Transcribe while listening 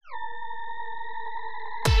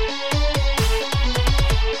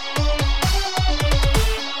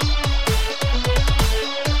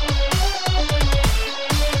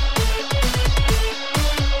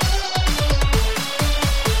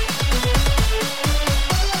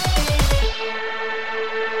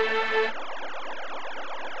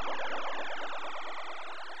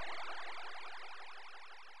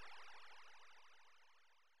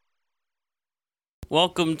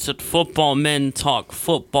Welcome to Football Men Talk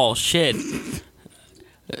Football Shit.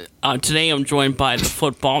 Today I'm joined by the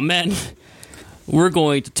Football Men. We're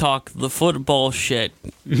going to talk the football shit.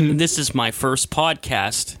 This is my first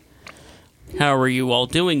podcast. How are you all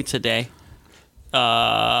doing today? Oh,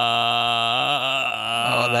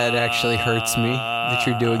 that actually hurts me that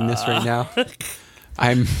you're doing this right now.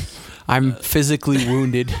 I'm physically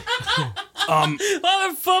wounded. Welcome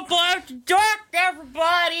to Football After Dark,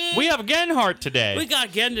 everybody! We have Genhart today. We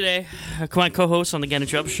got Gen today. My co-host on the Gen and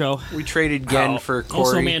Chubb show. We traded Gen for Corey.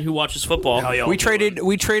 Also a man who watches football. We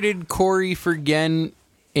traded Corey for Gen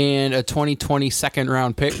and a 2020 second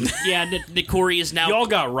round pick. Yeah, Nick Corey is now Y'all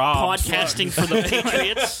got robbed. podcasting for the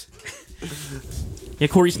Patriots. Yeah,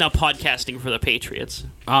 Corey's now podcasting for the Patriots.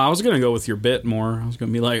 I was going to go with your bit more. I was going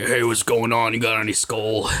to be like, hey, what's going on? You got any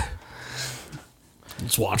skull?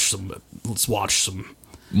 Let's watch some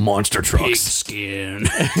Monster trucks. pigskin.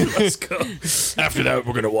 Let's go. After that,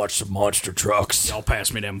 we're going to watch some monster trucks. Y'all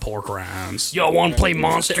pass me them pork rinds. Y'all want to play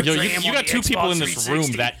Monster Yo, Jam you on got the two people Xbox in this 360?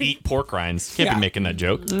 room that eat pork rinds. Can't Yeah. be making that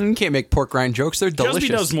joke. You can't make pork rind jokes. They're delicious.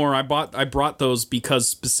 Jusby does more. I brought those because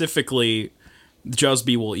specifically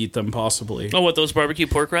Jusby will eat them possibly. Oh, what, those barbecue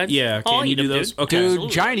pork rinds? Yeah, I'll can you eat do them, those? dude. Okay. Dude,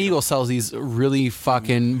 Absolutely. Giant Eagle sells these really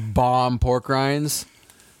fucking bomb pork rinds.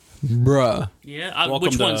 Bruh. Yeah, Welcome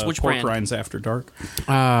which to ones? Which Pork brand? Rinds After Dark.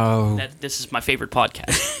 Oh, This is my favorite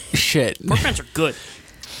podcast. shit. Pork rinds are good.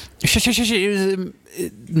 Shit. It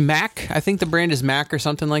was Mac. I think the brand is Mac or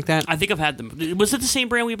something like that. I think I've had them. Was it the same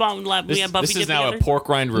brand we bought when we had Buffy This get is now together? a pork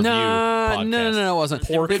rind review podcast. No, it wasn't.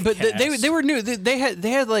 But they were new. They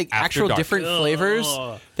had like After actual dark. different flavors.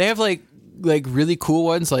 They have like really cool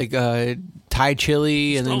ones like Thai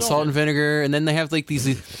chili and then salt and vinegar, and then they have like these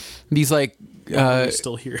like He's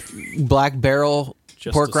still here. black barrel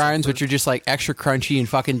Just pork a rinds, suffer. which are just like extra crunchy and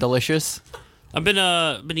fucking delicious. I've been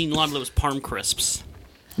eating a lot of those Parm crisps.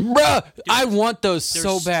 Bruh, I want those There's,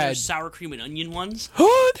 so bad. There's sour cream and onion ones.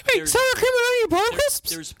 Oh, they make there's- sour cream and onion pork crisps.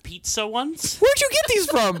 There's pizza ones. Where'd you get these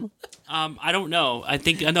from? I don't know. I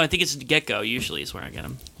think it's Get-Go usually is where I get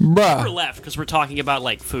them. We're Bruh, left because we're talking about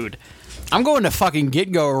like food. I'm going to fucking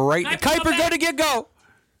Get Go right now. Kuiper, come Kuiper, go back. to Get Go.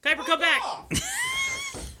 Kuiper, come back.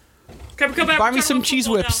 Kuiper, come back. Buy We're me talking some about cheese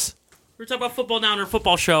football whips. now. We're talking about football now in our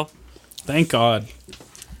football show. Thank God.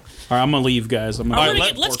 All right, I'm gonna leave, guys.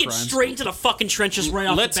 Let's get straight into the fucking trenches right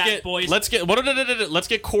off the bat, boys. Let's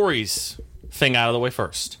get Corey's thing out of the way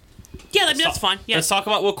first. Yeah, I mean, that's fine. Yeah, Let's talk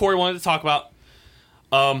about what Corey wanted to talk about.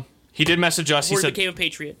 He did message us. He Corey said became a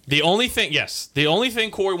Patriot. the only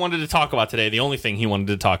thing Corey wanted to talk about today, the only thing he wanted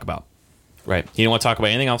to talk about. Right. He didn't want to talk about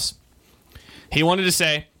anything else. He wanted to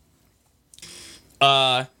say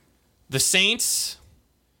the Saints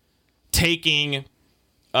taking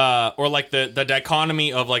or like the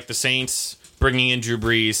dichotomy of like the Saints bringing in Drew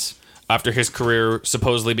Brees after his career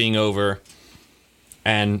supposedly being over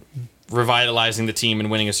and revitalizing the team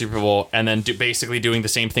and winning a Super Bowl, and then basically doing the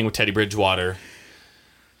same thing with Teddy Bridgewater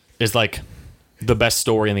is like the best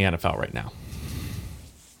story in the NFL right now.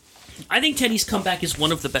 I think Teddy's comeback is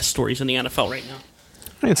one of the best stories in the NFL right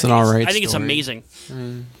now. It's an alright. I think it's amazing.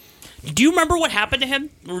 Do you remember what happened to him,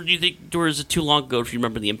 or do you think, or is it too long ago? If you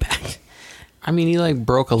remember the impact, I mean, he like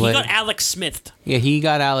broke a he leg. got Alex Smith. Yeah, he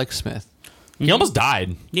got Alex Smith. He almost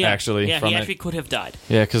died, Yeah, actually. yeah, from he it. actually could have died.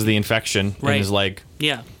 Yeah, because of the infection Right. in his leg.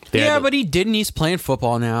 Yeah. They had Yeah, to- but he didn't. He's playing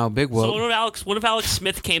football now. Big whoop. So what if Alex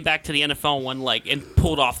Smith came back to the NFL and and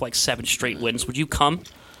pulled off like 7 straight wins? Would you come?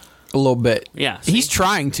 A little bit. Yeah, see? He's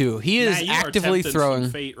trying to. He is Matt, you are actively tempted throwing.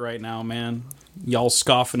 some fate right now, man. Y'all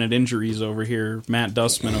scoffing at injuries over here. Matt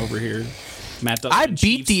Dustman over here. Matt Dustman. I beat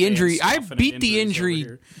Chiefs the fan injury. I scoffing at beat the injuries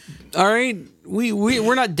over injury. here. All right,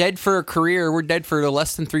 we're not dead for a career. We're dead for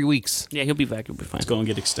less than 3 weeks. Yeah, he'll be back. He'll be fine. It's going to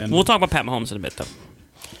get extended. We'll talk about Pat Mahomes in a bit, though.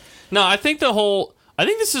 No, I think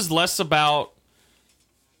this is less about...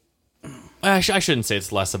 I shouldn't say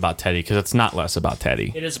it's less about Teddy, because it's not less about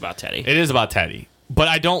Teddy. It is about Teddy. It is about Teddy. But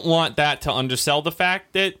I don't want that to undersell the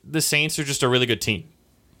fact that the Saints are just a really good team.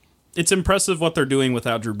 It's impressive what they're doing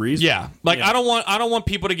without Drew Brees. Yeah. Like, Yeah. I don't want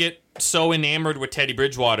people to get so enamored with Teddy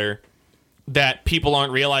Bridgewater that people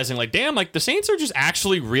aren't realizing, like, damn, like, the Saints are just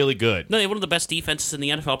actually really good. No, they have one of the best defenses in the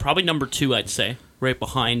NFL. Probably number 2, I'd say, right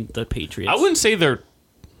behind the Patriots. I wouldn't say they're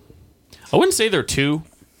two.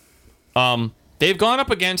 They've gone up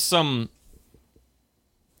against the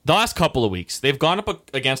last couple of weeks, they've gone up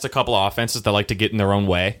against a couple of offenses that like to get in their own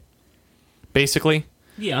way, basically.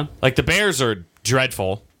 Yeah. Like, the Bears are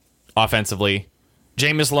dreadful offensively.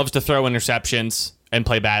 Jameis loves to throw interceptions and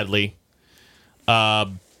play badly.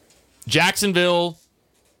 Jacksonville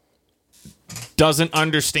doesn't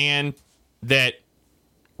understand that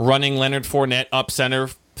running Leonard Fournette up center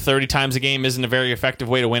 30 times a game isn't a very effective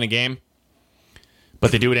way to win a game.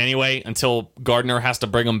 But they do it anyway until Gardner has to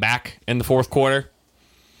bring them back in the fourth quarter.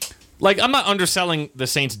 Like, I'm not underselling the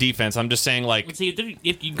Saints' defense. I'm just saying, like... See,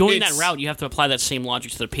 if you go in that route, you have to apply that same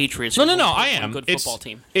logic to the Patriots. No, I am. Good football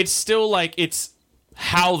team. It's still, like, it's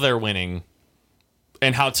how they're winning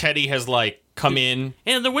and how Teddy has, like, come in.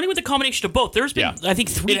 And they're winning with a combination of both. There's been, I think,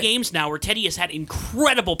 3 games now where Teddy has had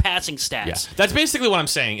incredible passing stats. Yeah. That's basically what I'm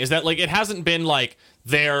saying, is that, like, it hasn't been, like,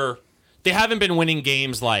 they haven't been winning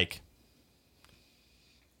games, like,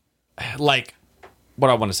 what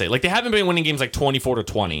I want to say. Like, they haven't been winning games like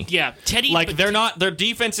 24-20. Yeah, Teddy... Like, they're not... Their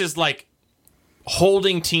defense is, like,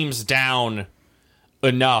 holding teams down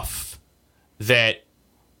enough that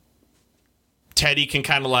Teddy can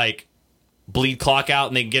kind of, like, bleed clock out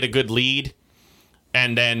and they get a good lead,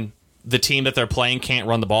 and then the team that they're playing can't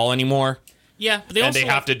run the ball anymore. Yeah, but they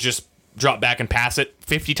have to just drop back and pass it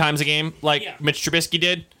 50 times a game, like Mitch Trubisky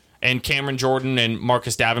did, and Cameron Jordan and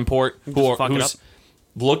Marcus Davenport, who's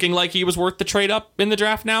looking like he was worth the trade up in the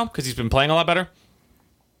draft now because he's been playing a lot better,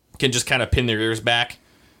 can just kind of pin their ears back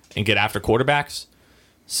and get after quarterbacks.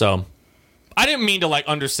 So I didn't mean to, like,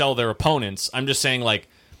 undersell their opponents. I'm just saying, like,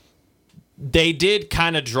 they did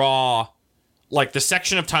kind of draw, like, the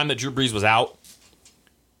section of time that Drew Brees was out.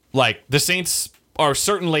 Like, the Saints are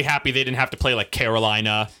certainly happy they didn't have to play, like,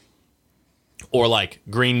 Carolina or, like,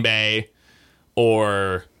 Green Bay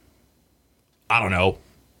or, I don't know,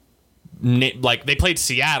 like, they played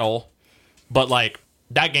Seattle, but, like,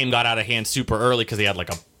 that game got out of hand super early because they had, like,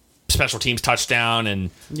 a special teams touchdown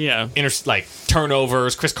and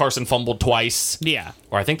turnovers. Chris Carson fumbled twice. Yeah.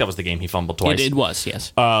 Or I think that was the game he fumbled twice. It was,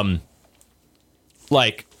 yes.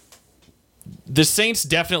 Like, the Saints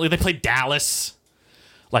definitely, they played Dallas.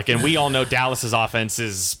 Like, and we all know Dallas's offense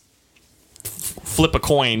is flip a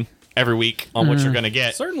coin every week on what you're going to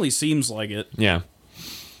get. Certainly seems like it. Yeah.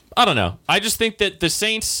 I don't know. I just think that the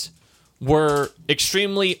Saints were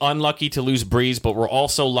extremely unlucky to lose Brees, but were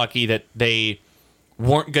also lucky that they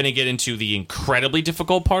weren't going to get into the incredibly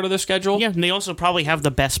difficult part of their schedule. Yeah, and they also probably have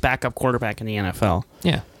the best backup quarterback in the NFL.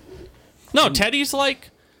 Yeah. No, Teddy's a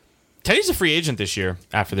free agent this year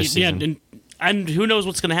after this season. Yeah, and who knows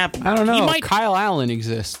what's going to happen. I don't know. Kyle Allen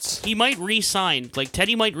exists. He might re-sign. Like,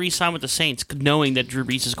 Teddy might re-sign with the Saints, knowing that Drew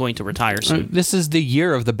Brees is going to retire soon. This is the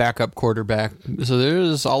year of the backup quarterback. So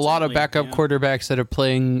there's a lot of backup quarterbacks that are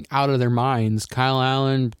playing out of their minds. Kyle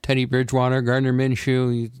Allen, Teddy Bridgewater, Gardner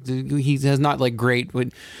Minshew. He has not, like, great. But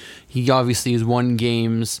he obviously has won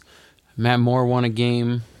games. Matt Moore won a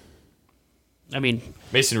game. I mean,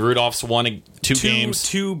 Mason Rudolph's won two games.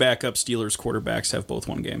 2 backup Steelers quarterbacks have both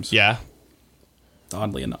won games. Yeah.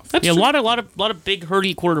 Oddly enough. a lot of big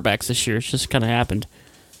hurdy quarterbacks this year. It's just kind of happened.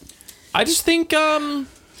 I just think the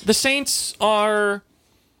Saints worry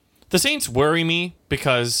me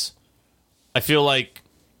because I feel like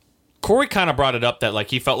Corey kind of brought it up that,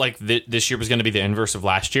 like, he felt like this year was going to be the inverse of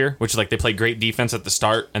last year, which is, like, they played great defense at the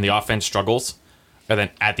start and the offense struggles, and then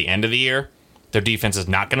at the end of the year their defense is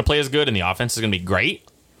not going to play as good and the offense is going to be great.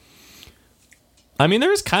 I mean,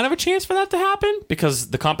 there is kind of a chance for that to happen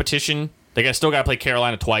because the competition. They still got to play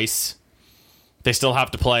Carolina twice. They still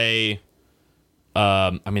have to play.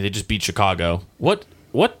 They just beat Chicago. What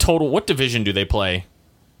division do they play?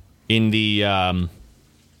 In the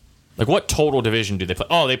what total division do they play?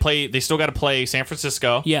 Oh, they still got to play San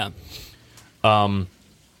Francisco. Yeah. Playing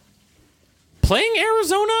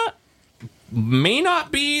Arizona may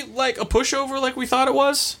not be like a pushover like we thought it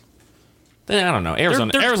was. I don't know.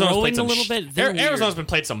 Arizona's played some a little bit. Arizona's been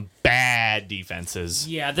played some bad defenses.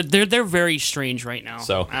 Yeah, they're very strange right now.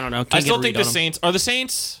 So I don't know. I still think the Saints are the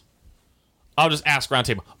Saints. I'll just ask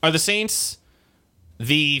roundtable: are the Saints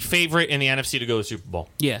the favorite in the NFC to go to the Super Bowl?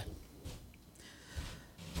 Yeah.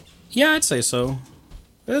 Yeah, I'd say so.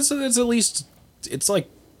 It's at least it's like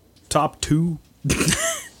top 2.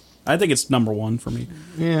 I think it's number 1 for me.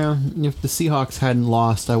 Yeah, if the Seahawks hadn't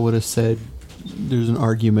lost, I would have said there's an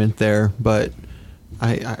argument there, but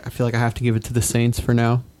I feel like I have to give it to the Saints for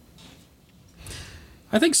now.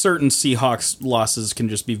 I think certain Seahawks losses can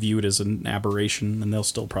just be viewed as an aberration, and they'll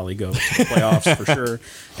still probably go to the playoffs for sure.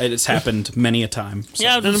 It's happened many a time. So.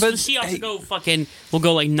 Yeah, the Seahawks will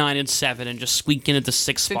go like 9-7 and just squeak in at the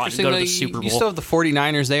 6th spot and go to the Super Bowl. You still have the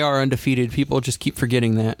 49ers. They are undefeated. People just keep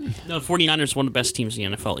forgetting that. No, the 49ers are one of the best teams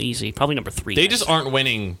in the NFL. Easy. Probably number 3. They just aren't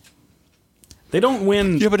winning. They don't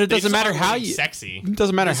win. Yeah, but it doesn't matter how you. Sexy. It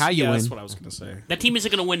doesn't matter how you win. That's what I was going to say. That team isn't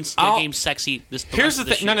going to win the game sexy. Here's the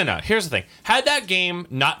thing. No. Here's the thing. Had that game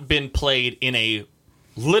not been played in a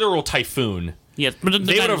literal typhoon, yeah, but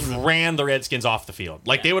they would have ran the Redskins off the field.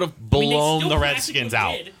 Like they would have blown the Redskins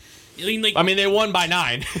out. I mean, they won by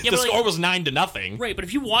 9. Yeah, the but, score was 9-0. Right, but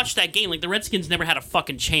if you watch that game, the Redskins never had a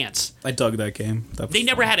fucking chance. I dug that game. They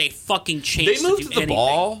never had a fucking chance. They moved to do the anything.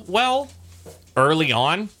 ball well early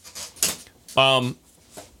on.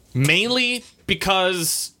 Mainly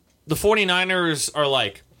because the 49ers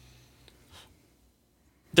are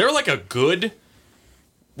they're like a good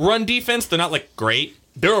run defense. They're not like great.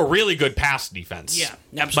 They're a really good pass defense. Yeah,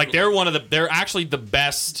 absolutely. They're actually the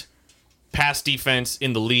best pass defense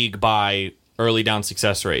in the league by early down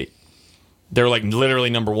success rate. They're like literally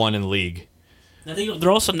number 1 in the league. I think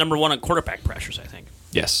they're also number 1 on quarterback pressures, I think.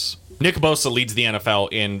 Yes. Nick Bosa leads the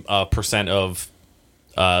NFL in percent of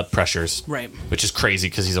pressures. Right. Which is crazy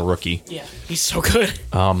because he's a rookie. Yeah. He's so good.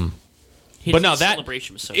 But no,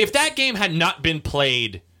 celebration was so if good. that game had not been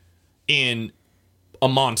played in a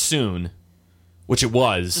monsoon, which it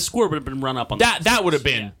was, The score would have been run up on that would have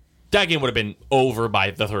been that game would have been over by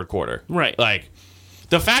the third quarter. Right. Like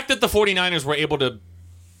the fact that the 49ers were able to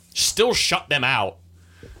still shut them out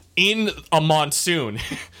in a monsoon,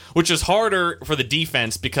 which is harder for the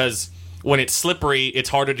defense because when it's slippery, it's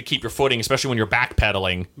harder to keep your footing, especially when you're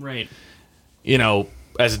backpedaling. Right.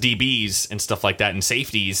 As DBs and stuff like that and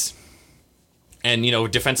safeties. And,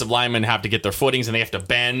 defensive linemen have to get their footings and they have to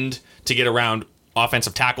bend to get around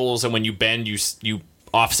offensive tackles. And when you bend, you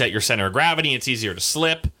offset your center of gravity. It's easier to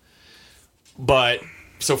slip. But,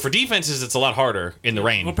 so for defenses, it's a lot harder in the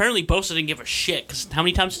rain. Well, apparently Bosa didn't give a shit, because how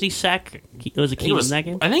many times did he sack? Was it in that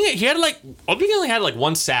game? I think he had he only had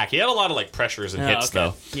 1 sack. He had a lot of pressures and hits,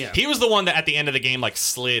 though. Yeah. He was the one that at the end of the game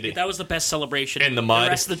slid. That was the best celebration. In the mud. The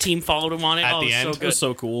rest of the team followed him on it. At the it was end. so It good. was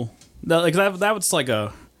so cool. That was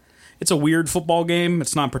it's a weird football game.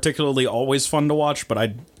 It's not particularly always fun to watch, but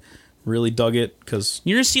I really dug it because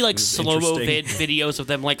You're gonna see slow-mo videos of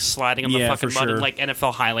them sliding on the fucking for mud sure. and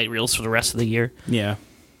NFL highlight reels for the rest of the year. yeah,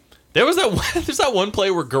 There's that one play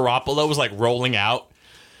where Garoppolo was rolling out,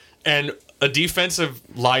 and a defensive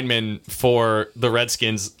lineman for the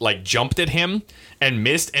Redskins jumped at him and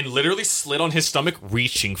missed and literally slid on his stomach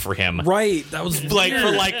reaching for him. right. That was For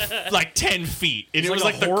 10 feet. And it was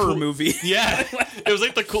a the horror cool, movie. Yeah. It was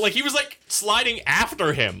the cool he was sliding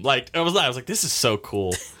after him. I was like, this is so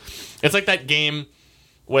cool. It's like that game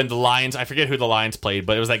when the Lions, I forget who the Lions played,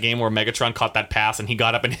 but it was that game where Megatron caught that pass and he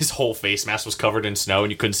got up and his whole face mask was covered in snow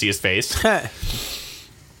and you couldn't see his face.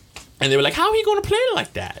 And they were like, how are you going to play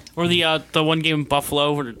like that? Or the one game in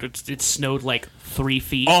Buffalo where it snowed 3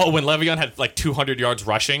 feet. Oh, when Le'Veon had 200 yards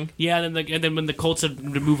rushing? Yeah, and then when the Colts had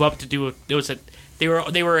to move up to do it, they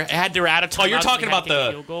were had their attitude. Oh, you're talking about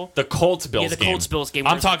the Colts Bills game. Yeah, the Colts Bills game.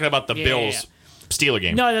 I'm talking about the Bills Steeler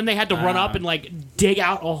game. No, and then they had to run up and dig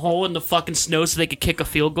out a hole in the fucking snow so they could kick a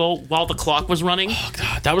field goal while the clock was running. Oh,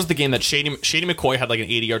 God, that was the game that Shady McCoy had an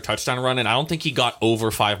 80-yard touchdown run, and I don't think he got over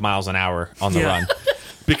 5 miles an hour on the run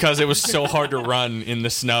because it was so hard to run in the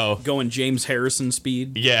snow. Going James Harrison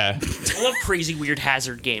speed. Yeah. I love crazy weird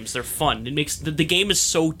hazard games. They're fun. It makes the game is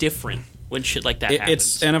so different when shit like that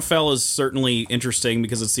happens. NFL is certainly interesting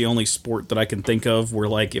because it's the only sport that I can think of where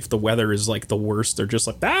if the weather is the worst, they're just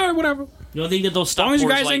whatever. You don't think that they'll As stop long as you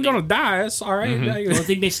Force guys ain't Lightning? gonna die, it's all right. I don't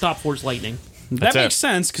think they stop Force Lightning. That That's makes it.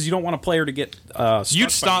 sense because you don't want a player to get struck You'd by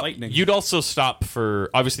stop. lightning You'd also stop for,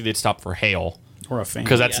 obviously they'd stop for hail or a fan.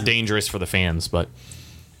 because that's dangerous for the fans. But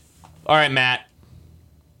all right, Matt,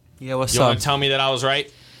 Yeah, what's you up? want to tell me that I was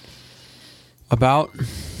right About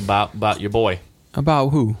about your boy? about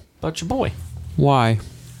who? About your boy? Why?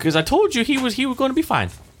 Because I told you he was going to be fine,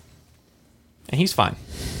 and he's fine.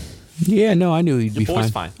 Yeah, no, I knew he'd be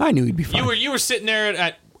boy's fine. fine. I knew he'd be fine. You were sitting there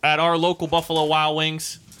at our local Buffalo Wild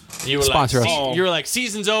Wings. You were Sponsor us. You were like,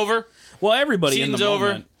 season's over. Well, everybody in Season's the over.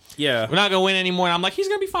 moment. Yeah, We're not gonna win anymore. And I'm like, he's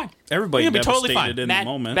gonna be fine. everybody He'll be totally devastated fine. in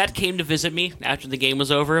the moment. Matt came to visit me after the game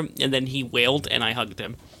was over, and then he wailed, and I hugged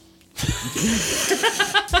him.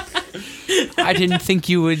 I didn't think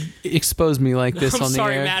you would expose me like this I'm on the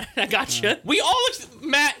sorry, air. Matt. I got you. We all,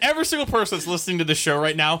 Matt, every single person that's listening to this show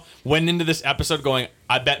right now went into this episode going,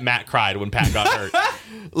 I bet Matt cried when Pat got hurt.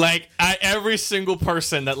 Every single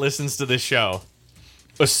person that listens to this show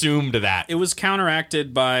assumed that. It was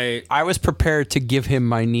counteracted by I was prepared to give him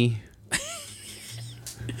my knee.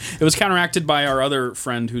 our other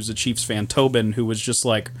friend who's a Chiefs fan, Tobin, who was just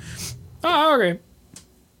like, "Oh, okay,"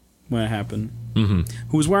 when it happened. Mm-hmm.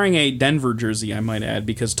 Who was wearing a Denver jersey, I might add,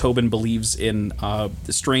 because Tobin believes in the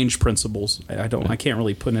strange principles. I can't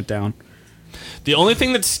really put it down. The only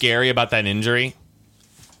thing that's scary about that injury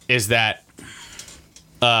is that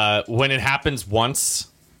when it happens once,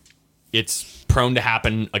 it's prone to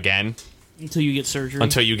happen again Until you get surgery.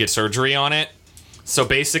 until you get surgery on it. So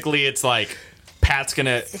basically, it's like Pat's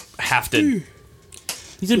gonna have to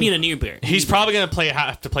He's gonna be in a knee brace. He's probably going to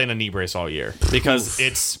have to play in a knee brace all year because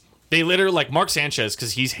they literally like Mark Sanchez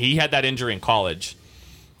because he had that injury in college,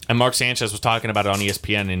 and Mark Sanchez was talking about it on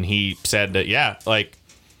ESPN, and he said that like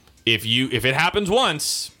if it happens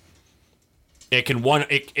once,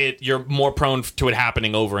 you're more prone to it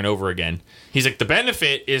happening over and over again. He's like the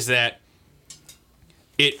benefit is that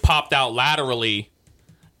it popped out laterally.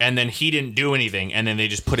 And then he didn't do anything, and then they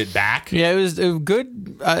just put it back. Yeah, it was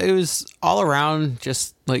good. It was all around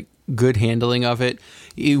just like good handling of it.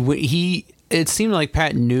 It seemed like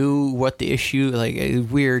Pat knew what the issue. Like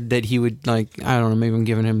weird that he would like. I don't know. Maybe I'm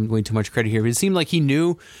giving him way too much credit here, but it seemed like he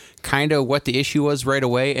knew kind of what the issue was right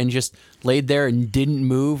away, and just laid there and didn't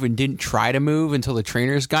move and didn't try to move until the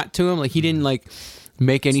trainers got to him. Like he didn't like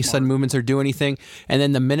make any sudden movements or do anything. And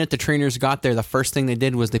then the minute the trainers got there, the first thing they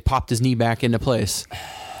did was they popped his knee back into place.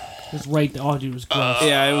 It was right. Oh, dude, it was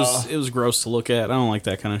gross. It was gross to look at. I don't like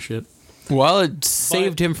that kind of shit. Well, it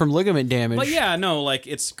saved him from ligament damage. But yeah, no, like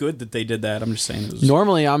it's good that they did that. I'm just saying it was.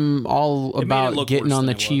 Normally, I'm all made it about look getting worse on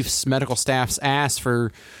than the it Chiefs medical staff's ass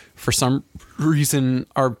for some reason.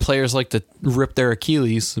 Our players like to rip their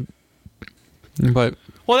Achilles, but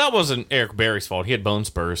Well, that wasn't Eric Berry's fault. He had bone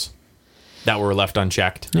spurs that were left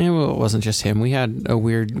unchecked. well, it wasn't just him. We had a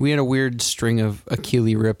weird string of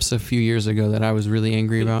Achilles rips a few years ago that I was really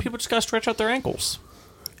angry about. People just got to stretch out their ankles.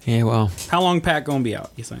 Yeah, well, How long Pat gonna be out?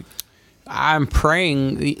 You think? I'm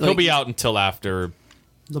praying He'll be out until after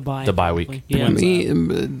The bye week. probably. Yeah.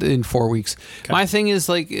 in 4 weeks. My thing is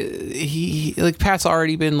like he like Pat's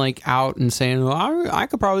already been like out and saying, well, I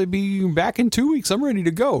could probably be back in 2 weeks. I'm ready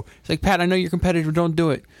to go. It's like, Pat, I know you're competitive. Don't do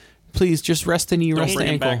it. Please just rest the knee, rest the bring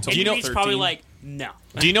him ankle. back till And you know- he's probably like, no.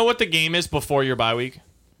 Do you know what the game is before your bye week?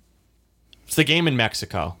 It's the game in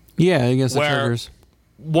Mexico. Yeah, against the Where- Chargers.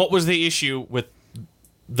 What was the issue with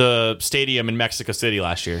the stadium in Mexico City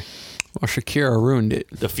last year? Well, Shakira ruined it.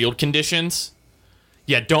 The field conditions?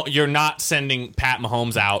 Yeah, you're not sending Pat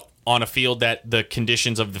Mahomes out on a field that the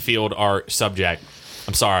conditions of the field are subject.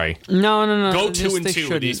 I'm sorry. No. Go Just 2 and they 2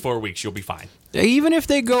 shouldn't. these 4 weeks. You'll be fine. Even if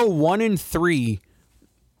they go 1-3,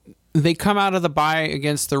 they come out of the bye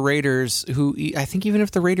against the Raiders, who I think even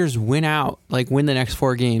if the Raiders win the next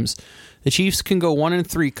 4 games, the Chiefs can go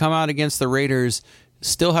 1-3, come out against the Raiders,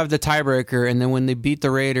 still have the tiebreaker, and then when they beat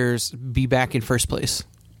the Raiders, be back in first place.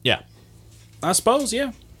 Yeah. I suppose.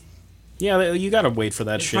 Yeah. Yeah, you gotta wait for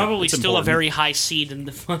that shit. Probably It's still a important. very high seed in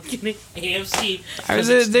the fucking AFC.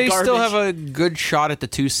 They still garbage. have a good shot at the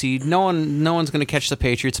 2 seed. No one's going to catch the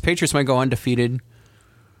Patriots. The Patriots might go undefeated.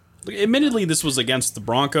 Admittedly, this was against the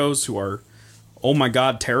Broncos, who are, oh my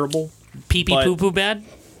god, terrible. pee pee but- poo poo bad.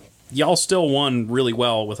 Y'all still won really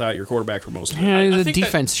well without your quarterback for most of it. Yeah, the think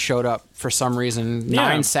defense showed up for some reason. Yeah.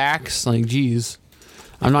 9 sacks. Like, geez.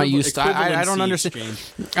 I'm not used to I don't Equivalency understand.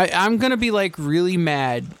 exchange. I'm going to be like really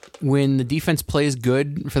mad when the defense plays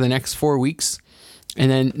good for the next 4 weeks. And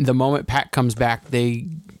then the moment Pat comes back, they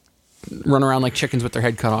run around like chickens with their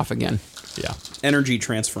head cut off again. Yeah. Energy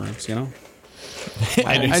transference, you know?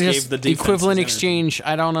 I Always just, gave the defense equivalent his energy. exchange.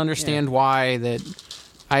 I don't understand why that.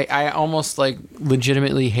 I almost like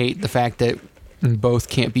legitimately hate the fact that both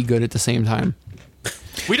can't be good at the same time.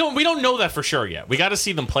 We don't know that for sure yet. We got to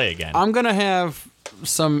see them play again. I'm gonna have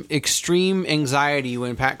some extreme anxiety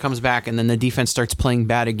when Pat comes back and then the defense starts playing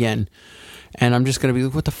bad again, and I'm just gonna be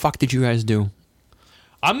like, "What the fuck did you guys do?"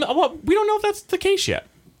 We don't know if that's the case yet.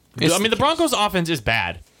 It's I mean, the the Broncos' offense is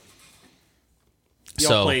bad.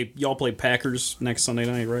 Y'all play Packers next Sunday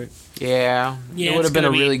night, right? Yeah, Yeah, it would it's have been a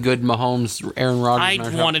gonna be- really good Mahomes, Aaron Rodgers. I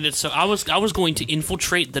matchup. wanted it so I was going to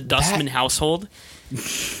infiltrate the Dustman household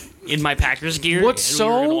in my Packers gear. What's and we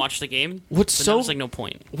were so- gonna watch the game. what's but so- that was like no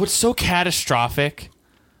point. What's so catastrophic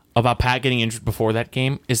about Pat getting injured before that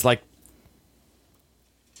game is like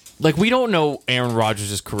we don't know Aaron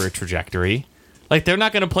Rodgers' career trajectory. Like, they're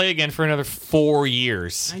not going to play again for another 4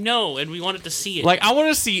 years. I know, and we wanted to see it. Like, I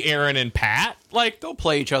want to see Aaron and Pat. Like, They'll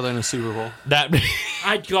play each other in a Super Bowl. that.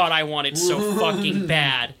 I want it so fucking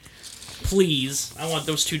bad. Please, I want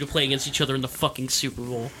those two to play against each other in the fucking Super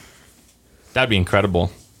Bowl. That'd be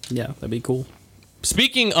incredible. Yeah, that'd be cool.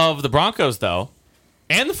 Speaking of the Broncos, though,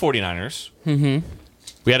 and the 49ers,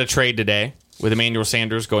 we had a trade today with Emmanuel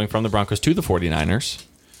Sanders going from the Broncos to the 49ers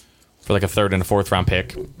for like a 3rd and a 4th round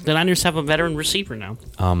pick. The Niners have a veteran receiver now.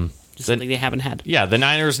 Just something they haven't had. Yeah, the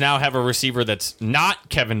Niners now have a receiver that's not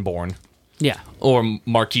Kevin Bourne Yeah. or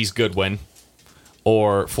Marquise Goodwin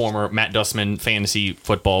or former Matt Dustman Fantasy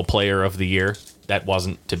Football Player of the Year. That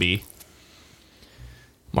wasn't to be.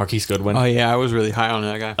 Marquise Goodwin. Oh yeah, I was really high on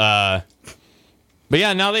that guy. But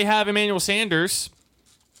yeah, now they have Emmanuel Sanders.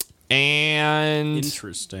 And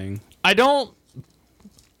Interesting. I don't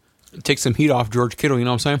Take some heat off George Kittle, you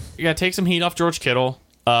know what I'm saying? You got to take some heat off George Kittle.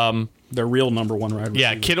 Their real number one wide receiver.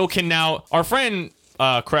 Yeah, Kittle can now... Our friend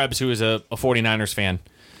Krebs, who is a 49ers fan,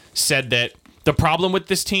 said that the problem with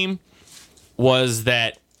this team was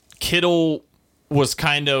that Kittle was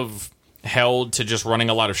kind of held to just running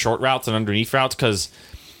a lot of short routes and underneath routes because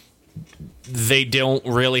they don't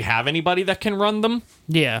really have anybody that can run them.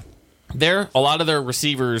 Yeah. A lot of their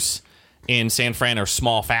receivers in San Fran are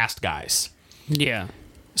small, fast guys. Yeah.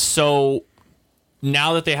 So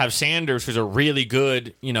now that they have Sanders, who's a really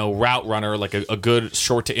good, route runner, like a good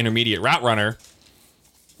short to intermediate route runner,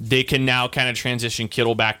 they can now kind of transition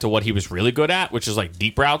Kittle back to what he was really good at, which is like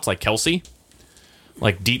deep routes, like Kelsey,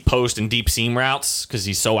 like deep post and deep seam routes, because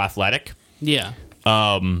he's so athletic. Yeah.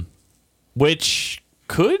 Which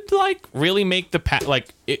could really make the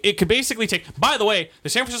it could basically take. By the way, the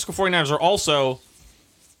San Francisco 49ers are also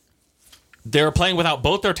they're playing without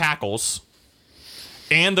both their tackles.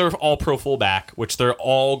 And they're all pro fullback, which they're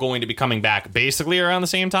all going to be coming back basically around the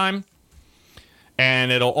same time.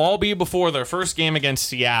 And it'll all be before their first game against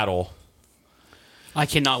Seattle. I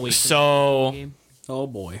cannot wait. So, Oh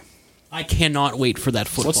boy. I cannot wait for that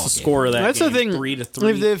football What's the game. score of that That's game? the thing.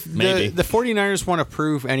 3-3. If Maybe. the 49ers want to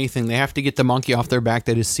prove anything, they have to get the monkey off their back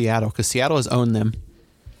that is Seattle, because Seattle has owned them.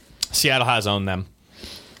 Seattle has owned them.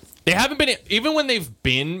 They haven't been, even when they've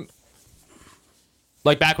been,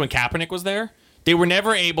 like back when Kaepernick was there, they were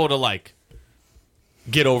never able to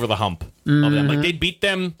get over the hump of them. Like they'd beat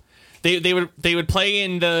them. They would play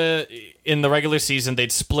in the regular season.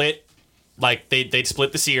 They'd split they'd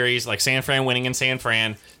split the series, like San Fran winning in San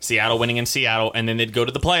Fran, Seattle winning in Seattle, and then they'd go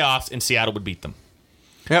to the playoffs and Seattle would beat them.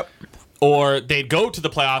 Yep. Or they'd go to the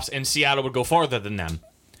playoffs and Seattle would go farther than them.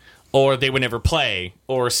 Or they would never play.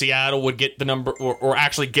 Or Seattle would get the number or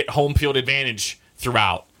actually get home field advantage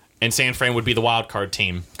throughout. And San Fran would be the wild card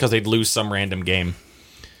team because they'd lose some random game.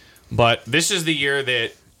 But this is the year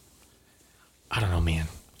that I don't know, man.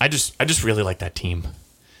 I just really like that team.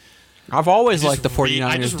 I've always liked the 49ers,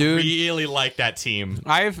 I just dude. really like that team.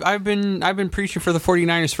 I've been preaching for the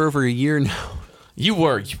 49ers for over a year now. You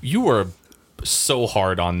were so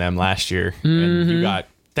hard on them last year, and you got.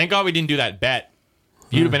 Thank God we didn't do that bet.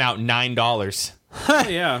 You'd have been out $9.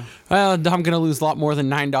 Yeah. Well, I'm going to lose a lot more than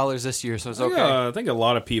 $9 this year, so it's okay. I think a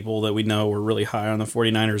lot of people that we know were really high on the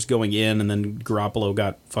 49ers going in, and then Garoppolo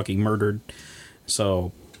got fucking murdered.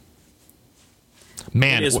 So,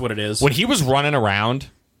 Man, it is what it is. When he was running around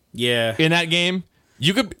Yeah. in that game,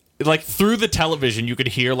 you could through the television, you could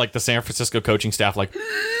hear the San Francisco coaching staff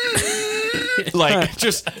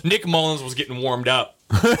just Nick Mullins was getting warmed up.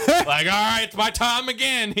 All right, it's my time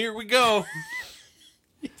again. Here we go.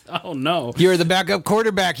 Oh, no. You're the backup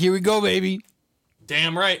quarterback. Here we go, baby.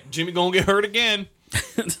 Damn right, Jimmy gonna get hurt again.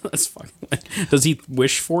 That's fucking. Does he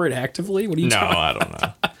wish for it actively? What are you No, talking? I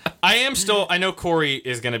don't know. I know Corey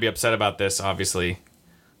is going to be upset about this, obviously.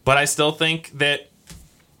 But I still think that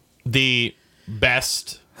the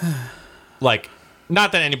best,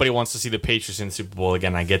 not that anybody wants to see the Patriots in the Super Bowl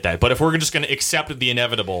again, I get that. But if we're just going to accept the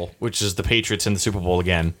inevitable, which is the Patriots in the Super Bowl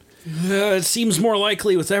again. It seems more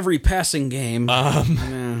likely with every passing game.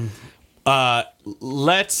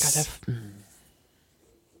 Let's...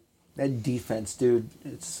 That defense, dude.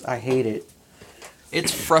 I hate it.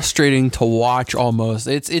 It's frustrating to watch almost.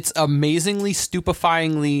 It's amazingly,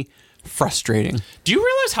 stupefyingly frustrating. Do you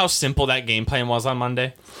realize how simple that game plan was on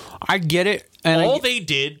Monday? I get it. And All they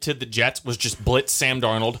did to the Jets was just blitz Sam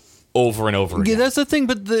Darnold over and over again. Yeah, that's the thing,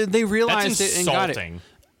 but they That's realized it and got it. insulting.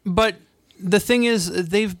 But the thing is,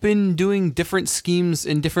 they've been doing different schemes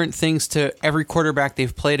and different things to every quarterback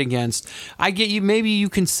they've played against. I get you. Maybe you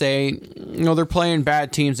can say, they're playing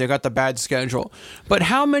bad teams. They got the bad schedule. But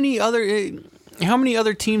how many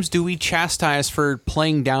other teams do we chastise for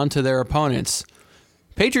playing down to their opponents?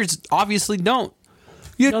 Patriots obviously don't.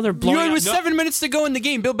 They're blowing with up. 7 minutes to go in the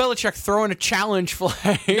game, Bill Belichick throwing a challenge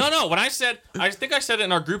flag. No. When I think I said it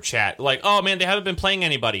in our group chat, oh man, they haven't been playing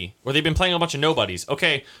anybody, or they've been playing a bunch of nobodies.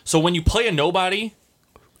 Okay, so when you play a nobody,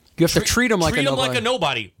 You have to treat them like a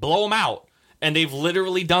nobody, blow them out, and they've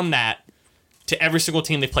literally done that to every single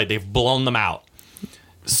team they've played. They've blown them out.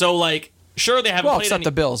 So sure they haven't Well, played except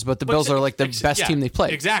the Bills, but the Bills are the best team they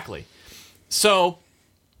played. Exactly. So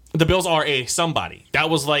the Bills are a somebody.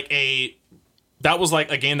 That was a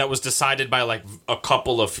game that was decided by a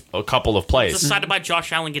couple of plays. Decided by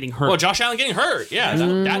Josh Allen getting hurt. Well, Josh Allen getting hurt. Yeah,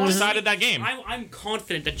 that decided that game. I'm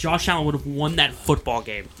confident that Josh Allen would have won that football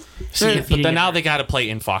game. See, if he but then didn't now get they got to play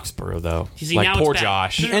in Foxborough though. See, now Poor it's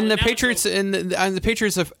bad. Josh. And the Now Patriots the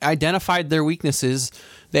Patriots have identified their weaknesses.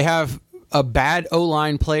 They have a bad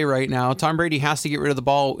O-line play right now. Tom Brady has to get rid of the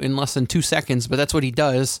ball in less than 2 seconds, but that's what he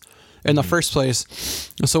does. in the first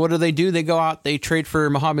place. So what do? They go out, they trade for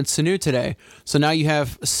Mohamed Sanu today. So now you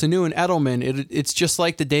have Sanu and Edelman. It's just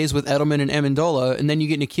like the days with Edelman and Amendola, and then you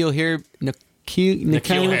get N'Keal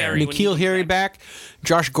Harry back.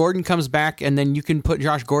 Josh Gordon comes back, and then you can put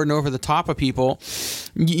Josh Gordon over the top of people.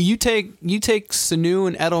 You take Sanu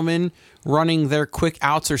and Edelman running their quick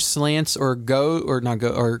outs or slants or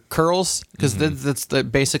curls, because that's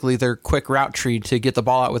basically their quick route tree to get the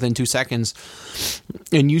ball out within 2 seconds.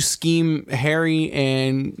 And you scheme Harry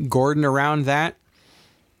and Gordon around that.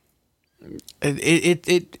 And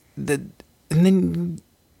then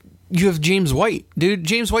you have James White. Dude,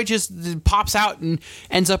 James White just pops out and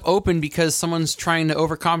ends up open because someone's trying to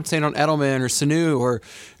overcompensate on Edelman or Sanu or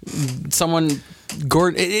someone,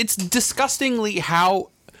 Gordon. It's disgusting how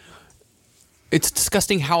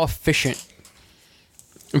efficient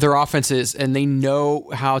their offense is, and they know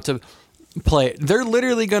how to play it. They're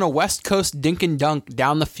literally going to West Coast dink and dunk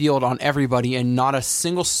down the field on everybody, and not a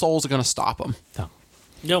single soul's going to stop them.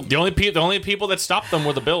 No. The only people that stopped them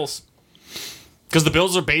were the Bills. Because the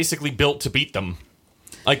Bills are basically built to beat them.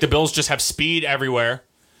 Like, the Bills just have speed everywhere,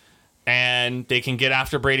 and they can get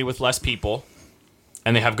after Brady with less people,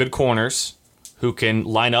 and they have good corners who can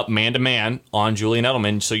line up man-to-man on Julian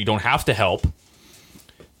Edelman, so you don't have to help.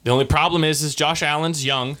 The only problem is Josh Allen's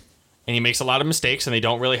young, and he makes a lot of mistakes, and they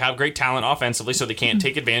don't really have great talent offensively, so they can't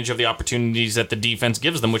take advantage of the opportunities that the defense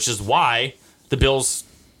gives them, which is why the Bills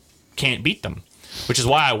can't beat them. Which is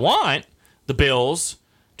why I want the Bills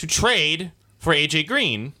to trade for AJ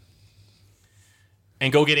Green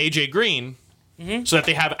and go get AJ Green so that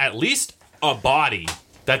they have at least a body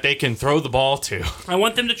that they can throw the ball to. I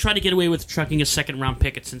want them to try to get away with trucking a second-round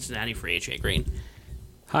pick at Cincinnati for AJ Green.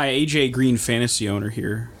 Hi, AJ Green fantasy owner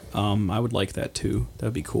here. I would like that too.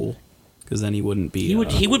 That'd be cool. Because then he wouldn't be...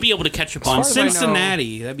 He would be able to catch a ball. On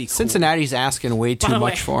Cincinnati. That'd be cool. Cincinnati's asking way too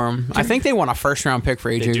much for him. I think they want a first-round pick for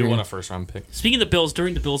AJ They do Green. want a first-round pick. Speaking of the Bills,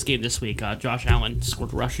 during the Bills game this week, Josh Allen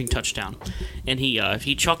scored a rushing touchdown, and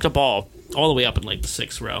he chucked a ball all the way up in like the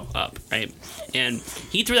 6th row up, right? And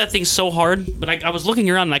he threw that thing so hard, but I was looking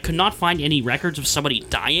around and I could not find any records of somebody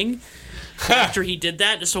dying after he did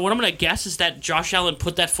that. So what I'm going to guess is that Josh Allen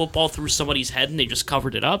put that football through somebody's head and they just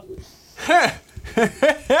covered it up.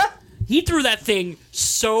 He threw that thing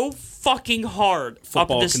so fucking hard Football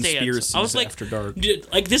up in the stands. conspiracies I was like, after dark.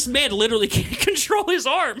 Like, this man literally can't control his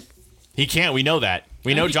arm. He can't. We know that.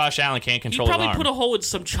 We know Josh Allen can't He control his probably arm. put a hole in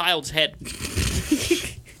some child's head.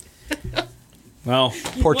 Well,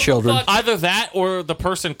 Poor children. fuck? Either that or the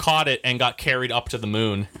person caught it and got carried up to the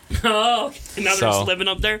moon. Oh, and now they're So- just living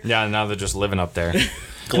up there. Yeah, now they're just living up there.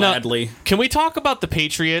 gladly. Can we talk about the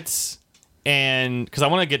Patriots? And because I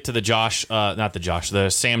want to get to the the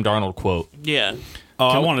Sam Darnold quote. Yeah. Oh,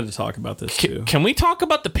 I wanted to talk about this too. Can we talk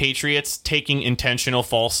about the Patriots taking intentional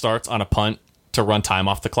false starts on a punt to run time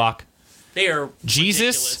off the clock? They are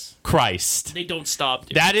Jesus ridiculous. Christ. They don't stop,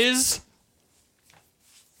 dude. That is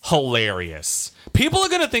hilarious. People are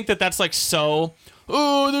going to think that that's like so,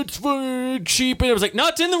 that's fucking cheap. And it was like, no,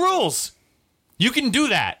 it's in the rules. You can do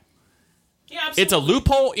that. Yeah, absolutely. It's a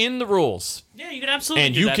loophole in the rules. Yeah, you can absolutely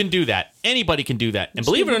And do you that. can do that. Anybody can do that. And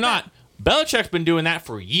believe it or not, Belichick's been doing that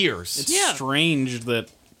for years. It's Yeah. strange that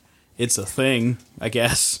it's a thing, I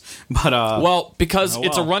guess. But Well, because Oh,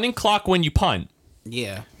 it's a wow. running clock when you punt,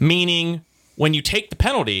 yeah. meaning when you take the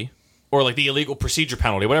penalty or like the illegal procedure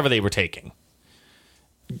penalty, whatever they were taking,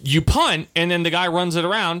 you punt and then the guy runs it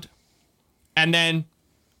around and then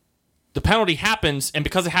the penalty happens. And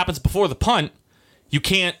because it happens before the punt, you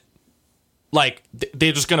can't, like,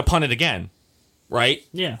 they're just going to punt it again, right?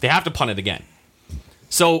 Yeah. They have to punt it again.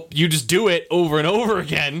 So you just do it over and over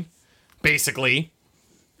again, basically.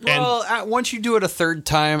 And Well, once you do it a third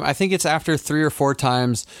time, I think it's after 3 or 4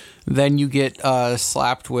 times, then you get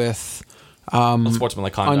slapped with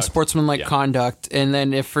unsportsmanlike conduct. unsportsmanlike Yeah. conduct, and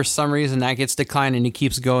then if for some reason that gets declined and it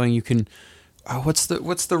keeps going, you can what's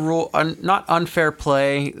the rule? Not unfair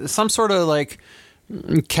play, some sort of like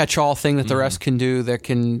catch-all thing that the refs can do that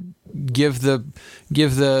can give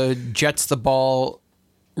the Jets the ball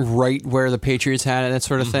right where the Patriots had it, that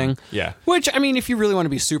sort of thing. Yeah. Which, I mean, if you really want to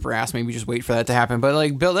be super ass, maybe just wait for that to happen. But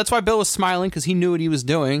like Bill, that's why Bill was smiling, because he knew what he was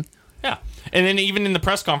doing. Yeah. And then even in the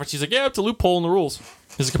press conference, he's like, yeah, it's a loophole in the rules.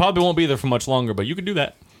 He's like, it probably won't be there for much longer, but you can do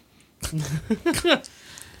that.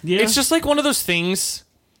 Yeah. It's just like one of those things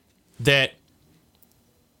that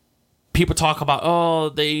people talk about, oh,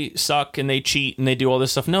 they suck and they cheat and they do all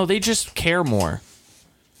this stuff. No, they just care more.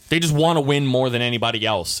 They just want to win more than anybody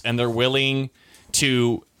else. And they're willing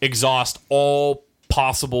to exhaust all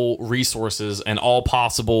possible resources and all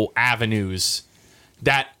possible avenues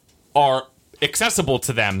that are accessible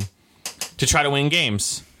to them to try to win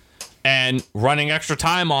games. and running extra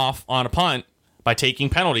time off on a punt by taking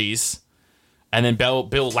penalties, and then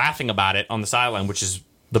Bill laughing about it on the sideline, which is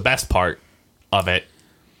the best part of it.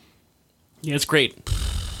 Yeah, it's great.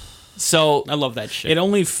 So I love that shit. It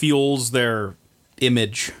only fuels their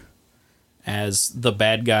image as the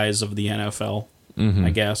bad guys of the NFL, I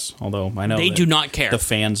guess. Although I know They that do not care. The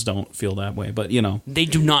fans don't feel that way, but you know, They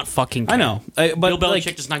do not fucking care. I know. But Bill like,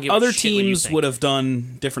 Belichick does not give a other shit what you teams think. would have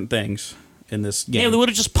done different things in this game. Yeah, they would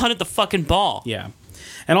have just punted the fucking ball. Yeah,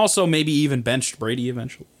 and also maybe even benched Brady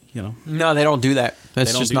eventually. You know, No, they don't do that. That's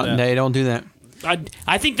They don't just do not. that. They don't do that.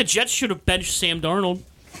 I think the Jets should have benched Sam Darnold.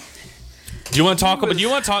 do you want to talk about? Do you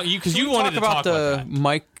want to talk? Because you wanted to talk about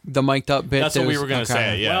that. the mic'd up bit. That's what we were going to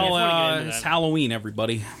say. Yeah. if we wanna get well, into it's that. Halloween,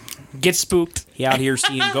 everybody. Get spooked. He out here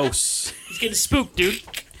seeing ghosts. He's getting spooked, dude.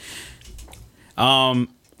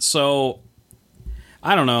 So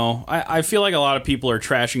I don't know. I feel like a lot of people are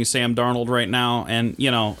trashing Sam Darnold right now, and you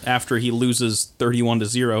know, after he loses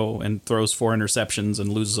 31-0 and throws 4 interceptions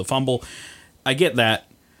and loses a fumble, I get that.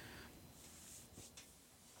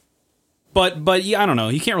 But yeah, I don't know.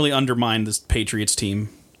 You can't really undermine this Patriots team,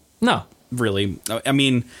 No. really. I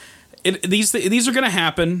mean, these are going to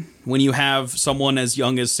happen when you have someone as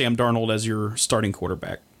young as Sam Darnold as your starting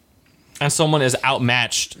quarterback. And someone is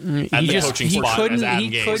outmatched at the coaching spot as Adam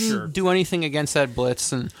He Gase. couldn't Sure. do anything against that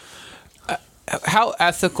blitz. And how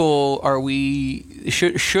ethical are we?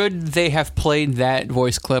 Should they have played that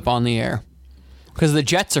voice clip on the air? Because the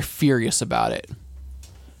Jets are furious about it.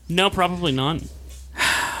 No, probably not.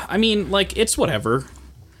 I mean, like, it's whatever.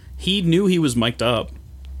 He knew he was mic'd up.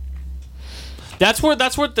 That's where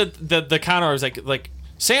the counter is like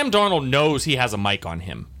Sam Darnold knows he has a mic on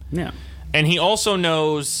him, Yeah. and he also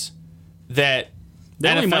knows that They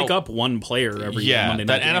only NFL mic up one player every Monday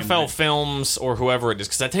that night game, NFL right? Films or whoever it is,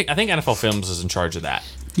 because I think NFL Films is in charge of that.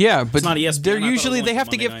 Yeah, but not ESPN. they're I thought it usually was they have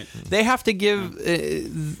to Monday give night. they have to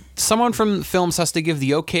give someone from films has to give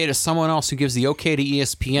the okay to someone else who gives the okay to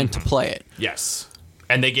ESPN to play it. Yes,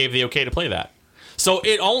 and they gave the okay to play that. So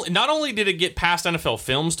not only did it get past NFL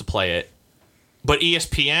Films to play it, but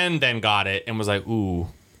ESPN then got it and was like, "Ooh,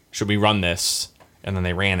 should we run this?" And then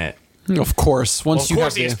they ran it. Of course, once Of you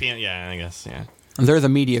course, have ESPN. Yeah, I guess. Yeah. they're the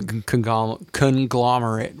media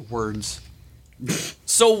conglomerate words.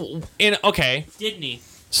 So okay. Didn't he?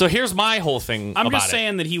 So here's my whole thing. I'm about just it.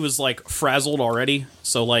 saying that he was like frazzled already,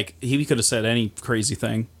 so like he could have said any crazy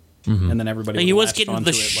thing, and then everybody. And he would've was latched getting onto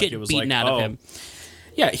the it like shit it was beaten like, out of him.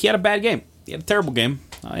 Yeah, he had a bad game. He had a terrible game.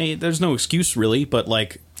 There's no excuse really, but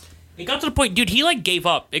like, It got to the point, dude. He like gave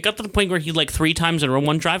up. It got to the point where he like 3 times in a row,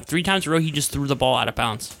 one drive, 3 times in a row, he just threw the ball out of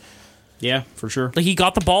bounds. yeah, for sure, Like he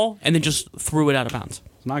got the ball and then just threw it out of bounds.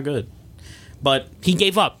 not good. But He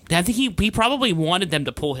gave up. I think he probably wanted them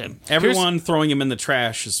to pull him. everyone throwing him in the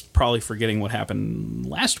trash is probably forgetting what happened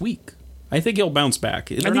last week. I think he'll bounce back.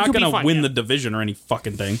 They're think not he'll be going to fine, win yeah. the division or any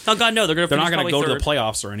fucking thing. Oh god, no! They're They're not going to go to the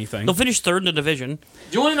playoffs or anything. They'll finish third in the division.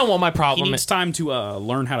 Do you want to know what my He problem needs is? time to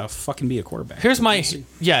learn how to fucking be a quarterback. Here's my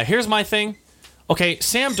thing. Okay,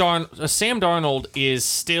 Sam Darnold is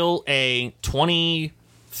still a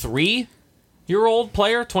 23-year-old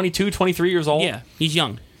player, 22, 23 years old. Yeah, he's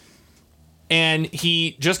young. And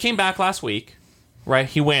he just came back last week, right?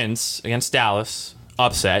 He wins against Dallas,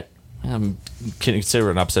 upset. Can consider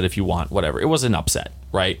it an upset if you want, whatever. It was an upset,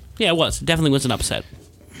 right? Yeah, it was. It definitely was an upset.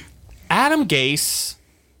 Adam Gase,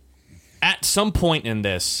 at some point in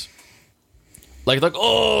this, like,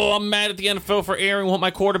 oh, I'm mad at the NFL for airing what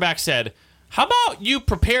my quarterback said. How about you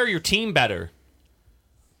prepare your team better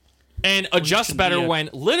and adjust better when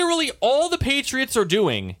literally all the Patriots are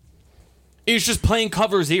doing is just playing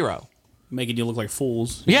cover 0? Making you look like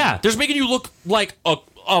fools. Yeah, they're just making you look like a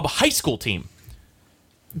high school team.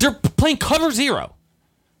 They're playing cover 0.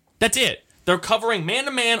 That's it. They're covering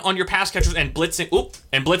man-to-man on your pass catchers and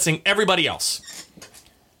blitzing everybody else.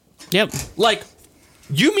 Yep. Like,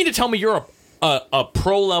 you mean to tell me you're a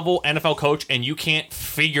pro-level NFL coach and you can't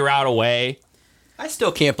figure out a way I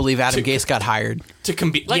still can't believe Adam Gase got hired. to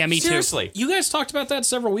compete? Like, Yeah, me too. seriously. You guys talked about that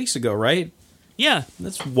several weeks ago, right? Yeah.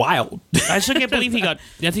 That's wild. I still can't believe he got.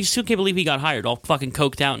 Still can't believe he got hired, all fucking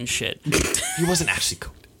coked out and shit. He wasn't actually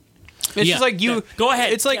coached. It's Yeah. just like you. Yeah. Go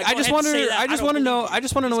ahead. It's like Yeah, I go just ahead and wonder. say that. I just I want to don't know. believe I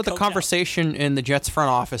just want to know what the he's coked conversation in the Jets front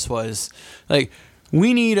office was. Like,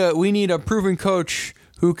 we need a proven coach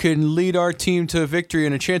who can lead our team to victory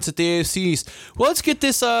and a chance at the AFC East. Well, let's get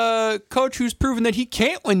this coach who's proven that he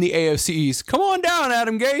can't win the AFC East. Come on down,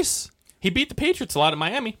 Adam Gase. He beat the Patriots a lot at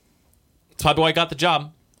Miami. That's probably why he got the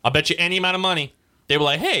job. I'll bet you any amount of money. They were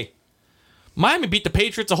like, hey, Miami beat the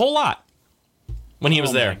Patriots a whole lot. when he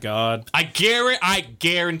was Oh there. my God. I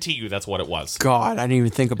guarantee you that's what it was. God, I didn't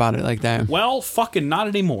even think about it like that. Well, fucking not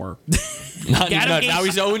anymore. Now Gase-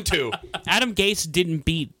 he's 0-2. Adam Gase didn't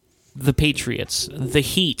beat the Patriots. The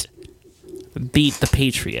Heat beat the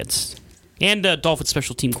Patriots. And Dolphins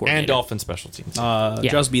special team coordinator. And Dolphins special teams. Yeah.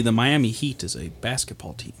 Just be the Miami Heat is a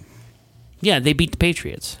basketball team. Yeah, they beat the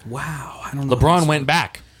Patriots. Wow. I don't know. LeBron went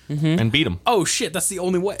back and beat him. Oh, shit. That's the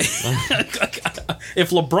only way. If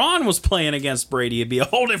LeBron was playing against Brady, it'd be a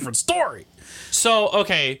whole different story. So,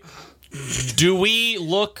 okay, does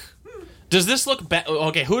this look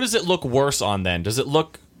okay, who does it look worse on then? Does it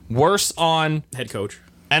look worse on Head coach.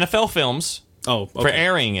 NFL Films Oh, okay. for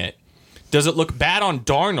airing it? Does it look bad on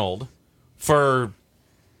Darnold for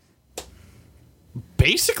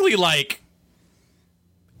basically, like,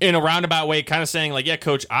 in a roundabout way, kind of saying, like, yeah,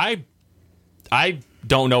 coach, I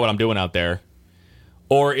don't know what I'm doing out there?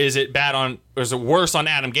 Or is it worse on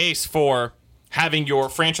Adam Gase for having your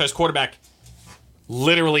franchise quarterback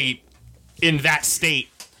literally in that state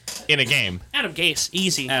in a game? Adam Gase,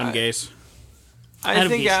 easy. Adam Gase.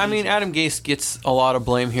 Adam Gase, Adam Gase gets a lot of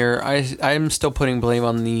blame here. I'm still putting blame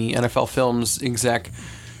on the NFL Films exec.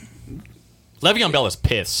 Le'Veon Bell is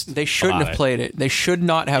pissed. They shouldn't about have played it. They should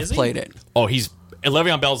not have Is he? played it. Oh,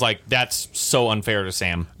 Le'Veon Bell's like, that's so unfair to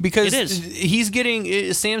Sam. Because It is.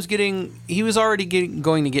 he was already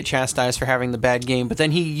going to get chastised for having the bad game, but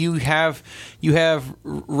then you have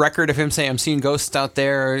record of him saying, I'm seeing ghosts out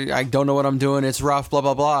there, I don't know what I'm doing, it's rough, blah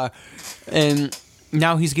blah blah. And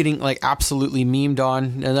now he's getting like absolutely memed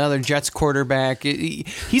on. Another Jets quarterback.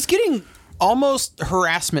 He's getting almost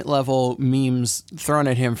harassment level memes thrown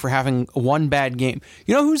at him for having one bad game.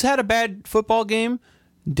 You know who's had a bad football game?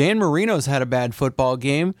 Dan Marino's had a bad football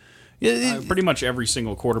game. Pretty much every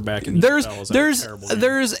single quarterback in the There's NFL has had a terrible game.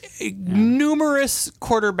 numerous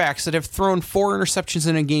quarterbacks that have thrown 4 interceptions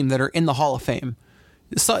in a game that are in the Hall of Fame.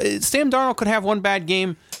 So, Sam Darnold could have one bad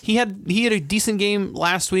game. He had a decent game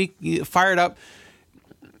last week. Fired up.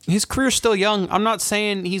 His career's still young. I'm not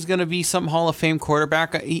saying he's going to be some Hall of Fame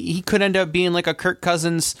quarterback. He could end up being like a Kirk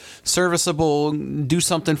Cousins, serviceable, do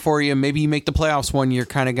something for you, maybe you make the playoffs one year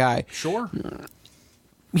kind of guy. Sure.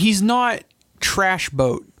 He's not trash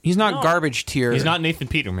boat. He's not garbage tier. He's not Nathan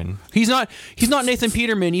Peterman. He's not Nathan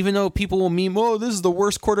Peterman, even though people will meme, oh, this is the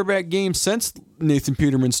worst quarterback game since Nathan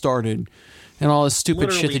Peterman started. And all this stupid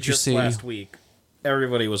Literally shit that you just see. last week,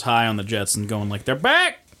 everybody was high on the Jets and going like, they're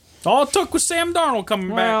back. All it took was Sam Darnold coming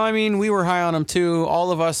Well, back. I mean, we were high on him too.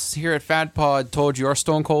 All of us here at Fat Pod told you our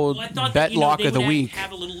Stone Cold Well, I thought bet that, lock they of the would week.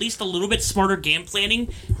 have at least a little bit smarter game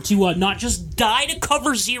planning to not just die to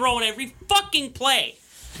cover zero in every fucking play.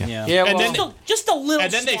 Yeah. Yeah, And well, then Just a little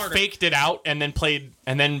And then they smarter. faked it out and then played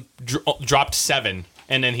and then dropped 7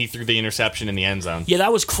 and then he threw the interception in the end zone. Yeah,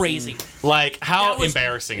 that was crazy. Like, how That was-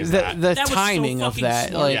 embarrassing is the that? That was timing so of fucking that,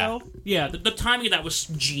 smart, like, though. Yeah, the timing of that was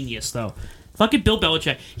genius, though. Fucking Bill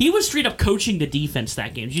Belichick. He was straight up coaching the defense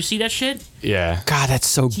that game. Did you see that shit? Yeah. God, that's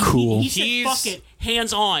so cool. He said, He's- fuck it,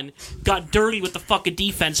 hands on, got dirty with the fucking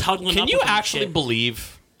defense, huddling Can up you with him and actually shit.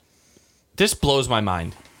 believe? This blows my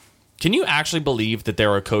mind. Can you actually believe that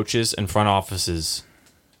there are coaches and front offices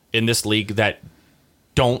in this league that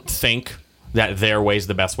don't think that their way is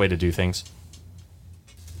the best way to do things?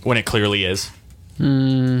 When it clearly is.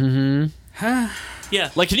 Yeah.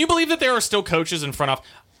 Like, can you believe that there are still coaches in front office?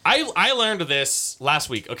 I learned this last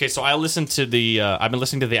week. Okay, so I listened to I've been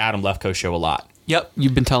listening to the Adam Lefkoe show a lot. Yep,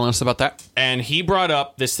 you've been telling us about that. And he brought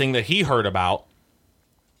up this thing that he heard about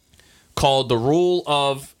called the rule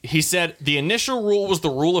of, he said the initial rule was the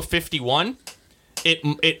rule of 51.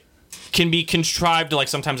 It can be contrived to, like,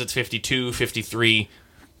 sometimes it's 52, 53,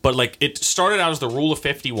 but like it started out as the rule of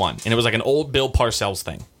 51, and it was like an old Bill Parcells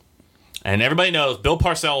thing. And everybody knows Bill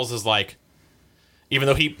Parcells is like, even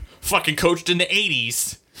though he fucking coached in the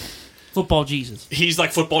 80s, Football Jesus. he's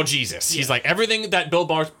like football Jesus. He's like, everything that Bill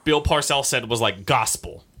Parcells said was like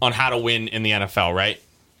gospel on how to win in the NFL, right?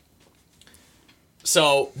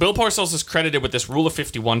 So Bill Parcells is credited with this rule of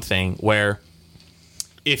 51 thing where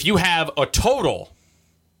if you have a total,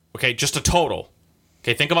 okay, just a total,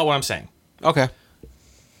 okay, think about what I'm saying. Okay.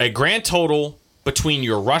 A grand total between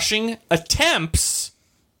your rushing attempts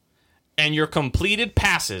and your completed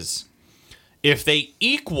passes, if they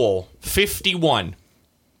equal 51,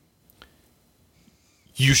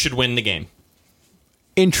 you should win the game.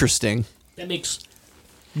 Interesting. That makes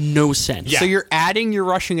no sense. Yeah. So you're adding your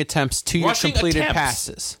rushing attempts to Rushing your completed attempts.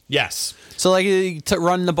 passes. Yes. So like to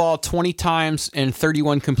run the ball 20 times and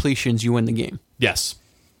 31 completions, you win the game. Yes.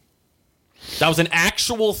 That was an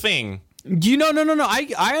actual thing. No.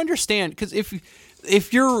 I understand, because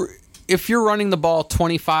if you're running the ball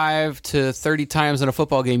 25 to 30 times in a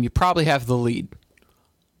football game, you probably have the lead.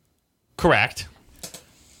 Correct.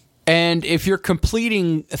 And if you're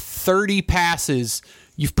completing 30 passes,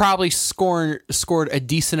 you've probably scored a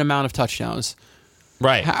decent amount of touchdowns.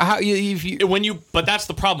 Right. But that's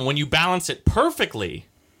the problem. When you balance it perfectly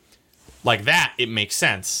like that, it makes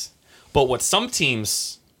sense. But what some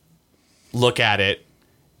teams look at it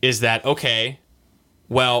is that, okay,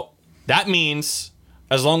 well, that means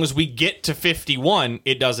as long as we get to 51,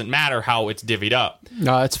 it doesn't matter how it's divvied up.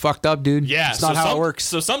 No, it's fucked up, dude. Yeah, it's not how it works.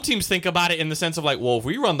 So some teams think about it in the sense of like, well, if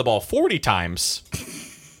we run the ball 40 times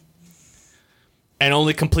and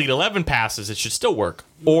only complete 11 passes, it should still work.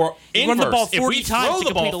 Or inverse, run the ball 40 if we times throw to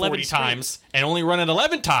the ball complete 40 11 times and only run it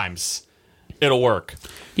 11 times, it'll work.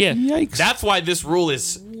 Yeah. Yikes. That's why this rule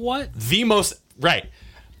is What? the most right.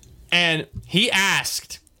 And he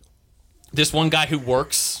asked this one guy who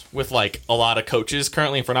works with like a lot of coaches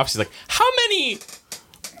currently in front office. He's like, how many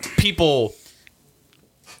people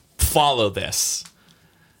follow this?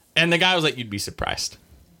 And the guy was like, you'd be surprised.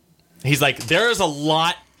 He's like, there's a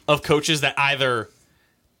lot of coaches that either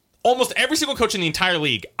almost every single coach in the entire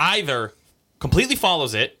league either completely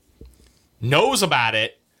follows it, knows about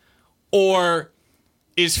it, or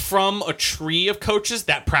is from a tree of coaches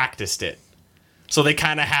that practiced it. So they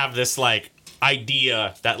kind of have this like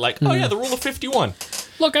idea that like, oh yeah, the rule of 51.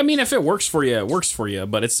 Look, I mean, if it works for you, it works for you.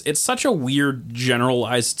 But it's such a weird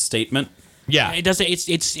generalized statement. Yeah, It doesn't.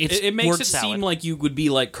 It makes word it salad. seem like you would be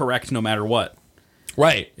like correct no matter what.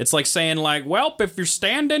 right. It's like saying like, well, if you're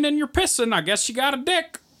standing and you're pissing, I guess you got a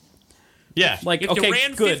dick. Yeah, Like, If you okay,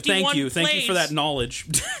 ran good, 51 thank you for plays. that knowledge.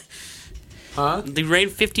 They ran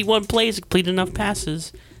 51 plays, complete enough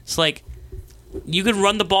passes. It's like you could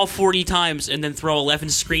run the ball 40 times and then throw 11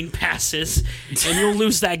 screen passes, and you'll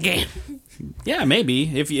lose that game. Yeah,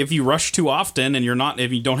 maybe if you rush too often and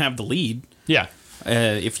if you don't have the lead, yeah.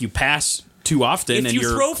 if you pass too often If and you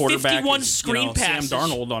your throw quarterback 51 is screen passes- Sam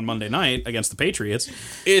Darnold on Monday night against the Patriots,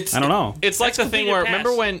 It's I don't know. It's like the thing Completed where pass.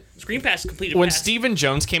 remember when Screen pass completed when pass. Stephen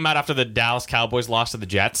Jones came out after the Dallas Cowboys lost to the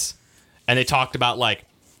Jets, and they talked about like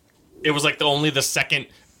it was like only the second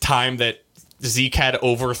time that Zeke had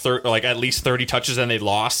over like at least 30 touches and they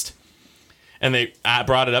lost, and they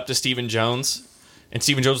brought it up to Stephen Jones, and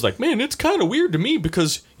Stephen Jones was like, "Man, it's kind of weird to me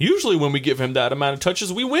because usually when we give him that amount of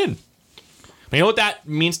touches, we win." You know what that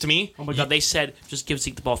means to me? Oh my god, they said just give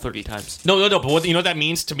Zeke the ball 30 times. No. But what you know what that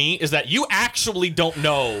means to me is that you actually don't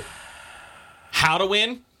know how to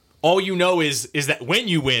win. All you know is that when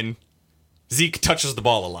you win, Zeke touches the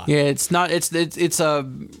ball a lot. Yeah, it's not. It's a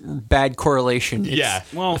bad correlation. It's Yeah.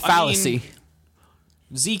 Well, a fallacy.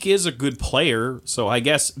 Zeke is a good player, so I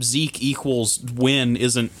guess Zeke equals win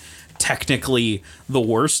isn't technically the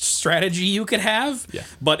worst strategy you could have. Yeah.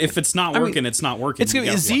 But if it's not working, it's not working. It's You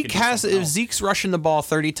gonna, gotta Zeke fucking do has something if else. Zeke's rushing the ball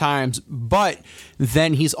 30 times, but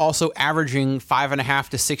then he's also averaging 5.5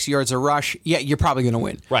 to 6 yards a rush. Yeah, you're probably gonna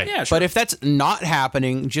win. Right. Yeah, sure. But if that's not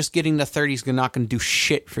happening, just getting to 30 is not going to do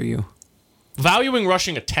shit for you. Valuing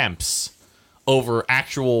rushing attempts over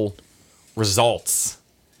actual results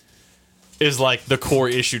is like the core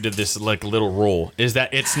issue to this like little rule is that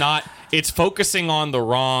it's focusing on the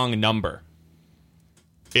wrong number.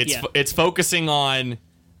 It's focusing on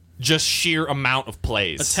just sheer amount of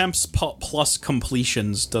plays. attempts plus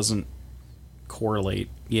completions doesn't correlate.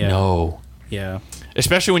 Yeah. No. Yeah.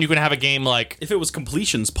 Especially when you can have a game like If it was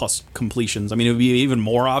completions plus completions, I mean, it would be an even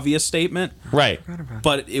more obvious statement, right.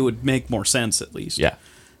 but it would make more sense at least. Yeah.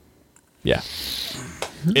 Yeah.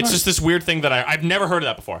 It's just this weird thing that I've never heard of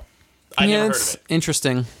that before. I never heard of it's it.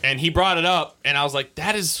 interesting. And he brought it up, and I was like,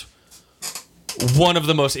 that is one of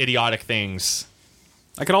the most idiotic things.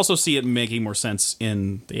 I could also see it making more sense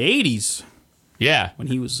in the 80s Yeah. when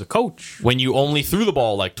he was a coach. When you only threw the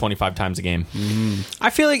ball like 25 times a game. I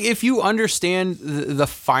feel like if you understand the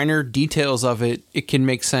finer details of it, it can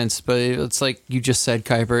make sense. But it's like you just said,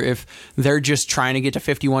 Kuiper, if they're just trying to get to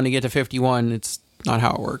 51 to get to 51, it's not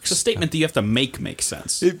how it works. It's a statement that you have to make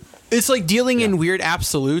sense. It's like dealing in weird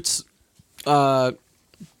absolutes,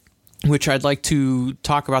 which I'd like to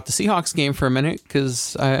talk about the Seahawks game for a minute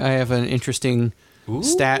because I have an interesting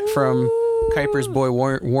stat from Kuiper's boy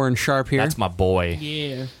Warren Sharp here. That's my boy.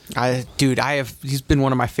 Yeah. He's been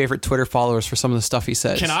one of my favorite Twitter followers for some of the stuff he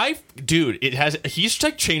says. He's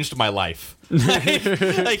like changed my life.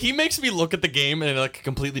 like he makes me look at the game in like a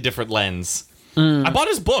completely different lens. I bought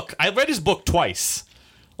his book. I read his book twice.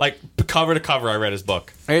 Like cover to cover, I read his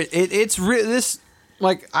book. It's this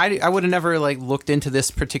like I would have never like looked into this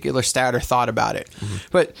particular stat or thought about it.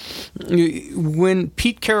 But when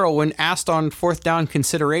Pete Carroll, when asked on fourth down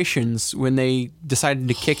considerations, when they decided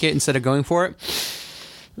to kick it instead of going for it,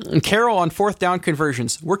 and Carroll on fourth down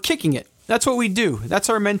conversions, we're kicking it. That's what we do. That's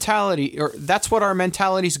our mentality, or that's what our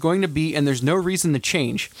mentality is going to be, and there's no reason to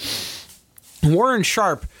change. Warren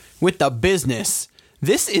Sharp with the business.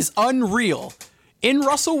 This is unreal. In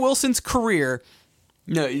Russell Wilson's career,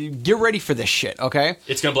 no, get ready for this shit, okay?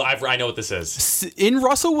 It's gonna. I know what this is. In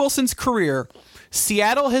Russell Wilson's career,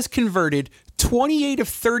 Seattle has converted 28 of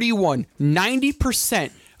 31,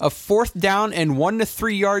 90% of fourth down and 1 to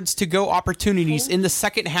 3 yards to go opportunities in the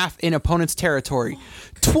second half in opponent's territory.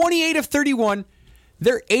 28 of 31.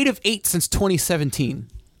 They're 8 of 8 since 2017.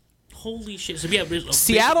 Holy shit! So, yeah,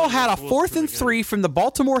 Seattle had a 4th and 3 from the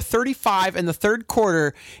Baltimore 35 in the third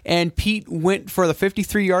quarter, and Pete went for the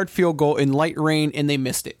 53-yard field goal in light rain, and they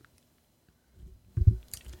missed it.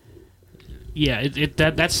 Yeah,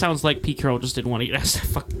 that sounds like Pete Carroll just didn't want to get asked that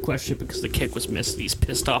fucking question because the kick was missed. He's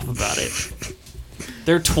pissed off about it.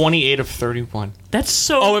 They're 28 of 31. That's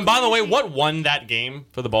so. Oh, and by the way, what won that game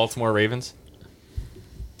for the Baltimore Ravens?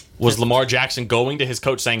 Was Lamar Jackson going to his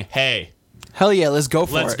coach saying, "Hey, Hell yeah, let's go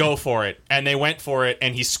for it. let's go for it," and they went for it,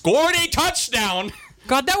 and he scored a touchdown.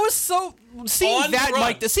 God, that was so... Seeing On the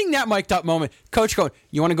run. that mic'd up moment, coach going,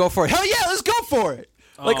 you want to go for it? Hell yeah, let's go for it.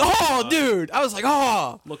 Like, dude. I was like,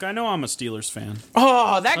 Look, I know I'm a Steelers fan.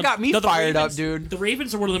 That got me No, the fired up, Ravens- dude. The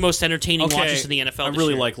Ravens are one of the most entertaining watches in the NFL. I this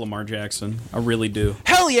really year. like Lamar Jackson. I really do.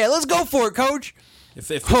 Hell yeah, let's go for it, coach. If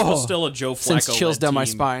this was still a Joe Flacco Sends chills down my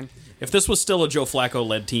team, spine. If this was still a Joe Flacco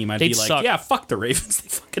led team, I'd They'd be like, suck. yeah, fuck the Ravens. They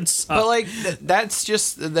fucking suck. But like that's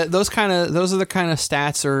just those are the kind of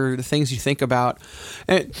stats or the things you think about.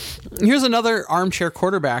 And here's another armchair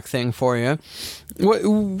quarterback thing for you.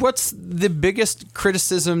 What's the biggest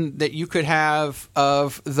criticism that you could have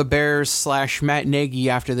of the Bears / Matt Nagy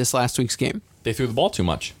after this last week's game? They threw the ball too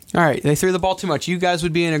much. All right, they threw the ball too much. You guys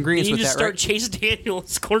would be in agreement You with just that, start right? Chase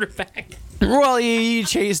Daniels quarterback. Well, you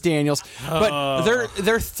Chase Daniels, but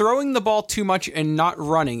they're throwing the ball too much and not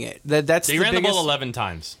running it. That's They the ran biggest, the ball 11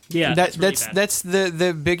 times. Yeah, that's really bad. that's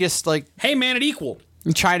the biggest like hey, man, it equaled.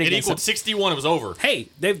 trying to It get equaled 61. It was over. Hey,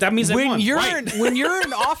 that means they when won. you're Right. when you're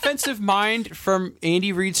an offensive mind from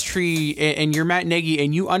Andy Reid's tree and you're Matt Nagy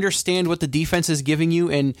and you understand what the defense is giving you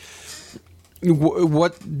and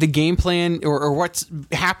what the game plan or what's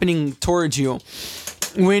happening towards you,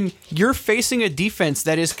 when you're facing a defense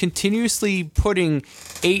that is continuously putting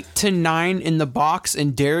 8 to 9 in the box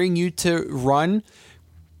and daring you to run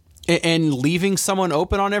and leaving someone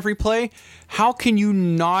open on every play, how can you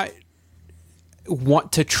not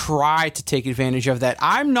want to try to take advantage of that?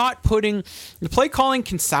 I'm not putting the play calling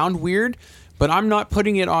can sound weird, but I'm not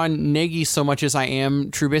putting it on Nagy so much as I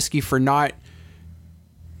am Trubisky for not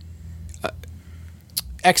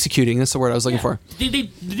executing. That's the word I was looking for. Oh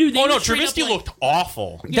no, Trubisky looked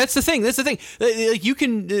awful. That's the thing. Like you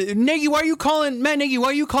can Nagy. Why are you calling Matt Nagy? Why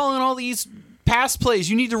are you calling all these pass plays?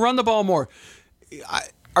 You need to run the ball more.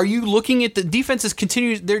 Are you looking at the defenses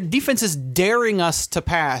continue? Their defense is daring us to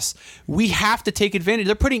pass. We have to take advantage.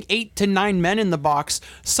 They're putting 8 to 9 men in the box.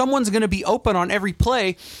 Someone's going to be open on every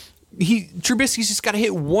play. Trubisky's just got to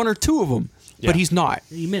hit 1 or 2 of them, but he's not.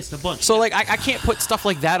 You missed a bunch. So like I can't put stuff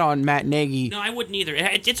like that on Matt Nagy. No, I wouldn't either.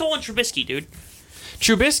 It's all on Trubisky, dude.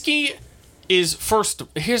 Trubisky is first.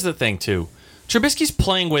 Here's the thing, too. Trubisky's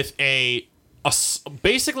playing with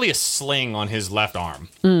basically a sling on his left arm.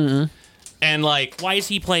 Mm-hmm. And like, Why is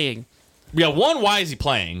he playing? yeah, one, why is he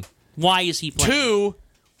playing? Why is he playing? 2,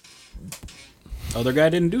 Other guy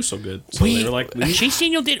didn't do so good. So they were like, Chase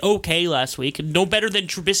Daniel did okay last week. No better than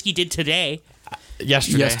Trubisky did today.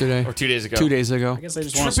 yesterday or 2 days ago. 2 days ago. I guess they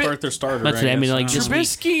just want to start their starter. That's I it. I mean, guess. like this week.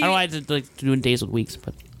 Trubisky- I don't know why it's like doing days with weeks,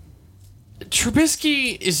 but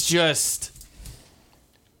Trubisky is just.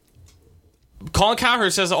 Colin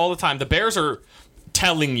Cowherd says it all the time. The Bears are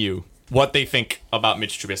telling you what they think about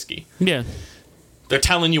Mitch Trubisky. yeah. They're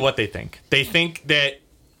telling you what they think. They think that.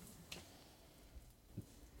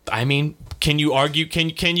 I mean, can you argue?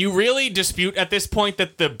 Can you really dispute at this point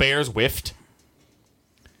that the Bears whiffed?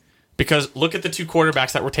 Because look at the 2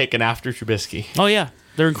 quarterbacks that were taken after Trubisky. Oh yeah,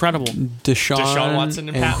 they're incredible. Deshaun Watson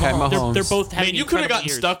and Pat Mahomes. Mahomes. They're both having Man, you could have incredible gotten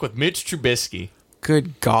years. stuck with Mitch Trubisky.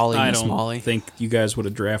 Good golly, I Miss don't Molly. think you guys would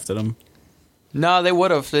have drafted him. No, they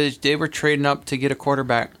would have. They were trading up to get a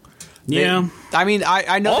quarterback. Yeah. I mean,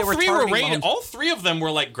 I know All they were 3 were targeting rated. Mahomes. All 3 of them were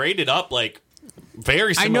like graded up like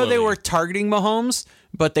very I similarly. know they were targeting Mahomes,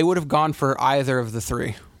 but they would have gone for either of the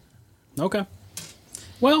 3. Okay.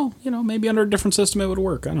 Well, maybe under a different system it would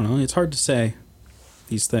work. I don't know. It's hard to say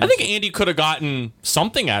these things. I think Andy could have gotten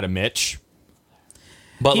something out of Mitch.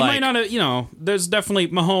 But he like, might not have, there's definitely,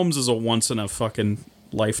 Mahomes is a once in a fucking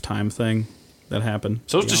lifetime thing that happened.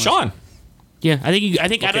 so is to be Deshaun. honest. Yeah, I think out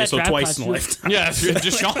of Okay, that so draft twice class, in a lifetime. Yeah,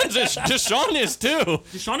 Deshaun is too.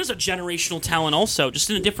 Deshaun is a generational talent, also, just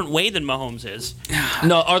in a different way than Mahomes is.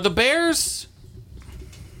 No, are the Bears?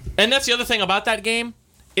 And that's the other thing about that game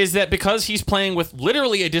is that because he's playing with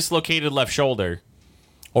literally a dislocated left shoulder,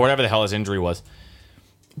 or whatever the hell his injury was,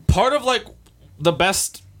 part of like the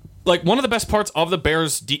best, like one of the best parts of the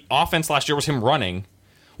Bears' offense last year was him running.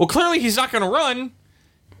 Well, clearly he's not going to run.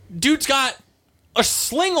 Dude's got a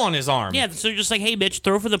sling on his arm. Yeah, so you're just like, hey, Mitch,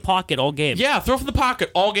 throw for the pocket all game. Yeah, throw from the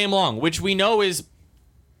pocket all game long, which we know is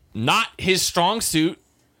not his strong suit.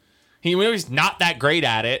 We know he's not that great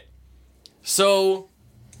at it. So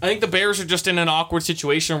I think the Bears are just in an awkward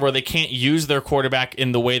situation where they can't use their quarterback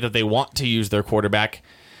in the way that they want to use their quarterback.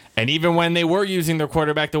 And even when they were using their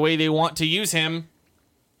quarterback the way they want to use him,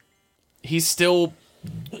 he's still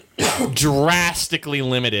drastically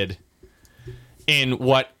limited in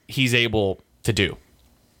what he's able to do.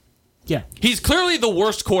 Yeah. He's clearly the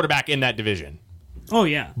worst quarterback in that division Oh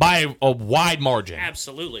yeah. by a wide margin.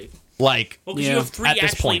 Absolutely. Like, Well, because Yeah, you have three at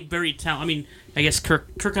this actually point. very talented. I mean, I guess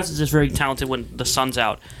Kirk Cousins is very talented when the sun's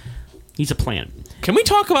out. He's a plant. can we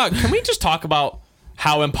just talk about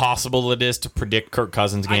how impossible it is to predict Kirk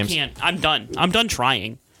Cousins games? I can't. I'm done. I'm done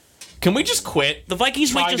trying. Can we just quit The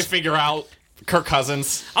Vikings might trying just. to figure out Kirk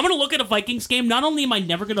Cousins? I'm going to look at a Vikings game. Not only am I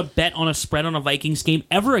never going to bet on a spread on a Vikings game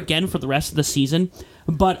ever again for the rest of the season,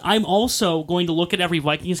 but I'm also going to look at every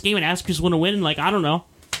Vikings game and ask who's going to win. And, like, I don't know.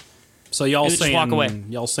 So y'all Maybe just saying walk away.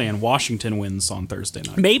 y'all saying Washington wins on Thursday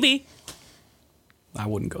night? Maybe. I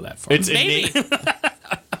wouldn't go that far. It's Maybe.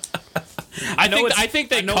 I think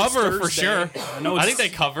they know it's cover for Thursday. sure. I think they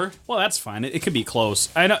cover. Well, that's fine. It could be close.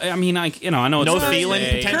 I know. I mean, I know. No it's Thielen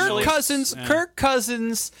Thursday. potentially? Kirk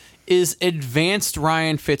Cousins is advanced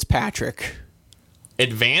Ryan Fitzpatrick.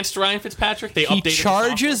 Advanced Ryan Fitzpatrick. They He updated the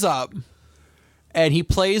charges up, and he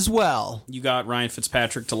plays well. You got Ryan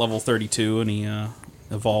Fitzpatrick to level 32, and he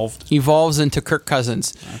evolved. Evolves into Kirk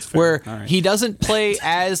Cousins, fair. where All right. he doesn't play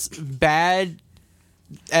as bad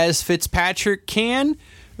as Fitzpatrick can,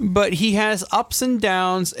 but he has ups and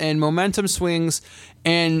downs and momentum swings.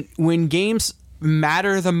 And when games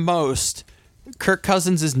matter the most, Kirk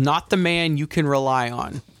Cousins is not the man you can rely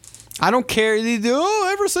on. I don't care.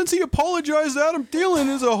 Ever since he apologized, Adam Thielen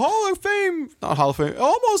is a Hall of Fame, not Hall of Fame,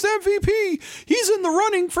 almost MVP. He's in the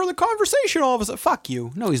running for the conversation all of a sudden. Fuck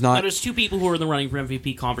you. No, he's Now, not. there's two people who are in the running for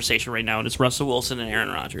MVP conversation right now, and it's Russell Wilson and Aaron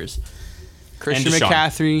Rodgers. Christian and Deshaun.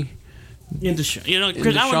 McCaffrey, You know, and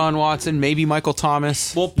Chris Allen, Deshaun Watson, maybe Michael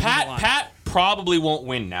Thomas. Well, Pat probably won't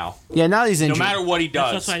win now. Yeah, now he's No injured. matter what he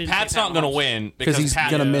does, That's why I didn't Pat's say Pat not going to Mahomes. win because he's Pat-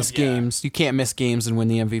 gonna miss yeah. games. You can't miss games and win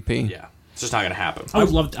the MVP. Yeah, it's just not going to happen. I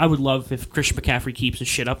would love if Christian McCaffrey keeps his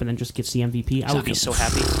shit up and then just gets the MVP. I would be so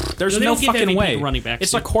happy. There's They no don't give fucking MVP way. to running backs,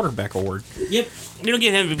 It's too. a quarterback award. Yep. They don't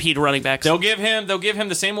give MVP to running backs. They'll give him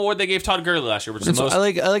the same award they gave Todd Gurley last year, which is And the so, most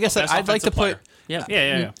like I said, best I'd like to offensive player. put. Yeah.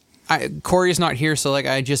 Yeah. Corey's not here, so like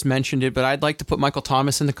I just mentioned it, but I'd like to put Michael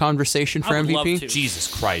Thomas in the conversation for I would love MVP. to. Jesus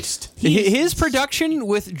Christ. His production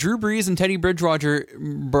with Drew Brees and Teddy Bridgewater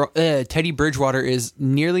is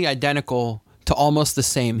nearly identical to almost the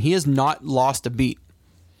same. He has not lost a beat.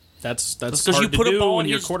 That's 'cause hard you to put a do ball when in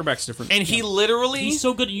your his- quarterback's different. And he literally He's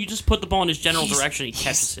so good. You just put the ball in his general direction, he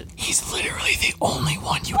catches it. He's literally the only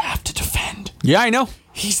one you have to defend. Yeah, I know.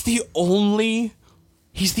 He's the only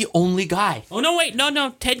guy. Oh no! Wait,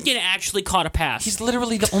 no. Ted Ginn actually caught a pass. He's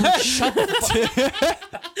literally the only shut the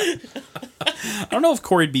I don't know if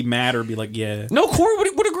Corey'd be mad or be like, yeah. No, Corey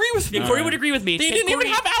would agree with me. Corey would agree with me. They Ted didn't even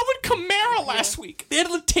Corey- have Alvin Kamara last week. They had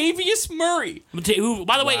Latavius Murray. who,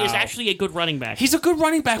 by the way, is actually a good running back. He's a good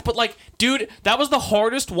running back, but like, dude, that was the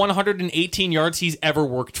hardest 118 yards he's ever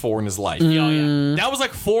worked for in his life. yeah. That was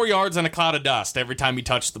like 4 yards in a cloud of dust every time he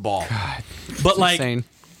touched the ball. But like, Insane.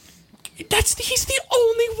 he's the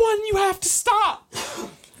only one you have to stop.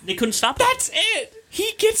 They couldn't stop him. That's it.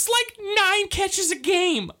 He gets like 9 catches a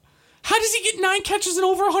game. How does he get 9 catches and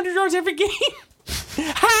over 100 yards every game?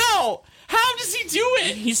 How? How does he do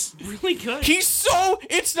it? He's really good.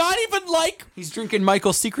 It's not even like He's drinking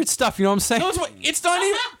Michael's secret stuff. You know what I'm saying? no,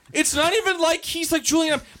 it's not even like he's like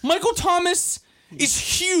Julian. Michael Thomas is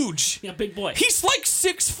huge. yeah, big boy. He's like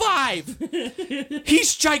 6'5".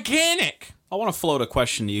 He's gigantic. I want to float a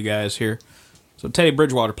question to you guys here. So Teddy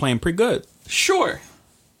Bridgewater playing pretty good. Sure.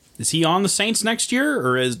 Is he on the Saints next year,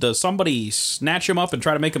 or does somebody snatch him up and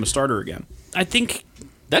try to make him a starter again? I think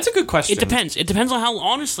That's a good question. it depends. It depends on how,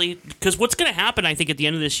 honestly, because what's going to happen, I think, at the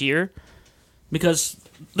end of this year, because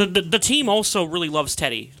the team also really loves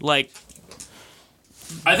Teddy. Like,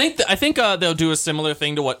 I think they'll do a similar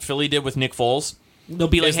thing to what Philly did with Nick Foles. they'll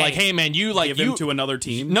be like, It's like, hey man, you like Give you him to another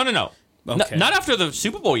team? No. Okay. Not after the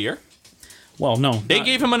Super Bowl year. Well, no. They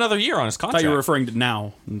gave him another year on his I thought contract. you were referring to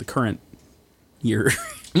now, in the current year.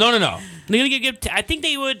 No. They're gonna give. I think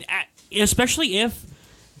they would, especially if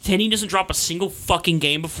Teddy doesn't drop a single fucking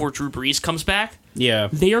game before Drew Brees comes back. Yeah.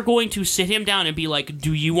 They are going to sit him down and be like,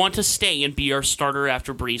 "Do you want to stay and be our starter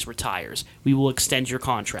after Brees retires? We will extend your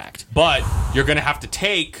contract." But you're going to have to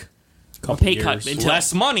take A pay cut years. until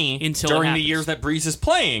less money until it during the happens. years that Breeze is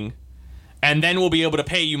playing, and then we'll be able to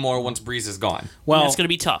pay you more once Breeze is gone. Well, that's gonna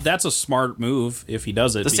be tough. That's a smart move if he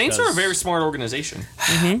does it. The Saints are a very smart organization.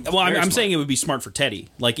 Well, I'm smart. saying it would be smart for Teddy,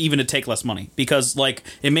 like even to take less money, because like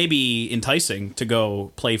it may be enticing to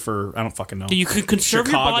go play for I don't fucking know. You could conserve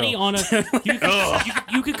Chicago. your body on a.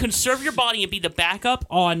 You could conserve your body and be the backup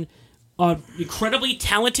on an incredibly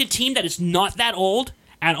talented team that is not that old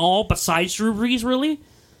at all. Besides Drew Brees, really,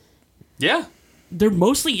 Yeah. they're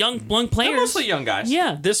mostly young players. They're mostly young guys.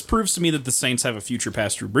 Yeah, This proves to me that the Saints have a future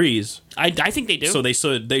past Drew Brees, I think they do. so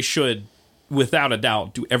they should, without a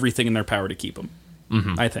doubt, do everything in their power to keep him.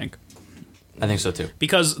 I think. I think so too.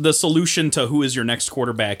 Because the solution to who is your next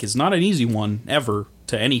quarterback is not an easy one ever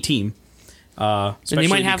to any team. Especially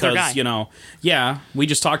might have their because, guy. we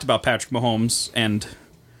just talked about Patrick Mahomes and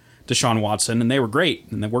Deshaun Watson, and they were great,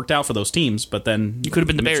 and they worked out for those teams, but then you could have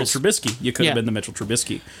been the Mitchell Bears. Trubisky. You could Yeah. have been the Mitchell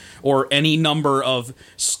Trubisky. Or any number of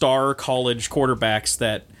star college quarterbacks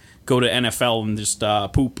that go to NFL and just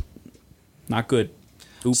poop. Not good.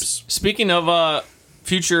 Oops. Speaking of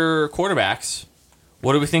future quarterbacks,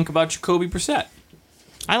 what do we think about Jacoby Brissett?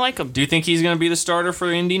 I like him. Do you think he's going to be the starter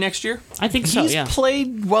for Indy next year? I think so. He's Yeah.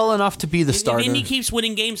 played well enough to be the starter. If Indy keeps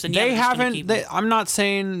winning games, then yeah, They they're just gonna haven't. keep They, him. I'm not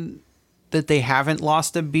saying that they haven't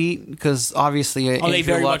lost a beat, because obviously Oh, they Andrew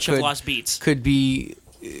very Luck much have lost beats. would be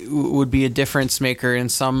a difference maker in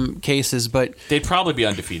some cases, but They'd probably be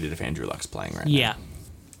undefeated if Andrew Luck's playing right now. Yeah,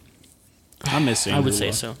 I'm missing. I would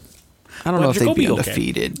say so. I don't Well, know if they'd be Jacoby okay.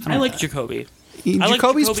 undefeated. I like Jacoby. like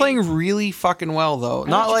Jacoby's Jacoby. playing really fucking well though. I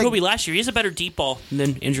Not like like Jacoby last year. He has a better deep ball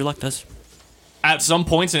than Andrew Luck does. At some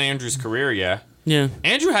points in Andrew's career, yeah. Yeah,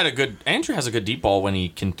 Andrew has a good deep ball when he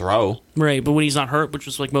can throw. right. But when he's not hurt, which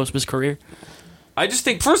was like most of his career. I just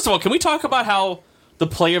think, first of all, can we talk about how the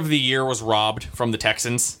play of the year was robbed from the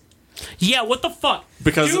Texans? Yeah, what the fuck?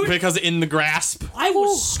 Because Dude, in the grasp. I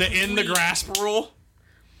was The in the grasp rule.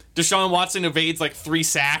 Deshaun Watson evades like 3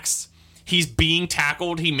 sacks. He's being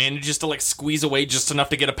tackled. He manages to like squeeze away just enough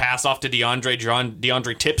to get a pass off to DeAndre.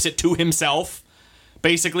 DeAndre tips it to himself.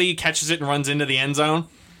 Basically, he catches it and runs into the end zone.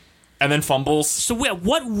 And then fumbles. So wait,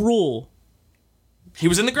 what rule? He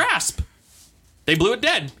was in the grasp. They blew it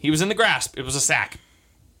dead. He was in the grasp. It was a sack.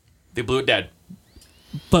 They blew it dead.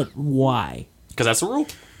 But why? Because that's a rule.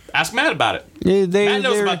 Ask Matt about it. Matt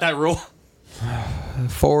knows they're about that rule.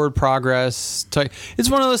 forward progress. It's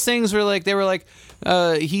one of those things where like they were like,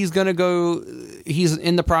 he's gonna go. He's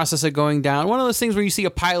in the process of going down. One of those things where you see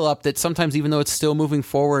a pile up that sometimes, even though it's still moving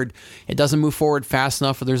forward, it doesn't move forward fast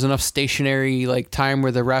enough. Or there's enough stationary like time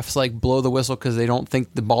where the refs like blow the whistle because they don't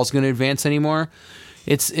think the ball's going to advance anymore.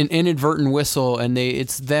 It's an inadvertent whistle, and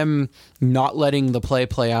it's them not letting the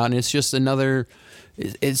play out, and it's just another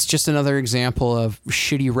example of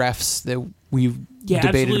shitty refs that we've debated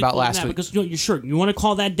absolutely about call last that, week. Because you're sure you want to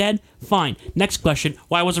call that dead? Fine. Next question: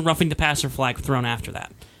 why wasn't roughing the passer flag thrown after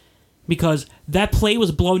that? Because that play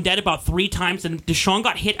was blown dead about 3 times, and Deshaun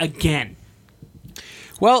got hit again.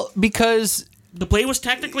 Well, because The play was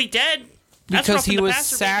technically dead. That's roughing he the was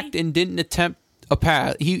passer, sacked baby. and didn't attempt a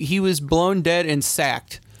pass. He was blown dead and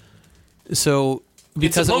sacked. So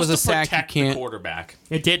because it was a sack, you protect can't. the quarterback.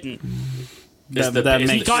 It didn't. That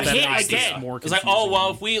makes He got that hit makes this again. more It's like, confusing. oh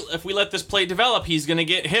well, if we let this play develop, he's gonna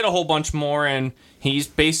get hit a whole bunch more, and he's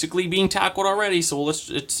basically being tackled already. So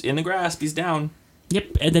it's in the grasp. He's down.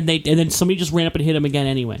 Yep. And then somebody just ran up and hit him again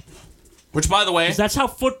anyway. Which, by the way, 'Cause that's how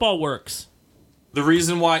football works. the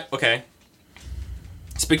reason why, okay,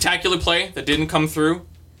 spectacular play that didn't come through.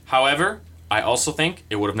 However, I also think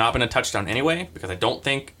it would have not been a touchdown anyway, because I don't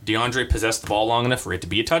think DeAndre possessed the ball long enough for it to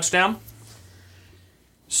be a touchdown.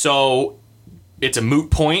 So it's a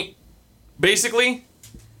moot point, basically.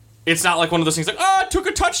 It's not like one of those things like, oh, it took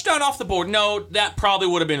a touchdown off the board. No, that probably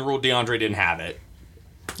would have been ruled DeAndre didn't have it.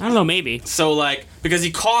 I don't know, maybe. So, like, because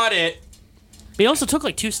he caught it, But he also took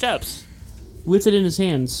like 2 steps with it in his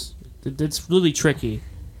hands. That's really tricky.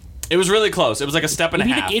 it was really close. It was like a step and a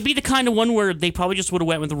half. It'd be the kind of one where they probably just would have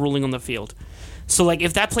went with the ruling on the field. So, like,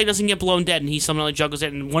 if that play doesn't get blown dead and he somehow like, juggles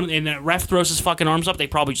it and the ref throws his fucking arms up, they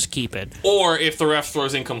probably just keep it. Or if the ref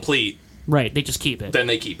throws incomplete, Right, they just keep it. then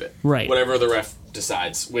they keep it. Right. Whatever the ref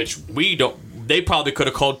decides, which we don't. They probably could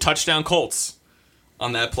have called touchdown Colts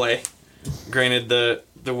on that play. Granted,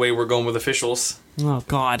 the way we're going with officials. Oh,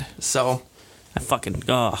 God. So, I fucking...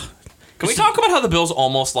 Because Can we talk about how the Bills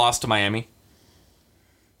almost lost to Miami?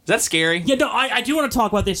 Is that scary? Yeah, no, I do want to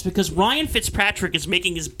talk about this because Ryan Fitzpatrick is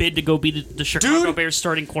making his bid to go be the Chicago Bears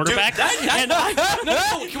starting quarterback. No,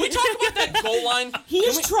 can we talk about that goal line? He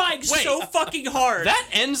is trying so fucking hard. That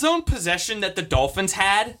end zone possession that the Dolphins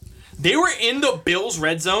had, they were in the Bills'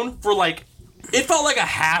 red zone for it felt like a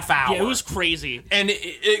half hour. Yeah, it was crazy. And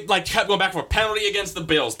it kept going back for penalty against the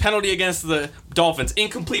Bills, penalty against the Dolphins,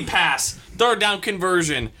 incomplete pass, third down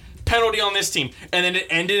conversion, penalty on this team, and then it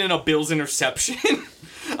ended in a Bills interception.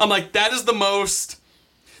 I'm like, that's the most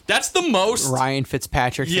Ryan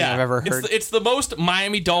Fitzpatrick thing I've ever heard. It's the most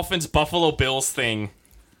Miami Dolphins Buffalo Bills thing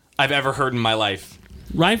I've ever heard in my life.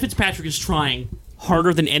 Ryan Fitzpatrick is trying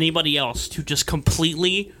harder than anybody else to just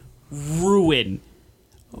completely ruin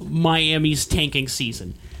Miami's tanking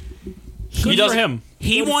season. Good for him.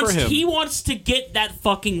 He Good for him. wants to get that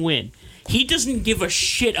fucking win. He doesn't give a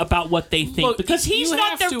shit about what they think Look, because he's you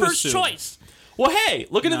not have their to first assume. choice. Well, hey,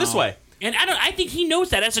 look at it this way. And I think he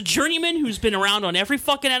knows that as a journeyman who's been around on every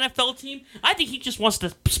fucking NFL team. I think he just wants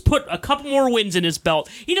to put a couple more wins in his belt.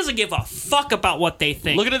 He doesn't give a fuck about what they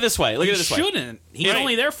think. Look at it this way. He shouldn't. He's Right.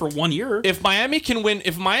 only there for 1 year. If Miami can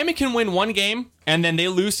win one game and then they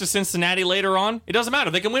lose to Cincinnati later on, it doesn't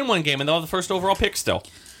matter. They can win one game and they'll have the first overall pick still.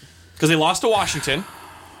 Because they lost to Washington.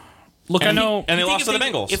 Look, I know. And they You think lost to the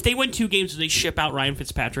if Bengals. If they win 2 games, do they ship out Ryan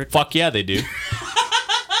Fitzpatrick Fuck yeah, they do.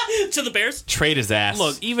 to the Bears? Trade his ass.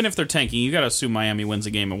 Look, even if they're tanking, you got to assume Miami wins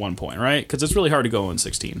a game at one point, right? Because it's really hard to go in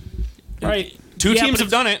 16. Right? two Yeah, teams but have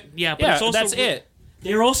done it. Yeah, but Yeah, it's also that's it.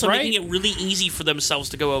 They're also Right? making it really easy for themselves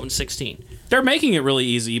to go 0-16. They're making it really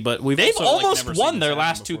easy, but They've also, almost never seen won this their happen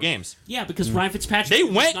last 2 before. games. Yeah, because Ryan Fitzpatrick They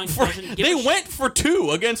doesn't give a went for 2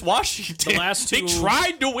 against Washington. The last they 2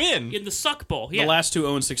 tried to win. in the suck bowl. Yeah. The last 2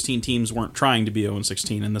 0-16 teams weren't trying to be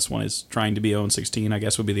 0-16, and this one is trying to be 0-16, I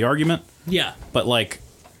guess would be the argument. yeah. But,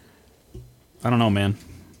 I don't know, man.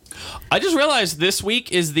 I just realized this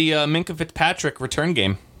week is the Minkah Fitzpatrick return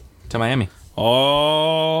game to Miami.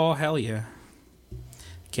 Oh, hell yeah.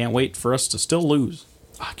 Can't wait for us to still lose.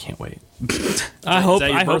 I can't wait. I hope.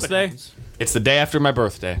 that your I hope it birthday? happens. It's the day after my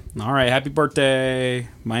birthday. All right, happy birthday.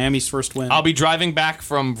 Miami's first win. I'll be driving back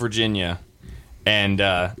from Virginia, and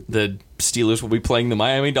the Steelers will be playing the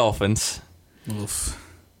Miami Dolphins. Oof.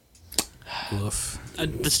 Oof. The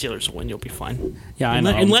Steelers will win. You'll be fine. Yeah, I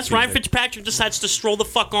know. Unless Ryan Fitzpatrick decides to stroll the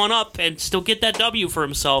fuck on up and still get that W for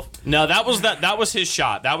himself. No, that was his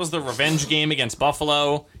shot. That was the revenge game against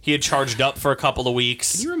Buffalo. He had charged up for a couple of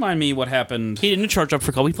weeks. Can you remind me what happened He didn't charge up for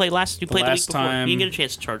a couple. He played last. He played the week last before. time- He didn't get a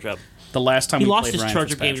chance to charge up. the last time He we lost played his Ryan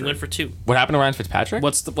charge up game. He Fitzpatrick? went for 2. What happened to Ryan Fitzpatrick?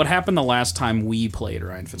 What happened the last time we played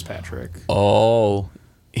Ryan Fitzpatrick? Oh,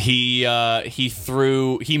 he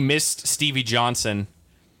missed Stevie Johnson.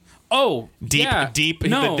 Oh, Deep.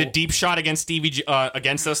 No, The deep shot against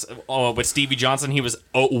against us with Stevie Johnson. He was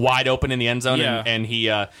wide open in the end zone, Yeah. and he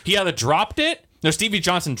either dropped it. No, Stevie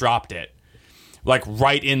Johnson dropped it,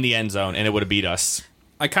 right in the end zone, and it would have beat us.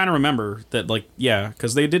 I kind of remember that.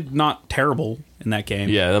 Because they did not terrible in that game.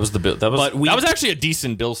 Yeah, that was the Bill. That But we- was actually a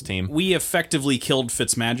decent Bills team. We effectively killed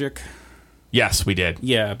Fitzmagic. Yes, we did.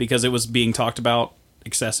 Yeah, because it was being talked about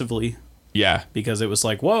excessively. Yeah, Because it was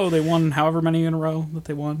like, whoa, they won however many in a row that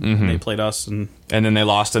they won. And they played us, and and then they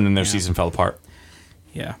lost, and then their season fell apart.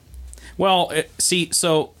 yeah. Well,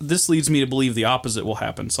 so this leads me to believe the opposite will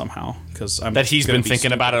happen somehow. Because That he's been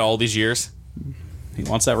thinking about it all these years. He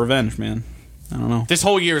wants that revenge, man. I don't know. This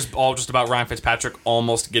whole year is all just about Ryan Fitzpatrick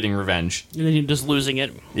almost getting revenge. And then you're just losing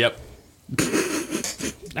it. Yep.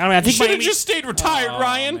 I think Should have Miami. just stayed retired,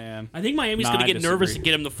 Ryan. Man. I think Miami's Nah, going I to get nervous disagree. and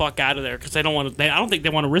get him the fuck out of there because they don't want to. I don't think they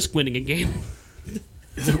want to risk winning a game.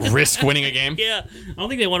 Risk winning a game. Yeah, I don't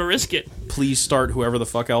think they want to risk it. Please start whoever the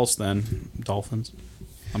fuck else then. Dolphins.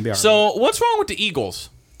 I'll be all right. So, what's wrong with the Eagles?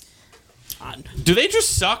 Do they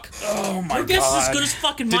just suck? Your guess is as good as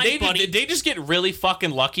fucking mine, buddy. Did they just get really fucking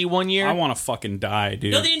lucky one year? I want to fucking die,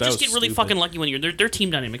 dude. No, they didn't That just was get really stupid. fucking lucky one year. Their team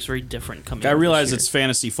dynamics very different coming. I into realize this it's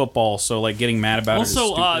fantasy football, so getting mad about Also, it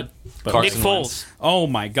is stupid. But year. Nick Carson Foles. oh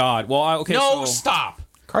my god. Well, okay. no, so stop.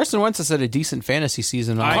 Carson Wentz has had a decent fantasy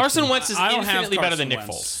season. Carson Wentz is I don't have infinitely better than Nick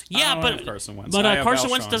Carson Foles. Wentz. Yeah, I don't but have Carson Wentz. but I have Carson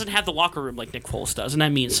Wentz Alshon. doesn't have the locker room like Nick Foles does, and that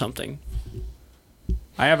means something.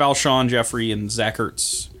 I have Alshon Jeffrey and Zach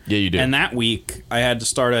Ertz. Yeah, you do. And that week, I had to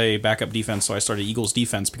start a backup defense, so I started Eagles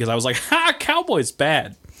defense because I was like, ha, Cowboys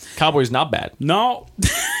bad. Cowboys not bad. No.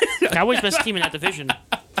 Cowboys best team in that division.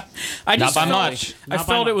 I Not just by felt- much. I Not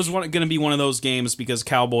by felt it much. was going to be one of those games because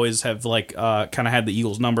Cowboys have kind of had the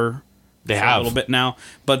Eagles number. They for have. a little bit now,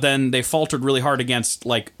 but then they faltered really hard against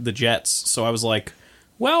the Jets. So I was like,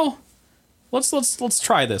 well, let's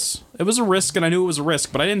try this. It was a risk, and I knew it was a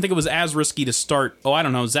risk, but I didn't think it was as risky to start. Oh, I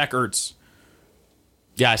don't know, Zach Ertz.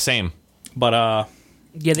 Yeah, same. But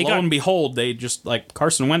Yeah, they lo got and behold, they just like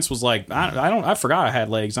Carson Wentz was like, I forgot I had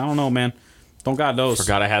legs. I don't know, man. Don't got those.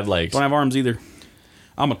 Forgot I had legs. Don't have arms either.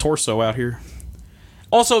 I'm a torso out here.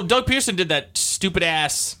 Also, Doug Pearson did that stupid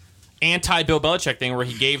ass anti-Bill Belichick thing where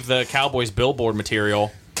he gave the Cowboys billboard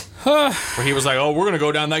material where he was like, oh, we're going to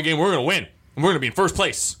go down that game, we're going to win, and we're going to be in first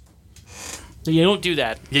place. You don't do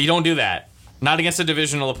that. Yeah, you don't do that. Not against a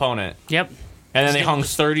divisional opponent. Yep. And then they hung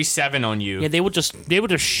 37 on you. Yeah, they would just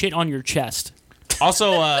shit on your chest.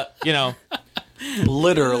 Also,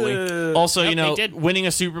 Literally. also, Yep, they did. winning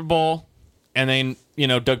a Super Bowl, and then,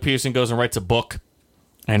 Doug Pearson goes and writes a book,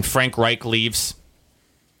 and Frank Reich leaves.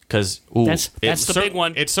 Because That's the big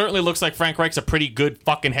one. It certainly looks like Frank Reich's a pretty good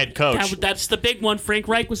fucking head coach. That's the big one. Frank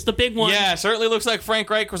Reich was the big one. Yeah, it certainly looks like Frank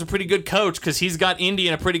Reich was a pretty good coach because he's got Indy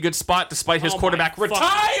in a pretty good spot despite his Oh my quarterback fucking-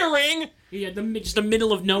 retiring. Yeah, just the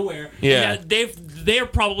middle of nowhere. Yeah. They're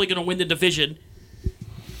probably going to win the division.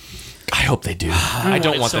 I hope they do. I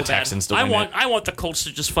don't want so the bad. Texans to win it. I want the Colts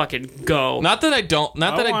to just fucking go. Not that I don't.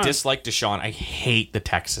 Not that I want- dislike Deshaun. I hate the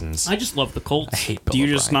Texans. I just love the Colts. I hate Bill Do you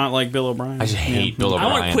O'Brien. just not like Bill O'Brien? I just hate Bill I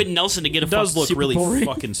O'Brien. want Quentin Nelson to get a It does fucking look Super really Bowl ring.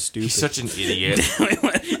 fucking stupid. He's such an idiot.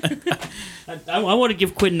 I want to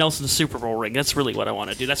give Quentin Nelson the Super Bowl ring. That's really what I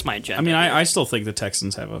want to do. That's my agenda. I mean, I still think the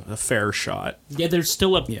Texans have a fair shot. yeah, there's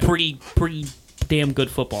still a pretty damn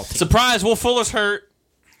good football team. Surprise! Will Fuller's hurt.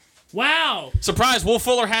 Wow. Surprise! Will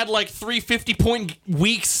Fuller had like 3 50-point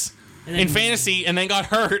weeks And then- in fantasy and then got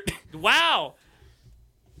hurt. Wow.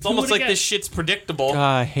 It's almost would've like guessed? this shit's predictable.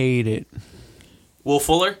 I hate it. Will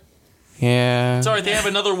Fuller? Yeah. It's alright, they have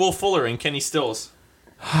another Will Fuller in Kenny Stills.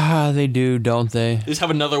 They do, don't they? They just have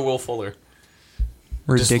another Will Fuller.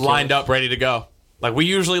 Ridiculous. Just lined up, ready to go. Like, we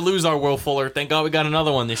usually lose our Will Fuller. Thank God we got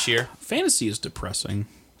another one this year. Fantasy is depressing.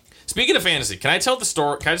 Speaking of fantasy, can I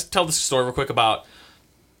just tell this story real quick about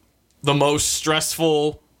the most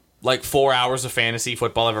stressful, 4 hours of fantasy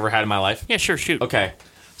football I've ever had in my life? Yeah, sure, shoot. Okay.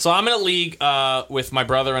 So I'm in a league with my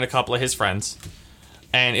brother and a couple of his friends.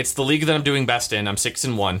 And it's the league that I'm doing best in. I'm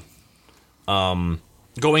 6-1.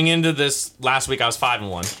 Going into this last week, I was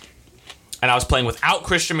 5-1. And I was playing without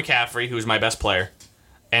Christian McCaffrey, who's my best player,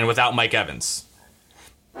 and without Mike Evans.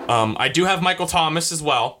 I do have Michael Thomas as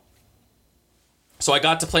well. So I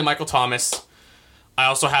got to play Michael Thomas. I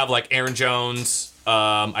also have Aaron Jones.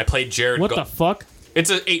 I played Jared. What the fuck? It's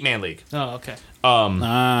an 8-man league. Oh, okay. Okay.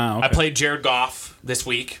 I played Jared Goff this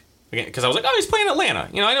week because I was like, oh, he's playing Atlanta.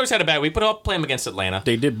 I know he's had a bad week, but I'll play him against Atlanta.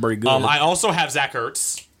 They did pretty good. I also have Zach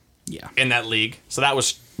Ertz yeah. in that league, so that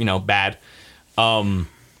was bad.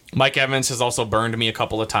 Mike Evans has also burned me a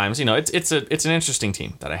couple of times. It's an interesting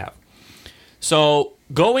team that I have. So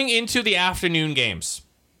going into the afternoon games,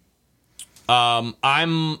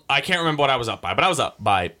 I can't remember what I was up by, but I was up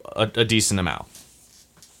by a decent amount.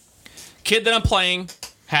 Kid that I'm playing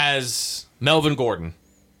has Melvin Gordon,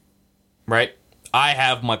 right? I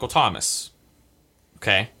have Michael Thomas.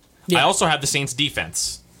 Okay. Yeah. I also have the Saints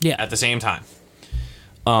defense. Yeah. At the same time.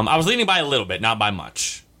 I was leading by a little bit, not by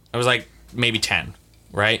much. I was maybe 10,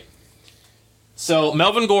 right? So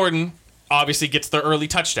Melvin Gordon obviously gets the early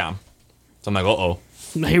touchdown. So I'm like, uh-oh.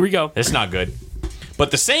 Here we go. It's not good.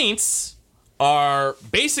 But the Saints are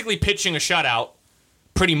basically pitching a shutout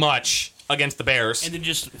pretty much against the Bears. And then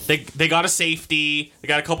just They got a safety, they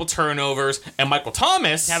got a couple turnovers, and Michael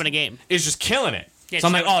Thomas having a game. is just killing it. Yeah, so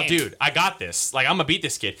I'm just like, oh, having a game. dude, I got this. I'm going to beat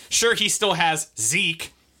this kid. Sure, he still has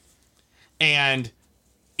Zeke and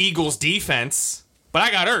Eagles defense, but I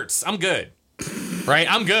got Ertz. I'm good. Right?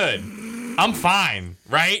 I'm good. I'm fine.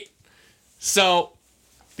 Right? So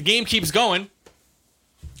the game keeps going.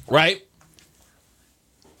 Right?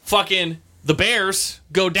 Fucking the Bears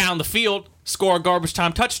go down the field, score a garbage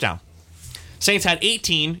time touchdown. Saints had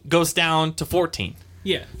 18, goes down to 14.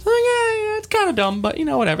 Yeah. So yeah, it's kind of dumb, but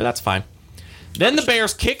whatever, that's fine. Then the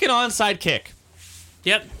Bears kick an onside kick.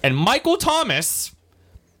 Yep. And Michael Thomas,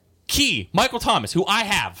 Michael Thomas, who I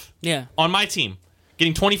have Yeah. on my team,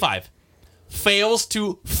 getting 25, fails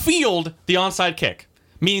to field the onside kick,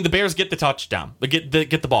 meaning the Bears get the touchdown, get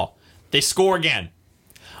the ball. They score again.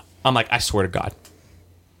 I'm like, I swear to God.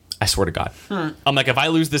 I'm like, if I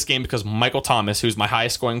lose this game because Michael Thomas, who's my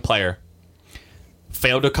highest scoring player,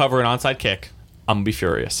 failed to cover an onside kick, I'm going to be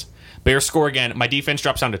furious. Bears score again. My defense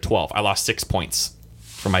drops down to 12. I lost 6 points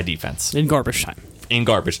for my defense. In garbage time. In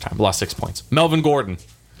garbage time. Lost 6 points. Melvin Gordon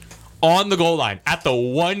on the goal line at the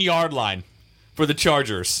 1 yard line for the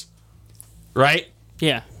Chargers. Right?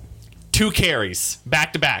 Yeah. 2 carries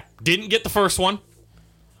back to back. Didn't get the first one.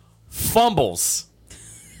 Fumbles.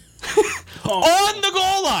 On the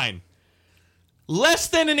goal line. less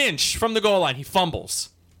than an inch from the goal line, he fumbles.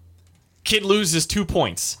 Kid loses 2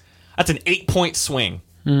 points. That's an 8-point swing.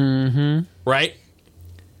 Mm-hmm. Right?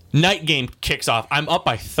 Night game kicks off. I'm up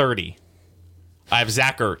by 30. I have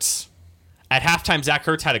Zach Ertz. At halftime, Zach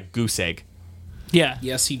Ertz had a goose egg. Yeah.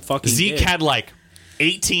 Yes, he fucking Zeke did. had like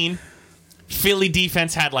 18. Philly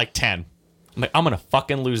defense had like 10. I'm like, I'm going to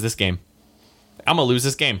fucking lose this game. I'm going to lose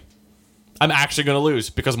this game. I'm actually going to lose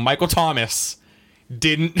because Michael Thomas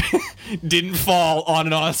didn't fall on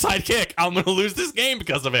an onside kick. I'm going to lose this game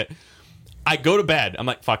because of it. I go to bed. I'm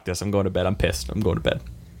like, fuck this. I'm going to bed. I'm pissed. I'm going to bed.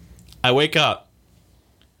 I wake up.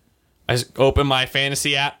 I open my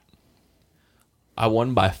fantasy app. I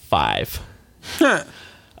won by 5.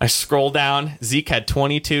 I scroll down. Zeke had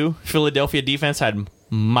 22. Philadelphia defense had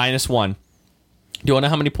 -1. Do you want to know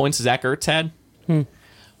how many points Zach Ertz had?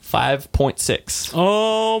 5.6.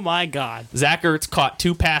 Oh my God. Zach Ertz caught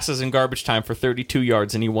 2 passes in garbage time for 32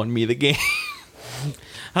 yards, and he won me the game.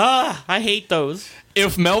 I hate those.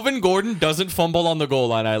 If Melvin Gordon doesn't fumble on the goal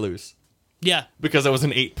line, I lose Yeah. because it was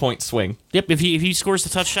an 8-point swing. Yep. If he scores the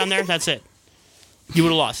touchdown there, that's it. You would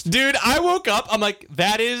have lost. Dude, I woke up. I'm like,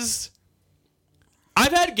 that is.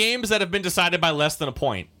 I've had games that have been decided by less than a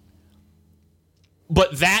point.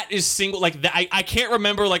 But that is single. Like, that, I can't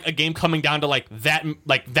remember, like, a game coming down to, like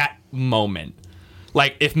that moment.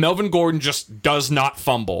 Like, if Melvin Gordon just does not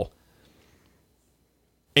fumble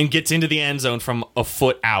and gets into the end zone from a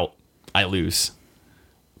foot out, I lose.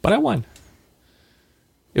 But I won.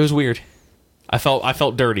 It was weird. I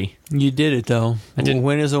felt dirty. You did it, though. I didn't- A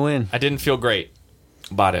win is a win. I didn't feel great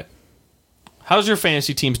about it. How's your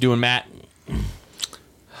fantasy teams doing, Matt?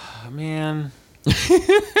 Man.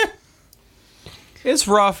 It's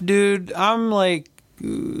rough, dude. I'm like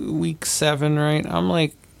week 7, right? I'm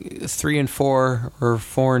like 3-4 or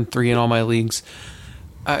 4-3 in all my leagues.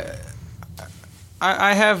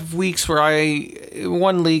 I have weeks where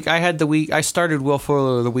one league I started Will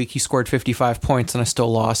Fuller the week he scored 55 points and I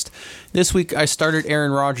still lost. This week I started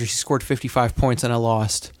Aaron Rodgers, he scored 55 points and I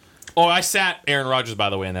lost. Oh, I sat Aaron Rodgers, by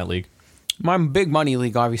the way, in that league. My big money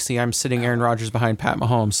league, obviously, I'm sitting Aaron Rodgers behind Pat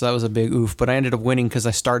Mahomes, so that was a big oof. But I ended up winning because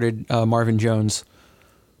I started Marvin Jones.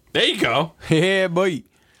 There you go. Yeah, boy.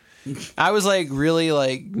 I was like really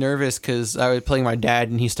like nervous because I was playing my dad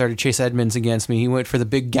and he started Chase Edmonds against me. He went for the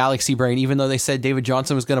big galaxy brain, even though they said David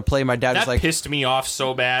Johnson was going to play. My dad That was like, pissed me off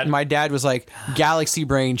so bad. my dad was like, galaxy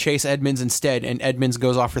brain, Chase Edmonds instead, and Edmonds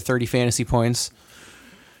goes off for 30 fantasy points.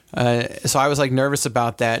 So I was like nervous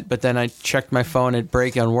about that, but then I checked my phone at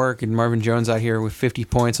break on work and Marvin Jones out here with 50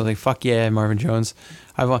 points. I was like, fuck yeah, Marvin Jones.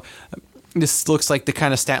 This looks like the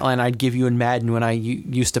kind of stat line I'd give you in Madden when I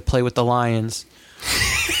used to play with the Lions.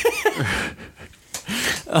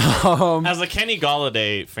 As a Kenny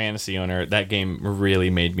Golladay fantasy owner, that game really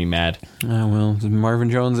made me mad. Oh, well, Marvin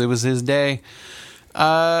Jones, it was his day.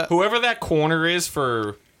 Whoever that corner is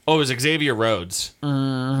for... Oh, it was Xavier Rhodes.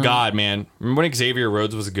 God, man. Remember when Xavier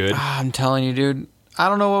Rhodes was good? I'm telling you, dude. I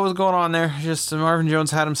don't know what was going on there. Just Marvin Jones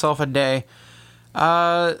had himself a day.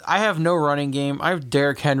 I have no running game. I have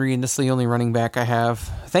Derrick Henry, and this is the only running back I have.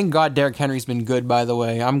 Thank God Derrick Henry's been good, by the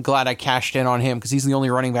way. I'm glad I cashed in on him because he's the only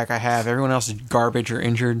running back I have. Everyone else is garbage or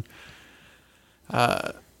injured.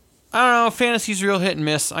 I don't know. Fantasy's real hit and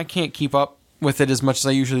miss. I can't keep up with it as much as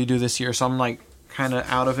I usually do this year, so I'm like kind of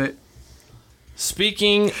out of it.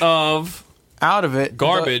 Speaking of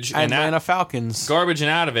Garbage the and Atlanta Falcons. garbage and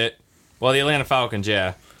out of it, well, the Atlanta Falcons,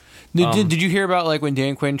 yeah. Did you hear about like when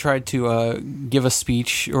Dan Quinn tried to give a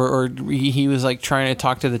speech or he was like trying to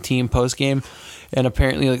talk to the team post game, and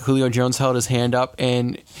apparently like Julio Jones held his hand up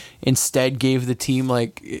and instead gave the team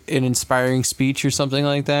like an inspiring speech or something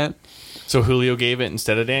like that? So Julio gave it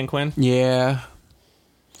instead of Dan Quinn? Yeah.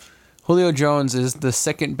 Julio Jones is the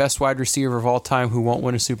second best wide receiver of all time who won't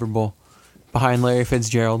win a Super Bowl, behind Larry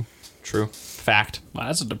Fitzgerald. True. Fact. Wow,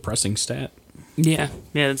 that's a depressing stat. Yeah.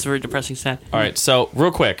 Yeah, that's a very depressing stat. All right, so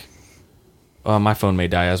real quick. My phone may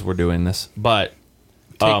die as we're doing this, but...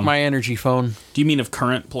 Take my energy phone. Do you mean of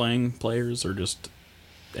current playing players or just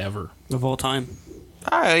ever? Of all time.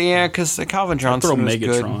 Yeah, because Calvin Johnson throw was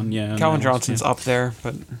Megatron, good. yeah, Calvin no, Johnson's up there,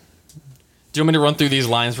 but... Do you want me to run through these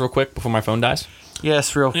lines real quick before my phone dies?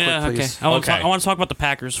 Yes, real quick, Yeah, okay. please. I want Okay. to talk about the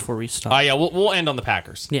Packers before we stop. Yeah, we'll end on the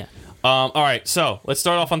Packers. Yeah. All right, so let's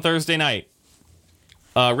start off on Thursday night.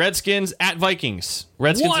 Redskins at Vikings.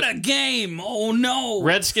 What a game! Oh, no!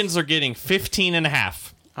 Redskins are getting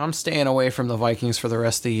 15.5. I'm staying away from the Vikings for the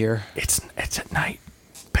rest of the year. It's at night.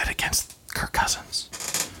 Bet against Kirk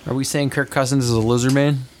Cousins. Are we saying Kirk Cousins is a lizard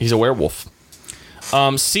man? He's a werewolf.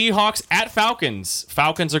 Seahawks at Falcons.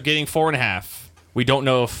 Falcons are getting 4.5. We don't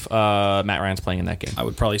know if Matt Ryan's playing in that game. I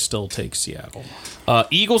would probably still take Seattle.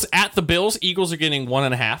 Eagles at the Bills. Eagles are getting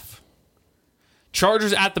 1.5.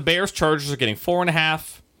 Chargers at the Bears. Chargers are getting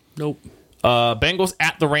 4.5. Nope. Bengals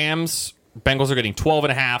at the Rams. Bengals are getting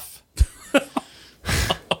 12.5.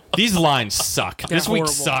 These lines suck. This week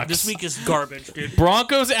Horrible. sucks. This week is garbage, dude.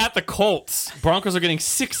 Broncos at the Colts. Broncos are getting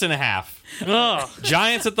 6.5. Ugh.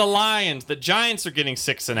 Giants at the Lions. The Giants are getting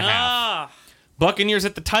 6.5. Ah. Buccaneers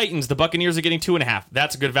at the Titans. The Buccaneers are getting 2.5.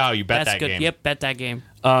 That's a good value. Bet That's that good. game. Yep, bet that game.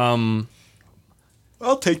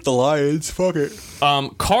 I'll take the Lions. Fuck it.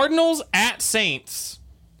 Cardinals at Saints.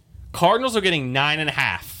 Cardinals are getting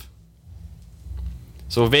 9.5.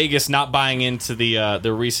 So Vegas not buying into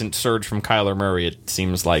the recent surge from Kyler Murray, it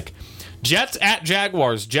seems like. Jets at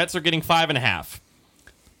Jaguars. Jets are getting 5.5.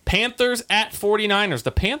 Panthers at 49ers.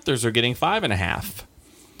 The Panthers are getting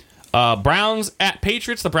 5.5. Browns at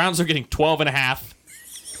Patriots. The Browns are getting 12.5.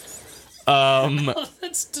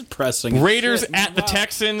 That's depressing. Raiders Shit. at the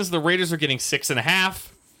Texans. The Raiders are getting 6.5.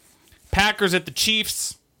 Packers at the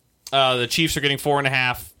Chiefs. The Chiefs are getting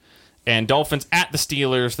 4.5. And Dolphins at the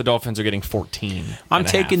Steelers. The Dolphins are getting 14. I'm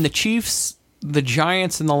taking the Chiefs, the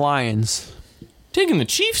Giants, and the Lions. Taking the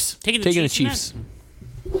Chiefs? Taking The man. Chiefs.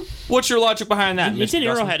 What's your logic behind that? It's Mr. in Dustin?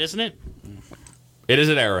 Arrowhead, isn't it? It is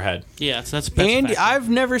at Arrowhead. Yeah, so that's And fact. I've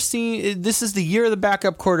never seen. This is the year of the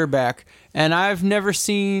backup quarterback, and I've never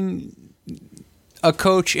seen a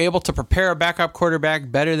coach able to prepare a backup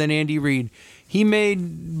quarterback better than Andy Reid. He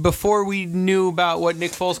made, before we knew about what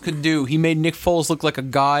Nick Foles could do, he made Nick Foles look like a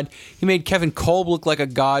god. He made Kevin Kolb look like a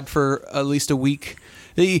god for at least a week.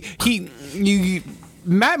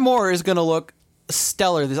 Matt Moore is going to look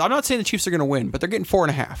stellar. I'm not saying the Chiefs are going to win, but they're getting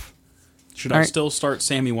 4.5. Should All I right. still start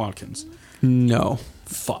Sammy Watkins? No.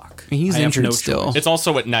 Fuck. He's I have injured no still. choice. It's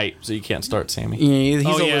also at night, so you can't start Sammy. Yeah, he's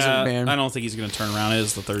Oh, a yeah. lizard man. I don't think he's going to turn around. It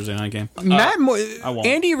is the Thursday night game. Matt Moore, won't.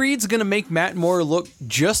 Andy Reid's going to make Matt Moore look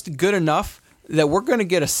just good enough that we're going to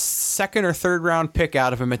get a second or third round pick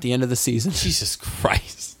out of him at the end of the season. Jesus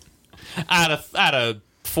Christ. Out of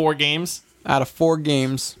 4 games, Out of 4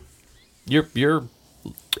 games, you're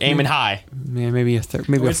aiming high. man, maybe a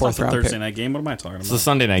maybe a It's not fourth the round Thursday pick. night game. What am I talking It's the about?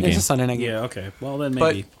 Sunday night It's game. a Sunday night game. Yeah, okay. Well, then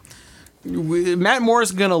But- maybe. Matt Moore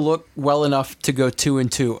is going to look well enough to go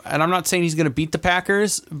 2-2, and I'm not saying he's going to beat the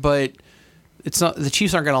Packers, but it's not. The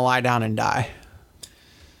Chiefs aren't going to lie down and die.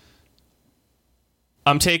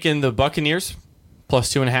 I'm taking the Buccaneers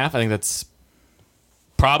plus 2.5. I think that's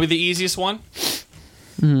probably the easiest one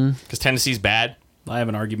because Tennessee's bad. I have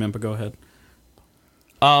an argument, but go ahead.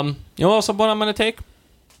 You know what else one I'm going to take?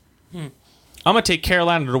 I'm going to take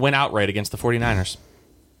Carolina to win outright against the 49ers.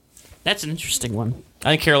 That's an interesting one.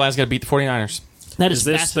 I think Carolina's going to beat the 49ers. That Is is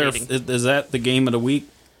this their? fascinating. Is that the game of the week?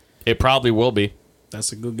 It probably will be.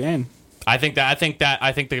 That's a good game. I think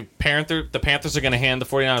the Panthers are going to hand the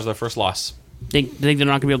 49ers their first loss. Think they're not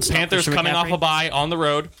going to be able to stop Panthers Christian coming off McCaffrey? a bye on the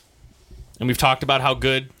road, and we've talked about how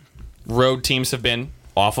good road teams have been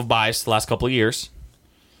off of byes the last couple of years.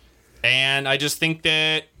 And I just think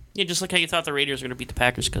that Yeah, just like how you thought the Raiders were going to beat the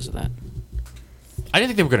Packers because of that. I didn't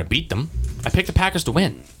think they were going to beat them. I picked the Packers to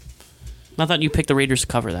win. I thought you picked the Raiders to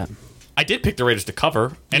cover that. I did pick the Raiders to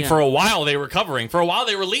cover, and Yeah. for a while they were covering. For a while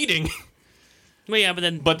they were leading, Well, yeah, but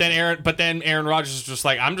then but then Aaron Rodgers was just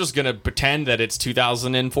like, I'm just going to pretend that it's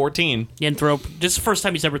 2014. and throw. This is the first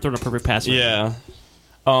time he's ever thrown a perfect pass. Yeah.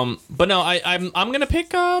 But no, I'm gonna pick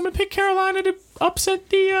Carolina to upset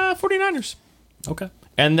the 49ers. Okay.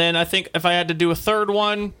 And then I think if I had to do a third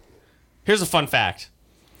one, here's a fun fact.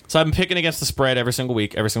 So I've been picking against the spread every single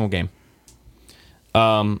week, every single game.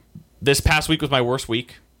 This past week was my worst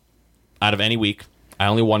week out of any week. I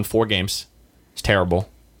only won 4 games. It's terrible.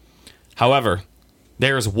 However,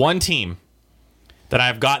 there is one team that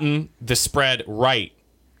I've gotten the spread right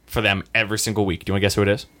for them every single week. Do you want to guess who it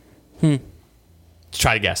is?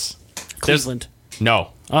 Try to guess. Cleveland.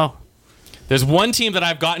 No. Oh, There's one team that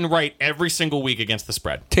I've gotten right every single week against the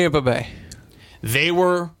spread. Tampa Bay.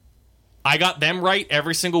 I got them right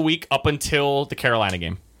every single week up until the Carolina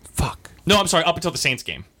game. Fuck. No, I'm sorry, up until the Saints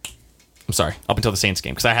game. Up until the Saints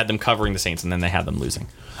game, because I had them covering the Saints and then they had them losing.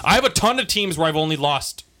 I have a ton of teams where I've only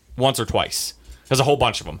lost once or twice. There's a whole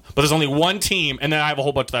bunch of them. But there's only one team, and then I have a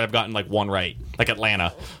whole bunch that I've gotten like one right, like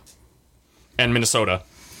Atlanta and Minnesota.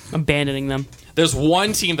 abandoning them. There's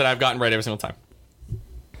one team that I've gotten right every single time.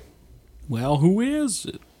 Well, who is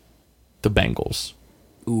it? The Bengals.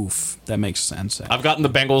 Oof, that makes sense. I've gotten the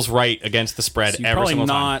Bengals right against the spread So you every probably single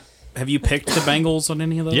time. not. Have you picked the Bengals on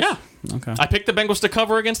any of those? Yeah. Okay. I picked the Bengals to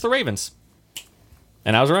cover against the Ravens.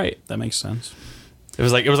 And I was right. That makes sense. It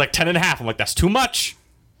was like 10.5. I'm like, that's too much.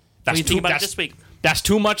 What do you think about it this week? That's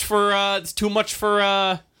too much for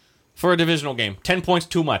for a divisional game. 10 points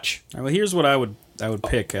too much. All right, well, here's what I would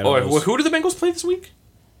pick. Out of Oh, those. who do the Bengals play this week?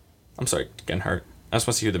 I'm sorry, getting hurt. I just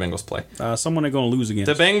want to see who the Bengals play. Someone they're going to lose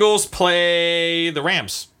against. The Bengals play the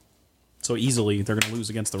Rams. So easily they're going to lose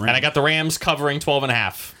against the Rams. And I got the Rams covering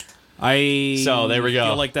 12.5. So there we go. I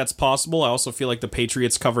feel like that's possible. I also feel like the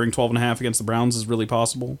Patriots covering 12.5 against the Browns is really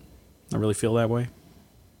possible. I really feel that way.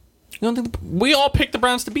 You don't think we all picked the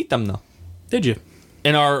Browns to beat them, though? Did you?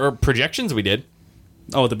 In our projections, we did.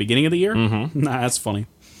 Oh, at the beginning of the year? Mm-hmm. Nah, that's funny.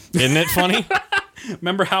 Isn't it funny?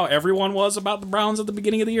 Remember how everyone was about the Browns at the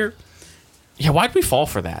beginning of the year? Yeah, why'd we fall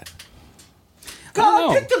for that?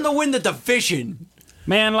 God, I picked them to win the division.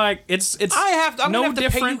 Man, like it's I'm no gonna have to pay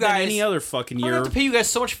different you guys than any other fucking I'm year. gonna have to pay you guys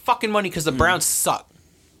so much fucking money because the Browns suck.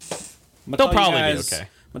 They'll probably be okay.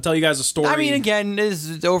 I'm gonna tell you guys a story. I mean, again,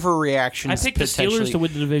 is overreaction. I picked the Steelers to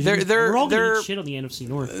win the division. They're We're all gonna they're eat shit on the NFC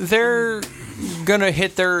North. they're gonna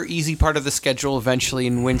hit their easy part of the schedule eventually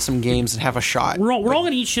and win some games and have a shot. We're all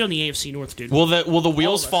gonna eat shit on the AFC North, dude. Will the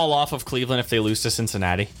wheels fall off of Cleveland if they lose to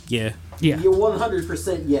Cincinnati? yeah. yeah. You're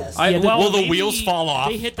 100% yes. Will the maybe wheels fall off?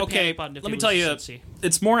 They hit the Okay, panic button if let they me tell lose to you, Cincy.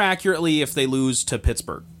 it's more accurately if they lose to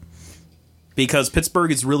Pittsburgh. Because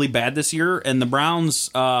Pittsburgh is really bad this year, and the Browns,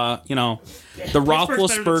 the Pittsburgh's better than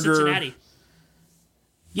Roethlisberger. Cincinnati.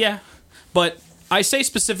 Yeah, but I say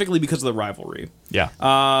specifically because of the rivalry. Yeah.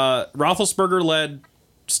 Roethlisberger-led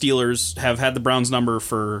Steelers have had the Browns number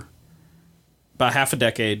for about half a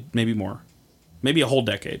decade, maybe more, maybe a whole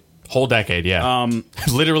decade. Whole decade, yeah.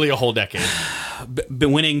 Literally a whole decade.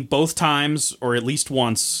 Been winning both times, or at least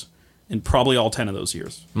once, in probably all 10 of those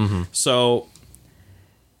years. Mm-hmm. So,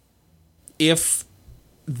 if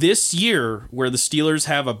this year, where the Steelers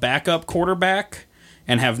have a backup quarterback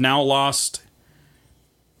and have now lost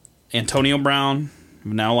Antonio Brown,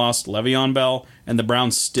 have now lost Le'Veon Bell, and the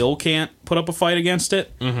Browns still can't put up a fight against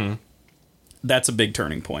it, that's a big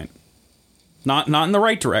turning point. Not in the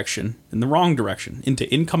right direction, in the wrong direction, into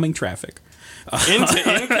incoming traffic.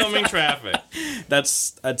 Into incoming traffic.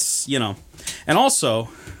 That's and also,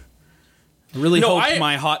 I really hope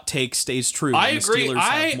my hot take stays true. I and the agree. Steelers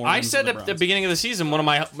have more I wins said than at the Browns. beginning of the season,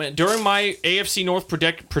 during my AFC North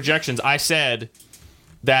projections, I said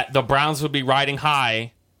that the Browns would be riding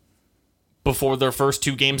high before their first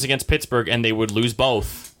two games against Pittsburgh, and they would lose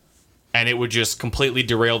both, and it would just completely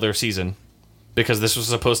derail their season because this was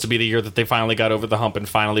supposed to be the year that they finally got over the hump and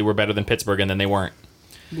finally were better than Pittsburgh, and then they weren't.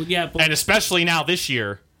 Well, yeah, but And especially now this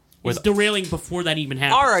year, it's derailing before that even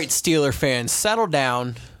happens. All right, Steeler fans, settle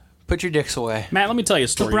down. Put your dicks away. Matt, let me tell you a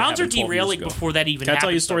story. The Browns that are happened 12 years derailing ago. before that even Can I happens.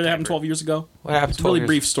 tell you a story that happened though, 12 years ago? What happened? It's a really 12 years?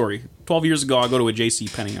 brief story. 12 years ago, I go to a J.C.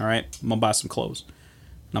 Penney, all right? I'm going to buy some clothes.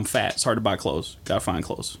 And I'm fat. It's hard to buy clothes. Got to find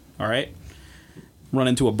clothes, all right? Run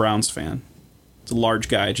into a Browns fan. It's a large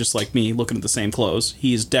guy, just like me, looking at the same clothes.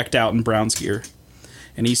 He's decked out in Browns gear.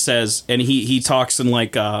 And he says, and he talks in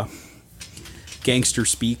like gangster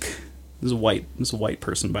speak. This is a white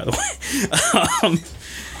person, by the way.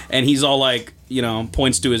 And he's all like,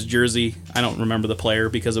 points to his jersey. I don't remember the player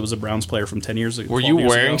because it was a Browns player from 10 years ago. were 12 you years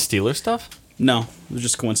wearing ago. Steelers stuff? No, it was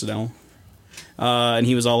just coincidental. And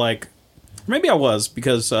he was all like, maybe I was,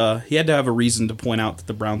 because he had to have a reason to point out that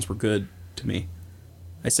the Browns were good to me.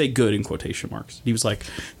 I say good in quotation marks. He was like,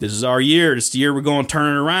 this is our year. This is the year we're going to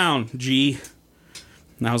turn it around, G.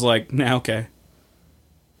 And I was like, nah, okay.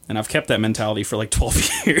 And I've kept that mentality for like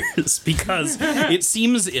 12 years because it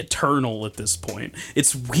seems eternal at this point.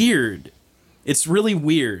 It's weird. It's really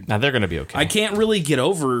weird. Now they're going to be okay. I can't really get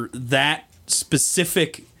over that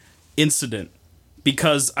specific incident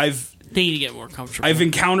because They need to get more comfortable. I've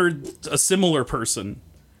encountered a similar person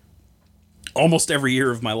almost every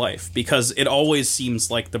year of my life because it always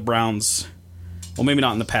seems like the Browns, well, maybe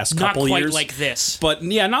not in the past not couple quite years, like this. but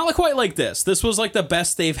yeah, not quite like this. This was like the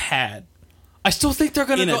best they've had. I still think they're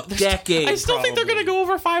going to In go a decade, I still think they're going to go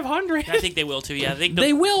over 500. I think they will too. Yeah, I think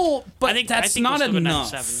They will, but I think that's we'll not still go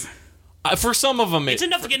enough. 9-7. For some of them, It's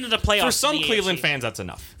enough to get into the playoffs. for some in the Cleveland AFC. fans, that's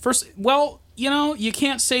enough. First, well, you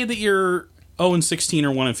can't say that you're 0-16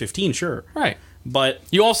 or 1-15, sure, Right. but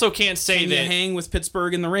You also can't say can you that. hang with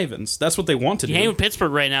Pittsburgh and the Ravens? That's what they want to You do. hang with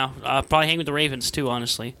Pittsburgh right now. Probably hang with the Ravens too.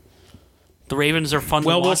 Honestly, the Ravens are fun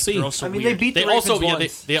Well, to watch. we'll but see. they're also I mean, weird. they beat They the also Ravens yeah,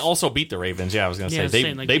 once. they also beat the Ravens. Yeah, I was going to Yeah, say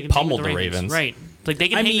saying, like, they can hang with pummeled the Ravens. Right. Like they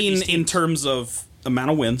can. I hang with mean, these in teams. terms of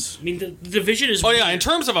amount of wins. I mean, the division is. Oh yeah, in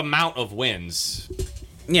terms of amount of wins,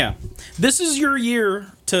 Yeah. This is your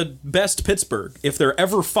year to best Pittsburgh, if there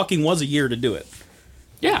ever fucking was a year to do it.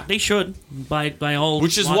 yeah. They should by all.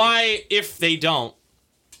 Which is logic. why if they don't,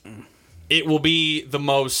 it will be the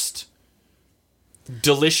most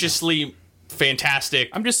deliciously fantastic.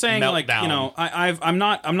 I'm just saying, meltdown. like, I'm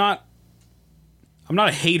not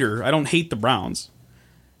a hater. I don't hate the Browns.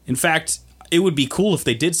 In fact, it would be cool if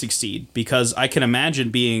they did succeed, because I can imagine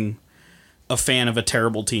being a fan of a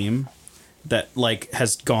terrible team that like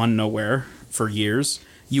has gone nowhere for years.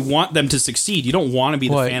 You want them to succeed. You don't want to be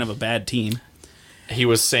the fan of a bad team. He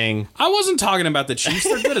was saying, I wasn't talking about the Chiefs.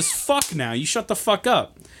 They're good as fuck now. You shut the fuck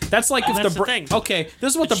up. That's like if that's the the thing. Okay,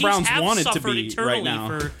 this is what the Chiefs Browns have wanted to suffered be eternally right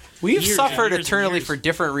now. for We've years suffered and years and eternally years. for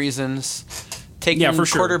different reasons. Taking Yeah, for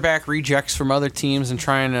sure. quarterback rejects from other teams and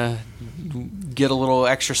trying to get a little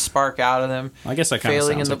extra spark out of them. I guess that kind of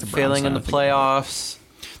failing in sounds the like the Browns failing in now the that I think about playoffs.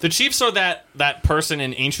 the Chiefs are that person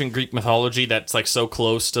in ancient Greek mythology that's like so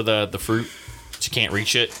close to the fruit that you can't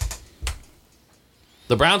reach it.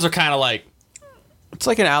 The Browns are kind of like, It's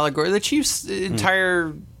like an allegory. The Chiefs'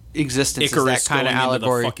 entire existence Icarus is that kind of going into the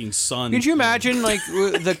allegory. fucking sun. Could you imagine like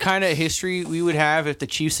the kind of history we would have if the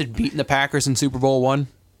Chiefs had beaten the Packers in Super Bowl I?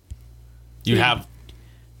 you have,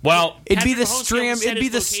 well, It'd be Patrick the Mahomes Stram. can't set It'd be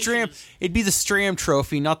the his Stram. locations. It'd be the Stram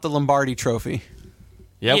Trophy, not the Lombardi Trophy.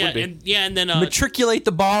 yeah, it Yeah, would be. and then Matriculate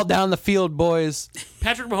the ball down the field, boys.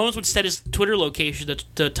 Patrick Mahomes would set his Twitter location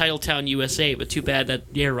to Titletown, USA, but too bad that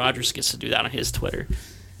Aaron Rodgers gets to do that on his Twitter.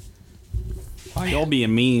 Y'all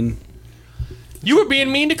being mean. You were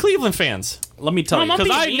being mean to Cleveland fans Let me tell No, you. I'm not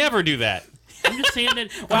because being I mean. never do that. I'm just saying that.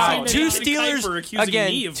 Wow, Two David Kuiper Steelers accusing again.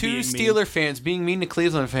 me of Two being mean. Steeler fans being mean to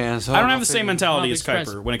Cleveland fans. I don't have the same mentality I'm as not Kuiper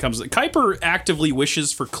surprised. when it comes to Kuiper actively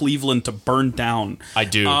wishes for Cleveland to burn down. I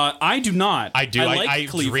do. I do not. I do. like I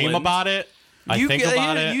Cleveland. dream about it. I think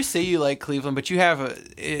about it. You say you like Cleveland, but you have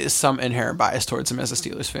some inherent bias towards him as a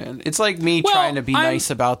Steelers fan. It's like me Well, trying to be I'm- nice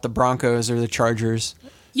about the Broncos or the Chargers.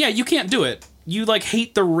 Yeah, you can't do it. You like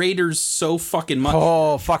hate the Raiders so fucking much.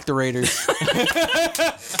 Oh, fuck the Raiders.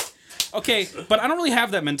 Okay, but I don't really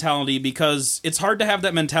have that mentality because it's hard to have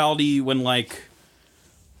that mentality when like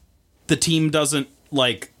the team doesn't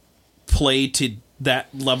like play to that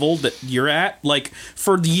level that you're at. Like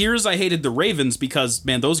for years I hated the Ravens because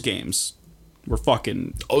man, those games were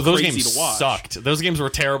fucking Those crazy games to watch. sucked. Those games were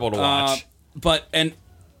terrible to watch. But and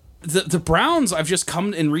the Browns I've just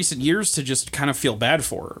come in recent years to just kind of feel bad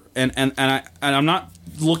for. And I'm not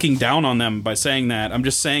looking down on them by saying that. I'm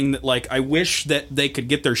just saying that like I wish that they could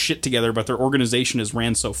get their shit together, but their organization is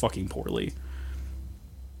ran so fucking poorly.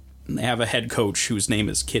 And they have a head coach whose name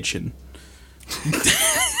is Kitchen.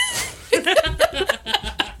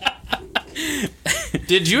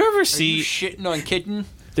 Did you ever You see? shitting on Kitchen?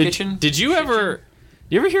 Did you ever?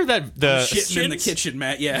 You ever hear that? Shitting in the kitchen,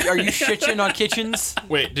 Matt, yeah. Are you shitting on Kitchens?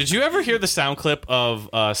 Wait, did you ever hear the sound clip of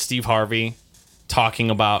Steve Harvey talking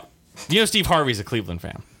about? You know, Steve Harvey's a Cleveland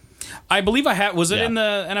fan. I believe I had. Was it Yeah. in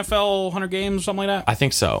the NFL 100 games, something like that? I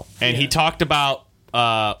think so. And he talked about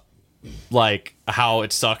like how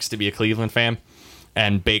it sucks to be a Cleveland fan.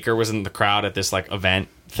 And Baker was in the crowd at this like event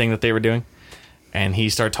thing that they were doing. And he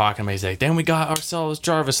started talking about, he's like, then we got ourselves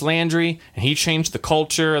Jarvis Landry, and he changed the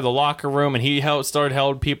culture of the locker room, and he started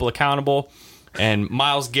held people accountable. And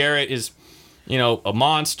Myles Garrett is, you know, a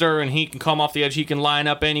monster, and he can come off the edge, he can line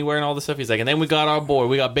up anywhere and all this stuff. He's like, and then we got our boy,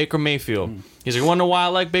 we got Baker Mayfield. He's like, you want to know why I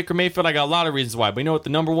like Baker Mayfield? I got a lot of reasons why, but you know what the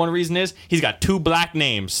number one reason is? He's got 2 black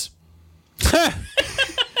names.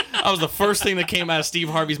 That was the first thing that came out of Steve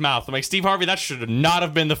Harvey's mouth. I'm like, Steve Harvey, that should not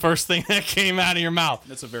have been the first thing that came out of your mouth.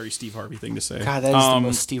 That's a very Steve Harvey thing to say. God, that is the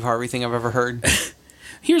most Steve Harvey thing I've ever heard.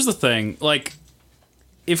 Here's the thing, like,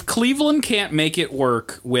 if Cleveland can't make it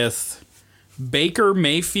work with Baker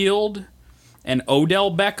Mayfield and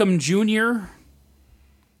Odell Beckham Jr.,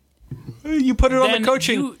 You put it on then the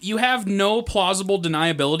coaching. you have no plausible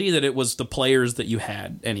deniability that it was the players that you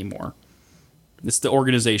had anymore. It's the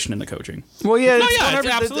organization and the coaching. Well, yeah, No, it's yeah, whenever-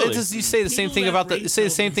 absolutely. it's just- you say the same People thing that about the rate say the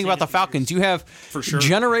those same and thing say about the that Falcons. You have sure.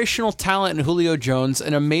 generational talent in Julio Jones,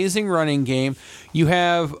 an amazing running game. You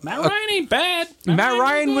have Matt Ryan ain't bad. Matt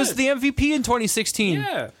Ryan ain't was good. the MVP in 2016. Yeah.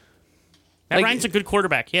 Matt Like- Ryan's a good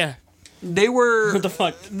quarterback. Yeah. They were What the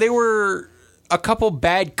fuck? They were a couple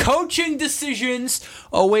bad coaching decisions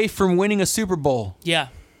away from winning a Super Bowl. Yeah.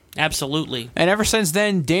 Absolutely. And ever since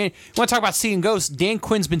then, Dan, you want to talk about seeing ghosts? Dan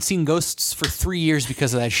Quinn's been seeing ghosts for 3 years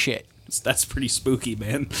because of that shit. That's pretty spooky,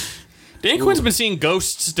 man. Dan Quinn's been seeing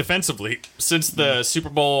ghosts defensively since the Super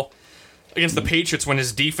Bowl against the Patriots when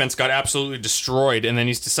his defense got absolutely destroyed, and then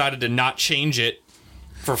he's decided to not change it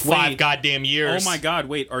for 5 Wait. goddamn years. Oh my god,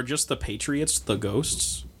 wait, are just the Patriots the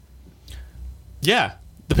ghosts? Yeah,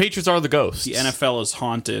 the Patriots are the ghosts. The NFL is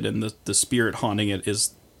haunted, and the spirit haunting it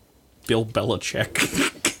is Bill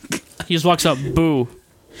Belichick. He just walks up, boo.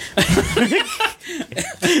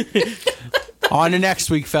 On to next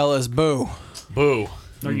week, fellas. Boo. Boo.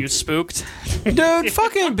 Are you spooked? Dude,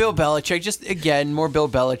 fucking Bill Belichick. Just, again, more Bill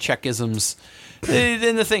Belichickisms.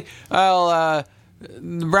 And the thing,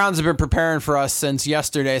 The Browns have been preparing for us since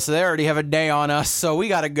yesterday, so they already have a day on us, so we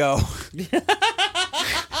got to go.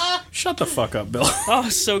 Shut the fuck up, Bill. Oh,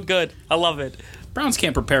 so good. I love it. Browns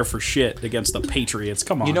can't prepare for shit against the Patriots.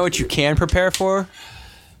 Come on. You know what you can prepare for,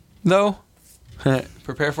 though?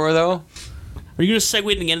 Prepare for, though? Are you going to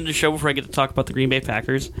segue to the end of the show before I get to talk about the Green Bay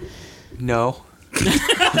Packers? No.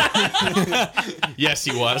 Yes,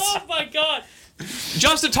 he was. Oh, my God.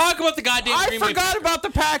 Justin, talk about the goddamn I Green Bay forgot about the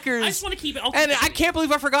Packers. I just want to keep it. And I can't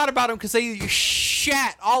believe I forgot about them because they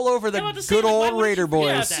shat all over the I'm about to say, good like, why old would Raider you forget boys.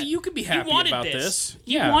 Yeah, that? see, you could be happy You wanted about this. this.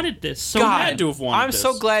 You Yeah. wanted this so God, bad. had to have wanted I'm this.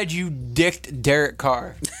 so glad you dicked Derek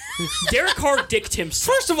Carr. Derek Carr dicked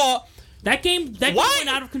himself. First of all, That game Why? went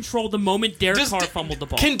out of control the moment Derek Carr fumbled the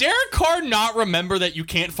ball. Can Derek Carr not remember that you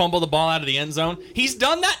can't fumble the ball out of the end zone? He's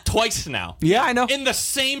done that twice now. Yeah, I know. In the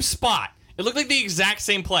same spot. It looked like the exact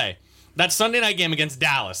same play. That Sunday night game against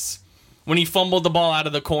Dallas, when he fumbled the ball out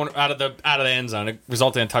of the corner, out of the end zone, it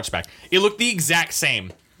resulted in a touchback. It looked the exact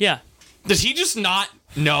same. Yeah. Does he just not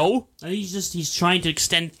know? He's trying to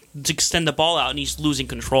extend the ball out and he's losing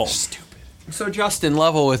control. So Justin,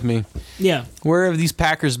 level with me. Yeah. Where have these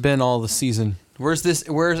Packers been all the season? Where's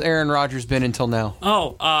Aaron Rodgers been until now?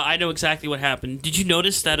 Oh, I know exactly what happened. Did you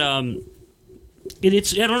notice that?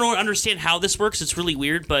 It's I don't understand how this works. It's really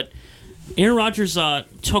weird, but Aaron Rodgers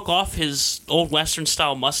took off his old Western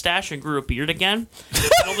style mustache and grew a beard again.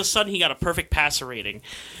 And all of a sudden, he got a perfect passer rating,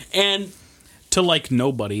 and To like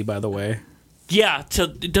nobody, by the way. yeah,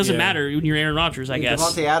 it doesn't Yeah. matter when you're Aaron Rodgers, I guess.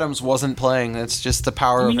 Devontae Adams wasn't playing. That's just the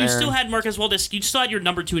power I mean, of you Aaron. still had Marcus Valdez. You still had your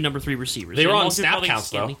number 2 and number 3 receivers. They were And on Walter snap Valdez counts,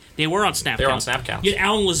 Scantling. though. They were on snap They were on counts. snap counts. You had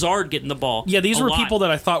Alan Lazard getting the ball. Yeah, these a were lot. people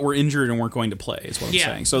that I thought were injured and weren't going to play, is what I'm Yeah.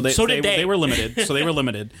 saying. So So did they. they were limited. So they were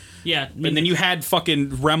limited. Yeah. I mean, And then you had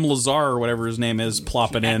fucking Rem Lazar or whatever his name is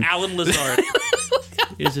plopping in. Alan Lazard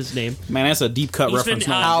is his name. Man, that's a deep cut He's reference.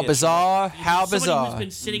 been, not How a bitch. bizarre! How Somebody bizarre! who's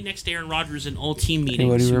been sitting next to Aaron Rodgers in all team meetings.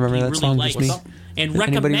 Anybody who remember he that really song? likes, Just me? And Anybody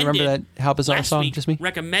recommended remember that How Bizarre last song? week, Just me?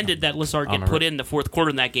 recommended that Lazard get remember put in the fourth quarter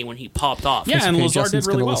in that game when he popped off. Yeah, and Okay, Lazar Justin's did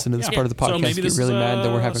really gonna well. listen to this Yeah. part of the So podcast. maybe Get this really is, mad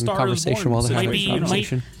that we're having a Star is conversation Born while they're having Maybe- a might-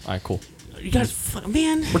 conversation. All right, cool. You guys,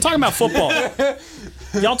 man. We're talking about football.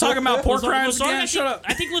 Y'all talking about pork Lazard- rinds Lazard, again? Shut up.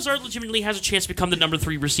 I think Lazard legitimately has a chance to become the number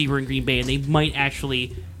 3 receiver in Green Bay, and they might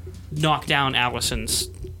actually knock down Allison's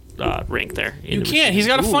rank there. You can't. He's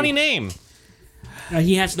got a funny name.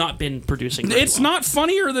 He has not been producing. very It's well. not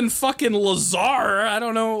funnier than fucking Lazar. I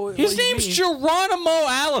don't know. His what you name's mean. Geronimo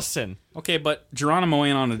Allison. Okay, but Geronimo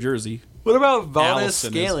ain't on a jersey. What about Valdez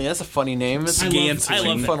Allison is- Scaling? That's a funny name. It's I a love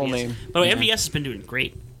Gansling. funnel MVS. name. But MVS has been doing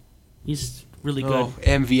great. He's really good. Oh,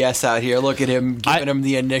 MVS out here. Look at him giving him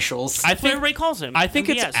the initials. I That's what think. everybody calls him. I think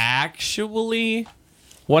it's MVS. actually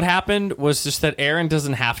what happened was just that Aaron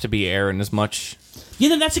doesn't have to be Aaron as much, Yeah,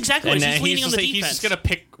 then that's exactly what and he's then leaning on the he's defense. just gonna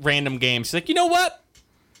pick random games. He's like, you know what?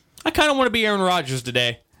 I kind of want to be Aaron Rodgers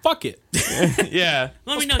today. Fuck it. Yeah.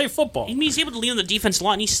 Well, I mean, Let's play football. I mean, he's able to lean on the defense a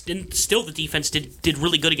lot, and still the defense did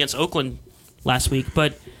really good against Oakland last week.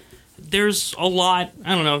 But there's a lot.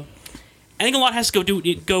 I don't know. I think a lot has to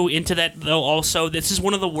go into that though. Also, this is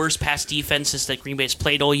one of the worst pass defenses that Green Bay's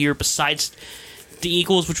played all year, besides the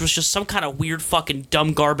Eagles, which was just some kind of weird fucking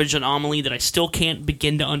dumb garbage anomaly that I still can't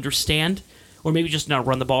begin to understand. Or maybe just not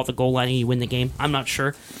run the ball at the goal line and you win the game. I'm not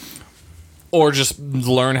sure. Or just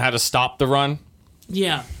learn how to stop the run.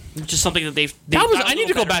 Yeah, just something that they've That was. gotten a I need to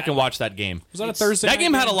little go better back at. and watch that game. Was that a Thursday That night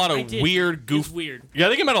game had a lot I of did. weird goof. It was weird. Yeah,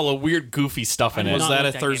 that game had a lot of weird goofy stuff in I it. did Was not that like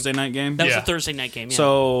a that Thursday night game? That was Yeah. a Thursday night game, yeah.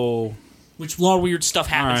 So, Which a lot of weird stuff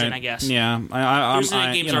all happens right. in, I guess. Yeah. I Thursday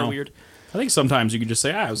night games you know, are weird. I think sometimes you could just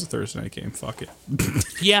say, it was a Thursday night game. Fuck it.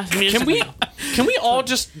 Yeah, I mean, Can we all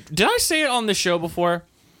just? Did I say it on the show before?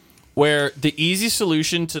 Where the easy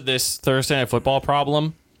solution to this Thursday Night Football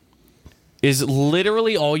problem is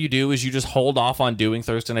literally all you do is you just hold off on doing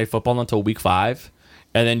Thursday Night Football until week 5,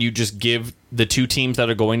 and then you just give the 2 teams that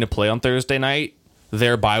are going to play on Thursday night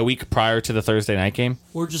their bye week prior to the Thursday night game.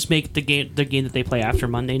 or just make the game that they play after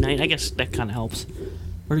Monday night. I guess that kind of helps.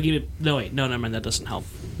 Or to give it. No, wait, no, never mind. That doesn't help.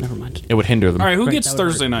 Never mind. It would hinder them. All right, who Right, gets that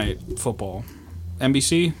would Thursday night football?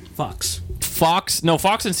 NBC? Fox. Fox and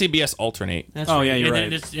CBS alternate. That's Oh, right. yeah, you're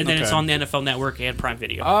and right. Then it's Okay. on the NFL Network and Prime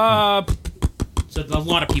Video. Uh, So a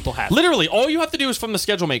lot of people have. it. Literally, all you have to do is from the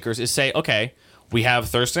schedule makers is say, okay, we have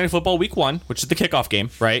Thursday Night Football week 1, which is the kickoff game,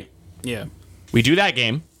 right? yeah. We do that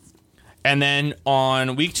game. And then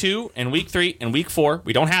on week 2 and week 3 and week 4,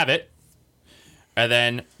 we don't have it. And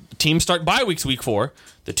then teams start bye weeks week 4.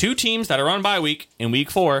 The 2 teams that are on bye week in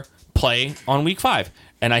week 4 play on week 5.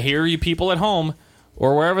 And I hear you people at home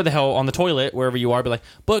or wherever the hell on the toilet, wherever you are, be like,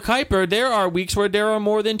 but Kuiper, there are weeks where there are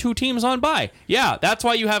more than 2 teams on bye. Yeah, that's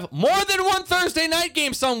why you have more than one Thursday night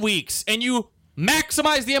game some weeks. And you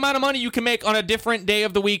maximize the amount of money you can make on a different day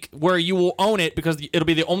of the week where you will own it because it'll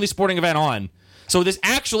be the only sporting event on. So this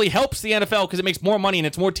actually helps the NFL because it makes more money and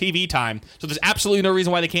it's more TV time. So there's absolutely no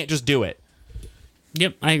reason why they can't just do it.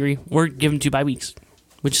 Yep, I agree. Or give them 2 bye weeks,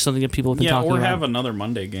 which is something that people have been talking or about. have another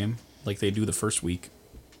Monday game like they do the first week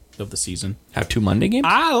of the season. Have 2 Monday games?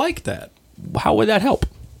 I like that. How would that help?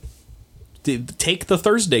 Take the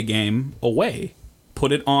Thursday game away.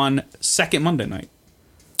 Put it on second Monday night.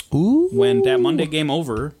 Ooh. When that Monday game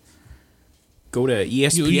over, go to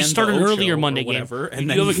ESPN. You start an the earlier Ocho Monday or whatever, game. and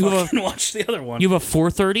then you fucking watch the other one. You have a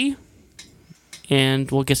 4:30, and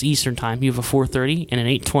well, I guess Eastern time. You have a 4:30 and an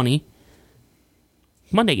 8:20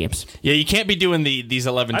 Monday games. Yeah, you can't be doing these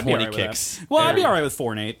I'd be 11-20 all right with kicks. that. Well, I'd be all right with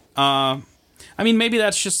 4 and 8. I mean, maybe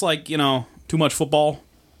that's just like, too much football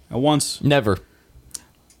at once. Never.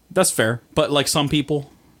 That's fair. But like some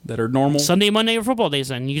people that are normal. Sunday, Monday, or football days.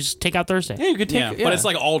 Then you just take out Thursday. Yeah, you could take Yeah, but it's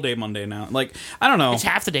like all day Monday now. Like, I don't know. It's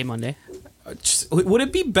half the day Monday. Would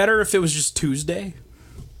it be better if it was just Tuesday?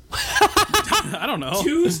 I don't know.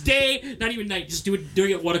 Tuesday, not even night. Just do it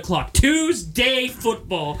at 1 o'clock. Tuesday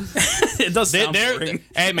football. It does sound boring.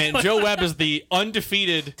 Hey, man, Joe Webb is the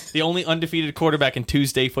only undefeated quarterback in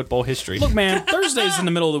Tuesday football history. Look, man, Thursday's in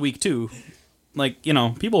the middle of the week, too. Like,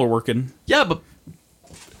 people are working. Yeah, but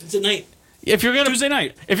It's at night. if you're gonna Tuesday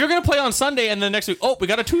night. if you're gonna play on Sunday and then next week, we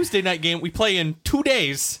got a Tuesday night game. We play in 2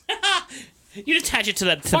 days. You'd attach it to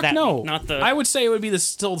that. Fuck that no. week, not the. I would say it would be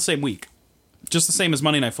still the same week. Just the same as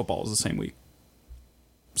Monday Night Football is the same week.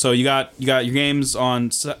 So you got your games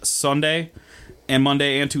on Sunday and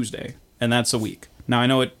Monday and Tuesday, and that's a week. Now, I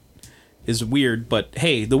know it is weird, but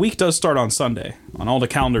hey, the week does start on Sunday on all the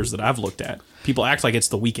calendars that I've looked at. People act like it's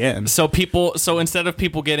the weekend. So instead of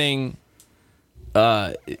people getting,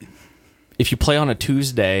 if you play on a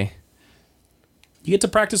Tuesday, You get to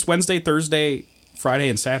practice Wednesday, Thursday, Friday,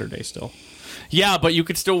 and Saturday still. yeah, but you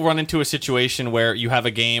could still run into a situation where you have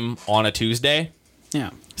a game on a Tuesday.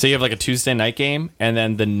 Yeah. So you have like a Tuesday night game, and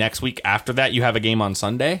then the next week after that, you have a game on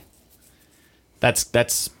Sunday.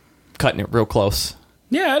 That's cutting it real close.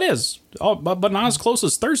 Yeah, it is. Oh, but not as close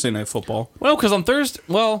as Thursday Night Football. Well, because on Thursday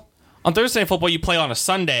Night Football, you play on a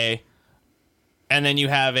Sunday, and then you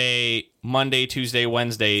have a Monday, Tuesday,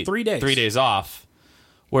 Wednesday, 3 days. 3 days off.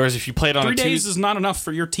 Whereas if you played on 3 a days Tuesday, is not enough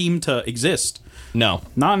for your team to exist. no,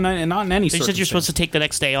 Not in any They said you're circumstance. supposed to take the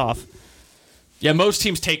next day off. yeah, most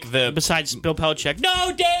teams take the Besides Bill Belichick,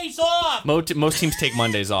 no days off. most teams take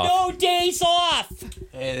Mondays off. No days off.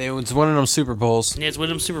 It's one of them Super Bowls. Yeah, it's one of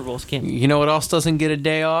them Super Bowls. Can't You know what else doesn't get a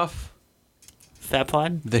day off? Fat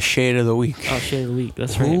Pod. The shade of the week. Oh, shit of the week.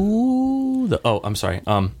 That's right. Ooh, I'm sorry.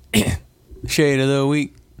 Shade of the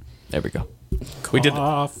week. There we go. We did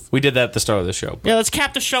that at the start of the show. Yeah, let's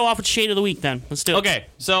cap the show off with shade of the week. Then let's do it. Okay,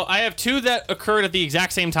 so I have 2 that occurred at the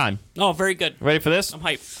exact same time. Oh, very good. Ready for this? I'm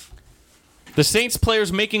hyped. The Saints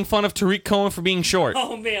players making fun of Tariq Cohen for being short.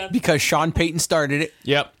 Oh man. Because Sean Payton started it.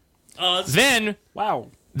 Yep. Then Wow.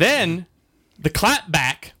 the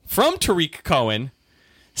clapback from Tariq Cohen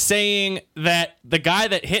saying that the guy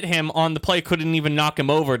that hit him on the play couldn't even knock him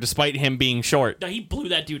over despite him being short. No, he blew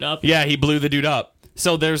that dude up. Yeah, he blew the dude up.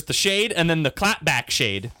 So there's the shade and then the clapback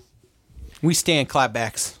shade. We stand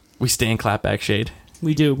clapbacks. We stay in clapback shade.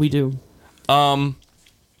 We do.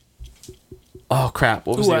 Oh crap!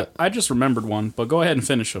 What was Ooh, it? I just remembered one, but go ahead and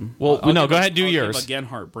finish them. Well, no, go ahead, do yours. A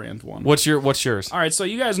Genhart brand one. What's yours? All right, so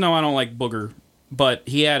you guys know I don't like Booger, but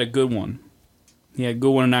he had a good one. He had a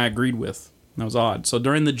good one, and I agreed with. That was odd. So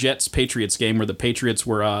during the Jets-Patriots game, where the Patriots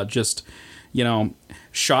were just,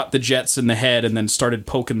 shot the Jets in the head and then started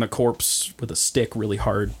poking the corpse with a stick really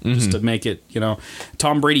hard just to make it,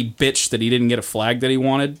 Tom Brady bitched that he didn't get a flag that he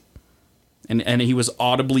wanted, and he was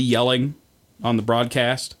audibly yelling on the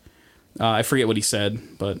broadcast. I forget what he said,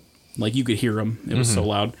 but like you could hear him. It was so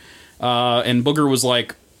loud. And Booger was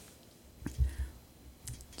like,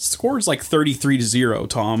 "Score's like 33-0,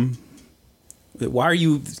 Tom. Why are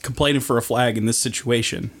you complaining for a flag in this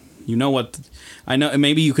situation? You know what? I know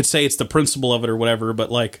maybe you could say it's the principle of it or whatever,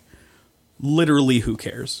 but like, literally, who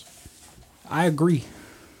cares?" I agree.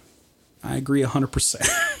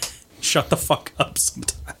 100%. Shut the fuck up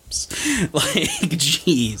sometimes. Like,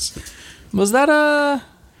 jeez. Was that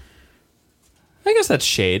I guess that's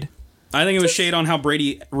shade. I think it was shade on how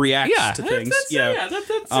Brady reacts to things.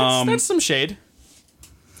 That's some shade.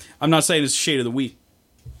 I'm not saying it's shade of the week.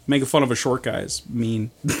 Making fun of a short guy is mean.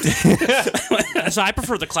 So I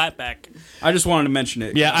prefer the clapback. I just wanted to mention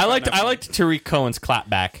it. Yeah, I liked Tariq Cohen's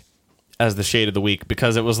clapback as the shade of the week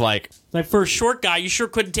because it was like, For a short guy, you sure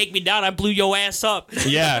couldn't take me down. I blew your ass up.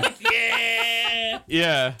 yeah, Yeah.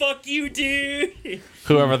 yeah. Fuck you, dude.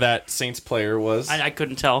 Whoever that Saints player was. I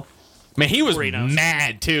couldn't tell. Man, he was Great house.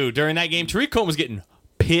 mad too during that game. Tariq Cohen was getting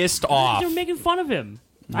pissed off. They're making fun of him.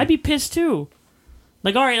 I'd be pissed too.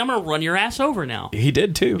 Like, all right, I'm gonna run your ass over now. He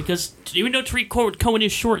did too. Because even though Tariq Cohen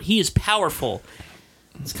is short, he is powerful.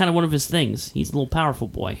 It's kind of one of his things. He's a little powerful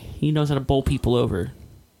boy. He knows how to bowl people over.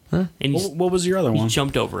 And What was your other he one?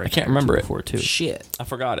 jumped over it. I can't remember it. before too. Shit. I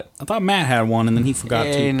forgot it. I thought Matt had one, and then he forgot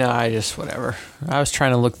to. No, I just whatever. I was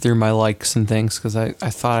trying to look through my likes and things because I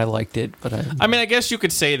thought I liked it, but I mean, I guess you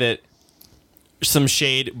could say that some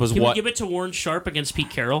shade was Can what. we give it to Warren Sharp against Pete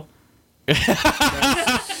Carroll?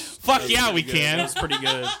 Fuck yeah, we can. That's pretty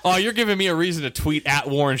good. Oh, you're giving me a reason to tweet at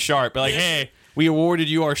Warren Sharp. Be like, hey, we awarded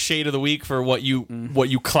you our shade of the week for what you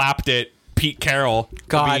clapped at Pete Carroll for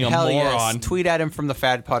God, being a hell moron. yes. Tweet at him from the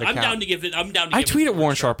Fad Pod I'm account. down to give it. I'm down to. I give tweet it at to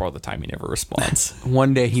Warren Sharp all the time. He never responds.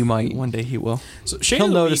 One day he might. One day he will. So Shade He'll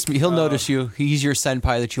of the notice Week, me. He'll notice you. He's your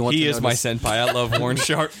senpai that you want He to is my notice. senpai. I love Warren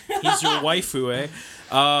Sharp. He's your waifu,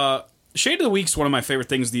 eh? Shade of the Week's one of my favorite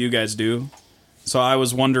things that you guys do. So I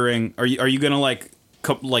was wondering, are you gonna like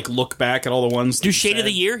look back at all the ones? that Do you Shade of said?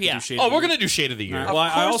 the Year? Yeah. Do Shade Oh, of the we're Year? gonna do shade of the year. Well,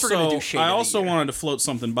 I course we're gonna also do Shade of the Year. wanted to float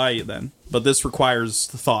something by you then, but this requires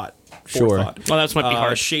the thought. Sure. Forethought. Well, that's might be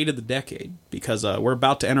hard. Shade of the Decade, because we're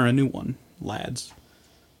about to enter a new one, lads,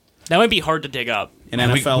 That might be hard to dig up. in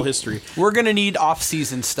NFL history. We're gonna need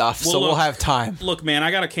off-season stuff, so Well, we'll look. have time. Look, man, I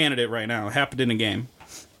got a candidate right now. It happened in a game.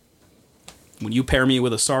 When you pair me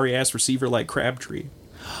with a sorry-ass receiver like Crabtree,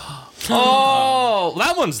 Oh,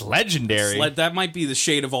 that one's legendary. that might be the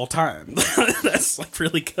shade of all time. That's like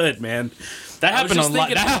really good, man. that I was happened just on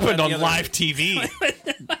thinking that about happened that on the other live TV.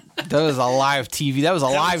 That was a live TV. That was a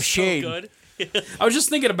live So shade. good. I was just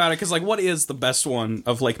thinking about it because, like, what is the best one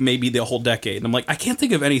of like maybe the whole decade? And I'm like, I can't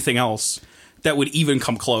think of anything else that would even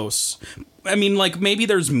come close. I mean, like maybe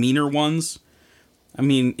there's meaner ones. I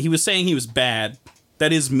mean, he was saying he was bad.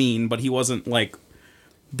 That is mean, but he wasn't like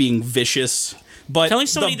being vicious. But Telling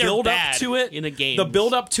somebody the they're build up bad to it in a game. the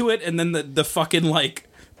build up to it, and then the fucking like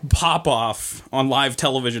pop off on live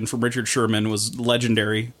television from Richard Sherman was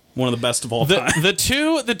legendary. One of the best of all time. the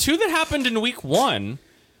two that happened in week 1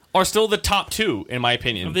 are still the top 2 in my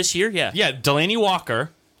opinion. Of this year, yeah. Yeah, Delaney Walker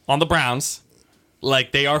on the Browns.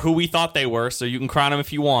 Like, they are who we thought they were, so you can crown them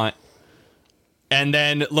if you want. And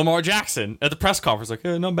then Lamar Jackson at the press conference, like,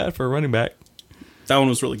 not bad for a running back. That one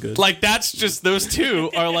was really good. Like, that's just, those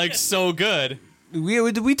two are, like, so good.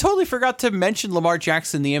 We totally forgot to mention Lamar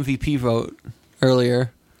Jackson, the MVP vote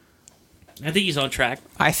earlier. I think he's on track.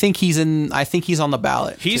 I think he's on the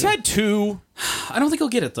ballot. He's had two, I don't think he'll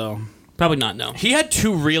get it though. Probably not, no. he had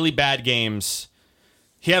two really bad games.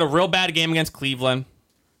 He had a real bad game against Cleveland.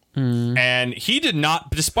 And he did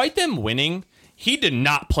not, despite them winning, he did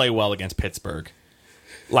not play well against Pittsburgh.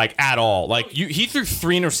 Like, at all. Like, he threw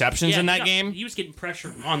 3 interceptions in that game. He was getting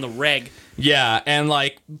pressure on the reg. Yeah, and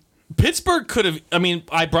like Pittsburgh could have. I mean,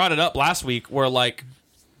 I brought it up last week where like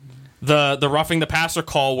the roughing the passer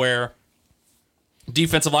call where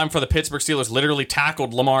defensive line for the Pittsburgh Steelers literally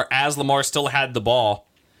tackled Lamar as Lamar still had the ball,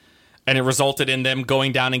 and it resulted in them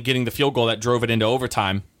going down and getting the field goal that drove it into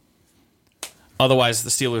overtime. Otherwise, the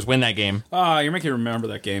Steelers win that game. You're making me remember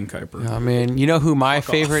that game, Kuiper. I mean, you know who my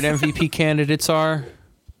favorite MVP candidates are?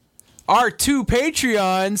 Our two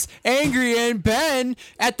Patreons, Angry and Ben,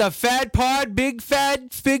 at the Fad Pod Big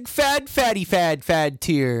Fad Fatty Fad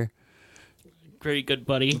tier. Very good,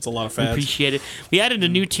 buddy. It's a lot of We fads. appreciate it. We added a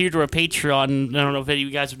new tier to our Patreon. I don't know if any of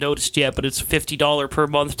you guys have noticed yet, but it's a $50 per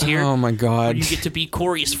month tier. Oh my God, You get to be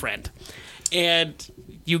Corey's friend. And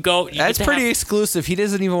you go... You that's get to pretty have- exclusive. He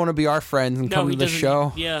doesn't even want to be our friend and No, come he to the doesn't-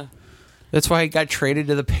 show. Yeah. That's why he got traded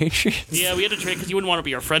to the Patriots. Yeah, we had to trade because you wouldn't want to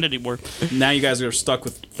be our friend anymore. Now you guys are stuck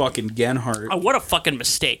with fucking Genhart. Oh, what a fucking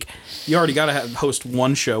mistake. You already got to host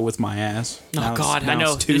one show with my ass. Oh, Now God, now I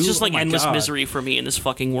know. two? It's just like Oh my endless God. misery for me in this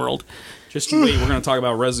fucking world. Just wait, we're going to talk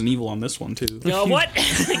about Resident Evil on this one, too. What?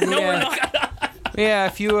 No, we're not. Yeah,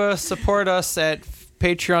 if you support us at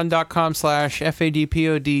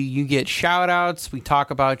patreon.com/FADPOD, you get shout outs. We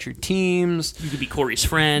talk about your teams. You could be Corey's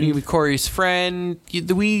friend. You can be Corey's friend.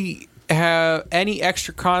 We have any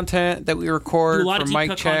extra content that we record Do a lot of from deep mic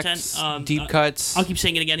cut checks, content. deep cuts. I'll keep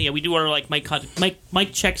saying it again. Yeah, we do our like mic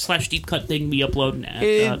check / deep cut thing we upload.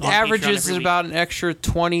 It on Patreon averages every week. about an extra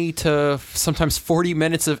 20 to sometimes 40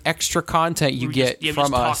 minutes of extra content you We get just,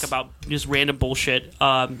 from we just us. talk about just random bullshit.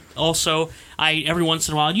 Also, I every once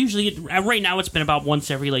in a while, usually right now it's been about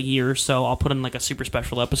once every like year or so, I'll put in like a super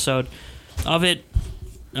special episode of it.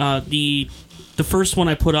 The first one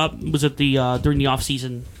I put up was at the during the off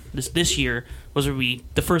season this year was where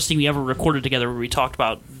the first thing we ever recorded together where we talked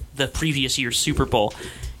about the previous year's Super Bowl,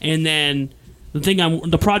 and then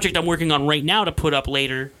The project I'm working on right now to put up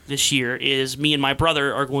later this year is me and my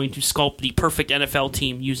brother are going to sculpt the perfect NFL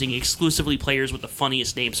team using exclusively players with the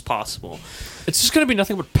funniest names possible. It's just going to be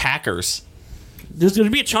nothing but Packers. There's going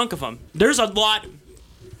to be a chunk of them. There's a lot.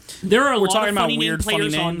 There are a lot talking of about funny weird, funny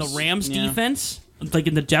players on the names. Rams Yeah. defense, like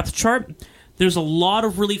in the depth chart. There's a lot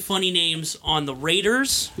of really funny names on the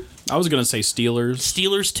Raiders, I was gonna say Steelers,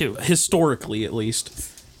 Steelers too. historically at least.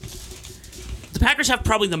 The Packers have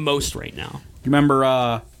probably the most right now. You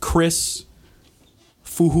remember Chris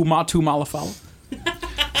Fuhumatu Malafala?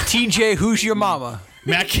 TJ, who's your mama?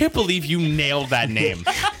 Man, I can't believe you nailed that name.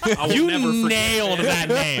 I will You never forget. nailed that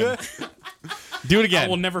name. Do it I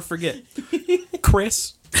will again. never forget.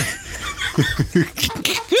 Chris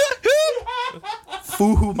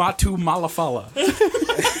Fuhumatu Malafala.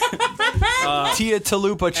 Tia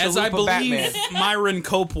Talupa As I Chalupa believe Batman. Myron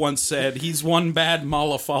Cope once said, he's one bad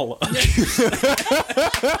Malafala.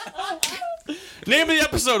 Name of the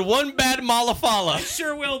episode, One Bad Malafala.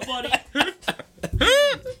 Sure will, buddy.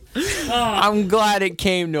 I'm glad it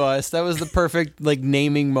came to us. That was the perfect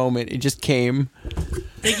naming moment. It just came.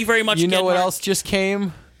 Thank you very much. You know what Genhart. else just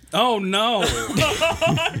came? Oh no.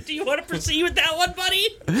 Do you want to proceed with that one, buddy?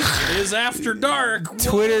 It is after dark.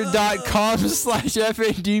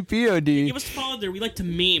 Twitter.com/FADPOD. Give us a follow there. We like to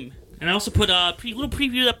meme. And I also put little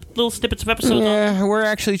preview up little snippets of episodes on. Yeah, we're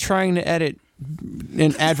actually trying to edit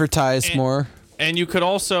and advertise more. And you could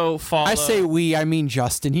also follow. I say we, I mean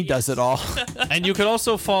Justin. He does it all. And you could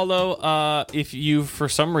also follow if you, for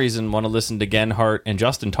some reason, want to listen to Genhart and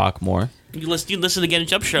Justin talk more. You listen to the Get and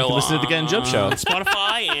Jump Show. Listen to the Get and Jump Show. On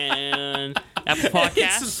Spotify and Apple It's a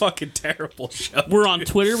Podcasts. fucking terrible show. We're on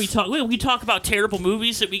Twitter. We talk about terrible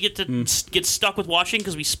movies that we get to get stuck with watching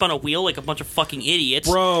because we spun a wheel like a bunch of fucking idiots.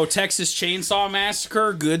 Bro, Texas Chainsaw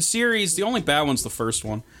Massacre, good series. The only bad one's the first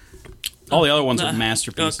one. All the other ones are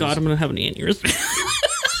masterpieces. Oh God, I'm gonna have an aneurysm.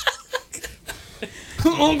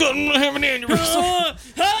 I'm gonna have an aneurysm.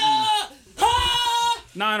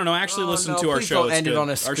 No, I don't know. Actually, listen no, to our please show. don't It's end it good. on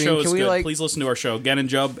a Our screen. show is Can we, good. Please listen to our show. Gen and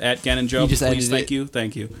Jub at Gen and Jub. just Please, ended it.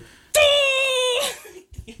 thank you.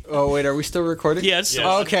 Oh wait, are we still recording? Yes.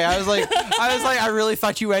 Oh, okay, I was like, I really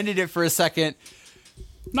thought you ended it for a second.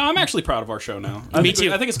 No, I'm actually proud of our show now. Me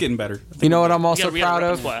too. I think it's getting better. You know what I'm also We gotta proud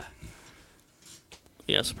rep of? as well.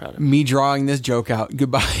 Yes, proud of. Me drawing this joke out.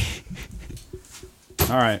 Goodbye.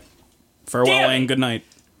 All right. Farewell Damn it. and good night.